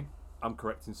 I think I'm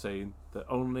correct in saying that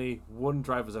only one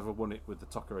driver's ever won it with the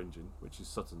Tucker engine, which is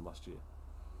Sutton last year.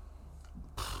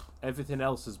 Everything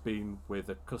else has been with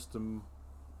a custom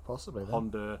Possibly then.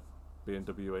 Honda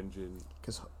BMW engine.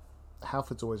 Because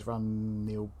Halford's always run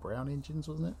Neil Brown engines,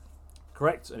 wasn't it?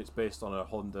 Correct, and it's based on a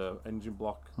Honda engine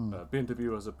block.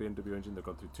 BMW has a BMW engine. They've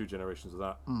gone through 2 generations of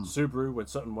that. Subaru, when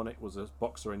Sutton won it, was a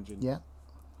Boxer engine. Yeah.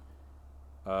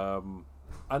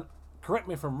 And correct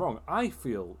me if I'm wrong, I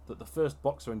feel that the first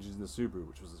Boxer engines in the Subaru,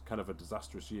 which was kind of a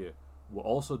disastrous year, were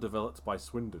also developed by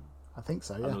Swindon. I think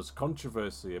so, yeah. And there was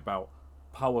controversy about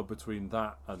power between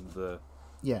that and the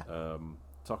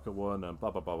Tucker one and blah,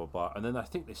 blah, blah, blah, blah. And then I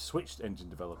think they switched engine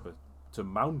developer to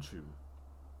Mountune.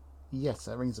 Yes,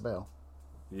 that rings a bell.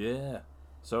 Yeah.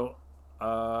 So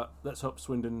let's hope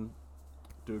Swindon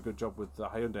do a good job with the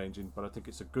Hyundai engine, but I think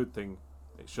it's a good thing.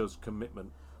 It shows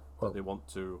commitment that they want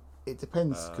to It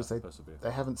depends, because persevere.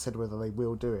 they haven't said whether they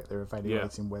will do it. They're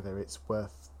evaluating whether it's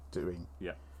worth doing.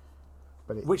 Yeah.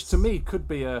 But which to me could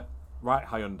be a right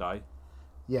Hyundai.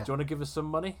 Yeah. Do you want to give us some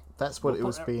money? That's what it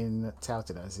was being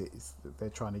touted as. It's that they're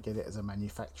trying to get it as a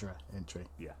manufacturer entry.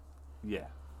 Yeah. Yeah.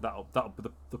 That'll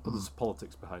put the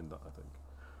politics behind that, I think.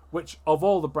 Which, of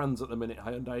all the brands at the minute,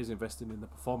 Hyundai is investing in the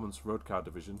performance road car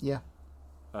division. Yeah.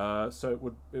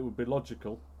 So it would be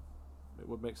logical. It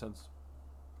would make sense.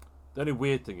 The only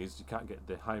weird thing is you can't get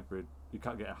the hybrid. You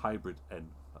can't get a hybrid N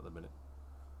at the minute.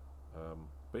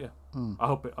 But yeah, I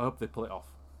hope they pull it off.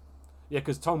 Yeah,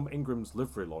 because Tom Ingram's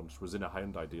livery launch was in a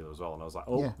Hyundai dealer as well, and I was like,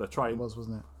 they're trying. It was,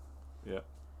 wasn't it? Yeah.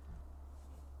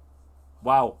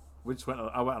 Wow.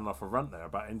 I went on off a rant there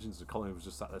about engines, and Colin was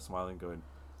just sat there smiling, going,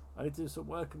 "I need to do some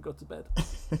work and go to bed."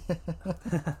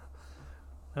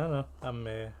 I don't know. I'm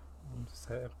just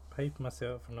hyping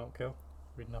myself for not kill.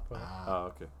 Reading up on it.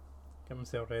 Oh, okay. Get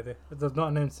myself ready. They've not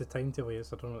announced the timetable yet,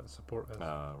 so I don't know what the support is.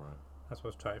 Right. That's what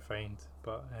I was trying to find,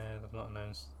 but they've not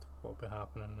announced what will be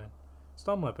happening then. It's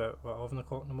normally about 11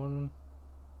 o'clock in the morning.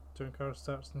 Touring car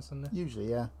starts on Sunday. Usually,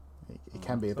 yeah. It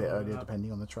can be a bit Something like earlier that.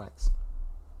 depending on the tracks.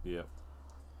 Yeah.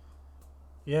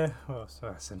 Yeah, well, so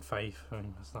that's in 5. I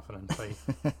mean, there's nothing in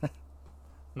 5.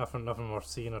 nothing worth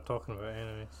seeing or talking about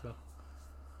anyway. So,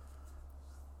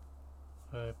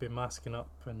 be masking up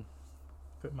and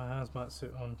put my hazmat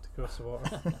suit on to cross the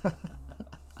water.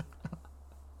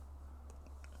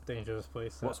 Dangerous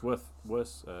place. What's worse,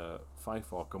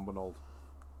 Fife or Cumbernauld?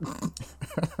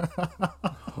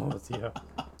 Oh dear.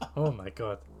 Oh my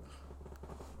god.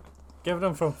 Given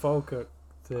I'm from Falkirk,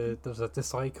 there's a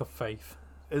dislike of Fife.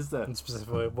 Is there? And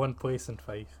specifically one place in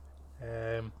Fife.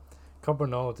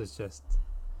 Cumbernauld is just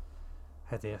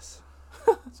hideous.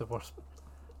 It's the worst.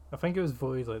 I think it was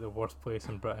voted like the worst place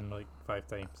in Britain like 5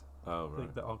 times. Oh, right.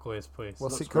 Like the ugliest place.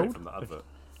 What's Looks it great called? from that advert.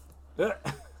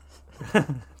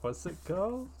 What's it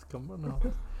called?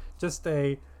 Cumbernauld. Just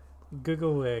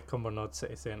Google Cumbernauld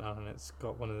City Centre, and it's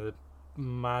got one of the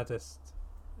maddest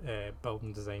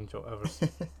building designs you'll ever see.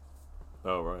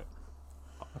 Oh, right.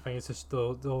 I think it's just the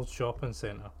old shopping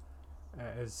centre.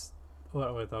 It is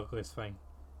literally the ugliest thing.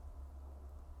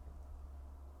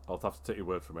 I'll have to take your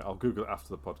word from it. I'll Google it after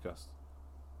the podcast.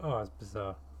 Oh, it's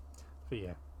bizarre. But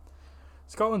yeah.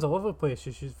 Scotland's a lovely place,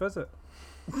 you should visit.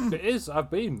 It is. I've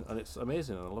been, and it's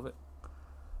amazing, and I love it.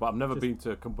 But I've never been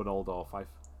to Cumbernauld or Fife.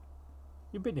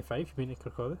 You've been to Fife, you've been to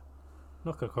Kirkcaldy.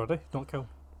 Not Kirkcaldy, not Kill.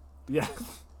 Yeah.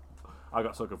 I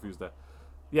got so confused there.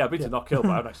 Yeah, I've been to Knockhill,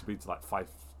 but I haven't actually been to like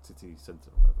Fife city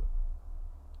centre or whatever.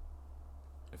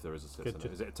 If there is a city centre.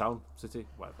 Is it a town? City?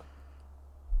 Whatever.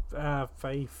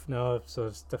 Fife, no, so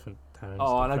it's different towns.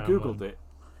 Oh, and I googled it,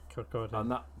 Kirkcaldy. and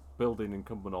that building in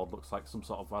Cumbernauld looks like some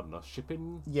sort of, I don't know,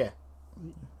 shipping. Yeah.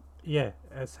 Yeah,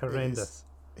 it's horrendous.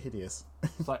 It is hideous.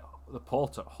 It's like the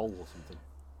port at Hull or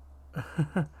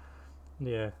something.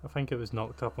 Yeah, I think it was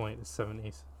knocked up in like the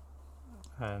 70s.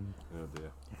 Oh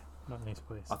dear. Yeah, not a nice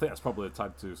place. I think that's probably the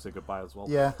time to say goodbye as well.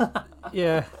 Yeah.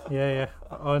 yeah.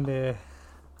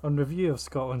 On review of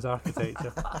Scotland's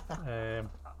architecture,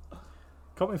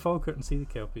 come to Falkirk and see the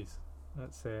Kelpies.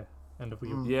 That's end of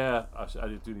week. Yeah, actually, I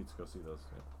do need to go see those.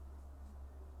 Yeah.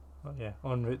 But yeah,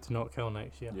 en route to Knockhill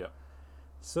next year. Yeah.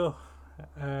 So,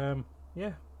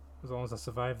 yeah, as long as I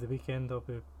survive the weekend, I'll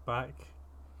be back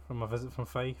from my visit from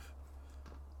Fife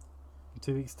in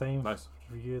 2 weeks' time. Nice.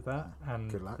 To review that,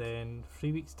 and Good luck. then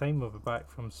 3 weeks' time we'll be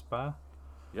back from Spa.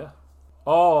 Yeah.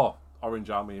 Oh, Orange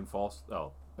Army in force.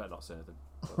 Oh, better not say anything.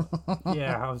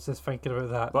 Yeah, I was just thinking about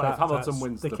that. But if Hamilton that's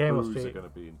wins, the boos chemistry. are going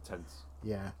to be intense.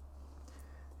 Yeah.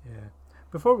 Yeah.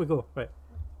 Before we go, right,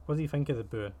 what do you think of the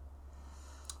booing?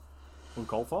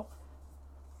 Uncalled for?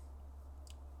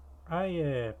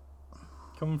 I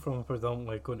coming from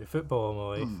predominantly going to football all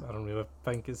my life, I don't really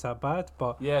think it's that bad.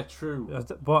 But Yeah, true.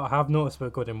 what I have noticed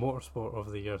about going to motorsport over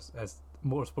the years is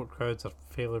motorsport crowds are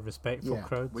fairly respectful Yeah.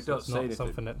 crowds. We don't it's say not anything.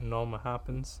 something that normally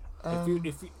happens.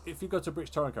 If you go to a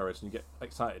British touring car race and you get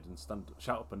excited and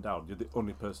shout up and down, you're the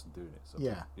only person doing it. So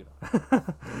Yeah. you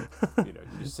know,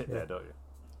 you just sit there, don't you?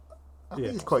 I think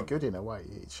it's quite good in a way.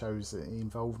 It shows the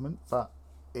involvement, but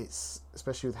it's,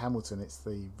 especially with Hamilton, it's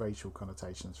the racial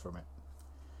connotations from it.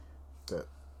 That,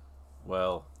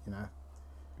 Well, you know,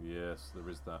 yes, there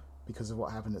is that. because of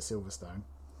what happened at Silverstone.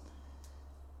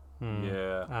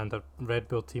 Yeah. And a Red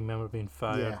Bull team member being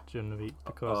fired Yeah. during the week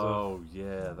because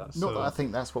That's Not that I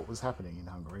think that's what was happening in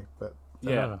Hungary, but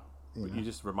yeah. you But know, you're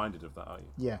just reminded of that, aren't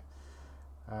you? yeah.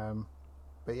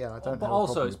 But yeah, I don't But have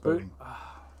also, a problem it's with booing.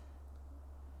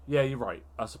 Yeah, you're right.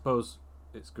 I suppose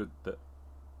it's good that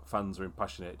fans are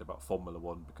impassionated about Formula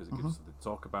One because it gives us something to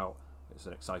talk about. It's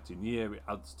an exciting year. It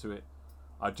adds to it.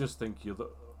 I just think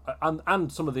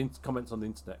and some of the comments on the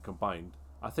internet combined.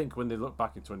 I think when they look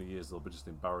back in 20 years, they'll be just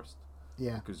embarrassed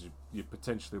Yeah, because you're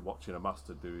potentially watching a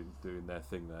master doing their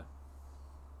thing there,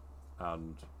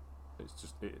 and it's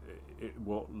just it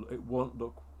won't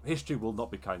look. History will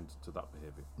not be kind to that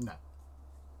behaviour. no.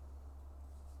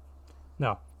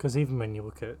 No, because even when you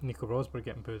look at Nico Rosberg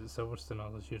getting booed at Silverstone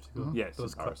all those years ago, Yeah, it's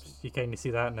those embarrassing. clips, you kind of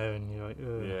see that now and you're like,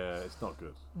 ugh. Yeah, it's not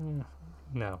good.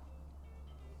 No.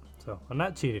 So, on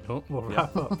that cheery note, we'll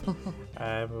wrap up.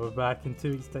 We're back in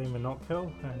 2 weeks' time in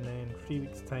Knockhill, and then 3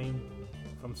 weeks' time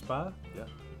from Spa. Yeah.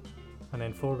 And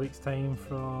then 4 weeks' time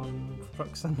from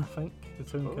Fruxton, I think, the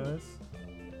Toon Oh. Cars.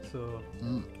 So,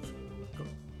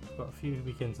 got a few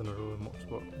weekends in a row in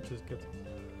motorsport, which is good.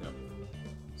 Yep.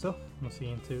 So, we'll see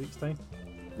you in 2 weeks' time.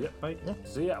 Yep. Bye.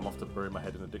 See ya. I'm off to bury my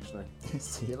head in a dictionary.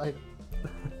 See you later.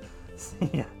 See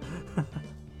ya.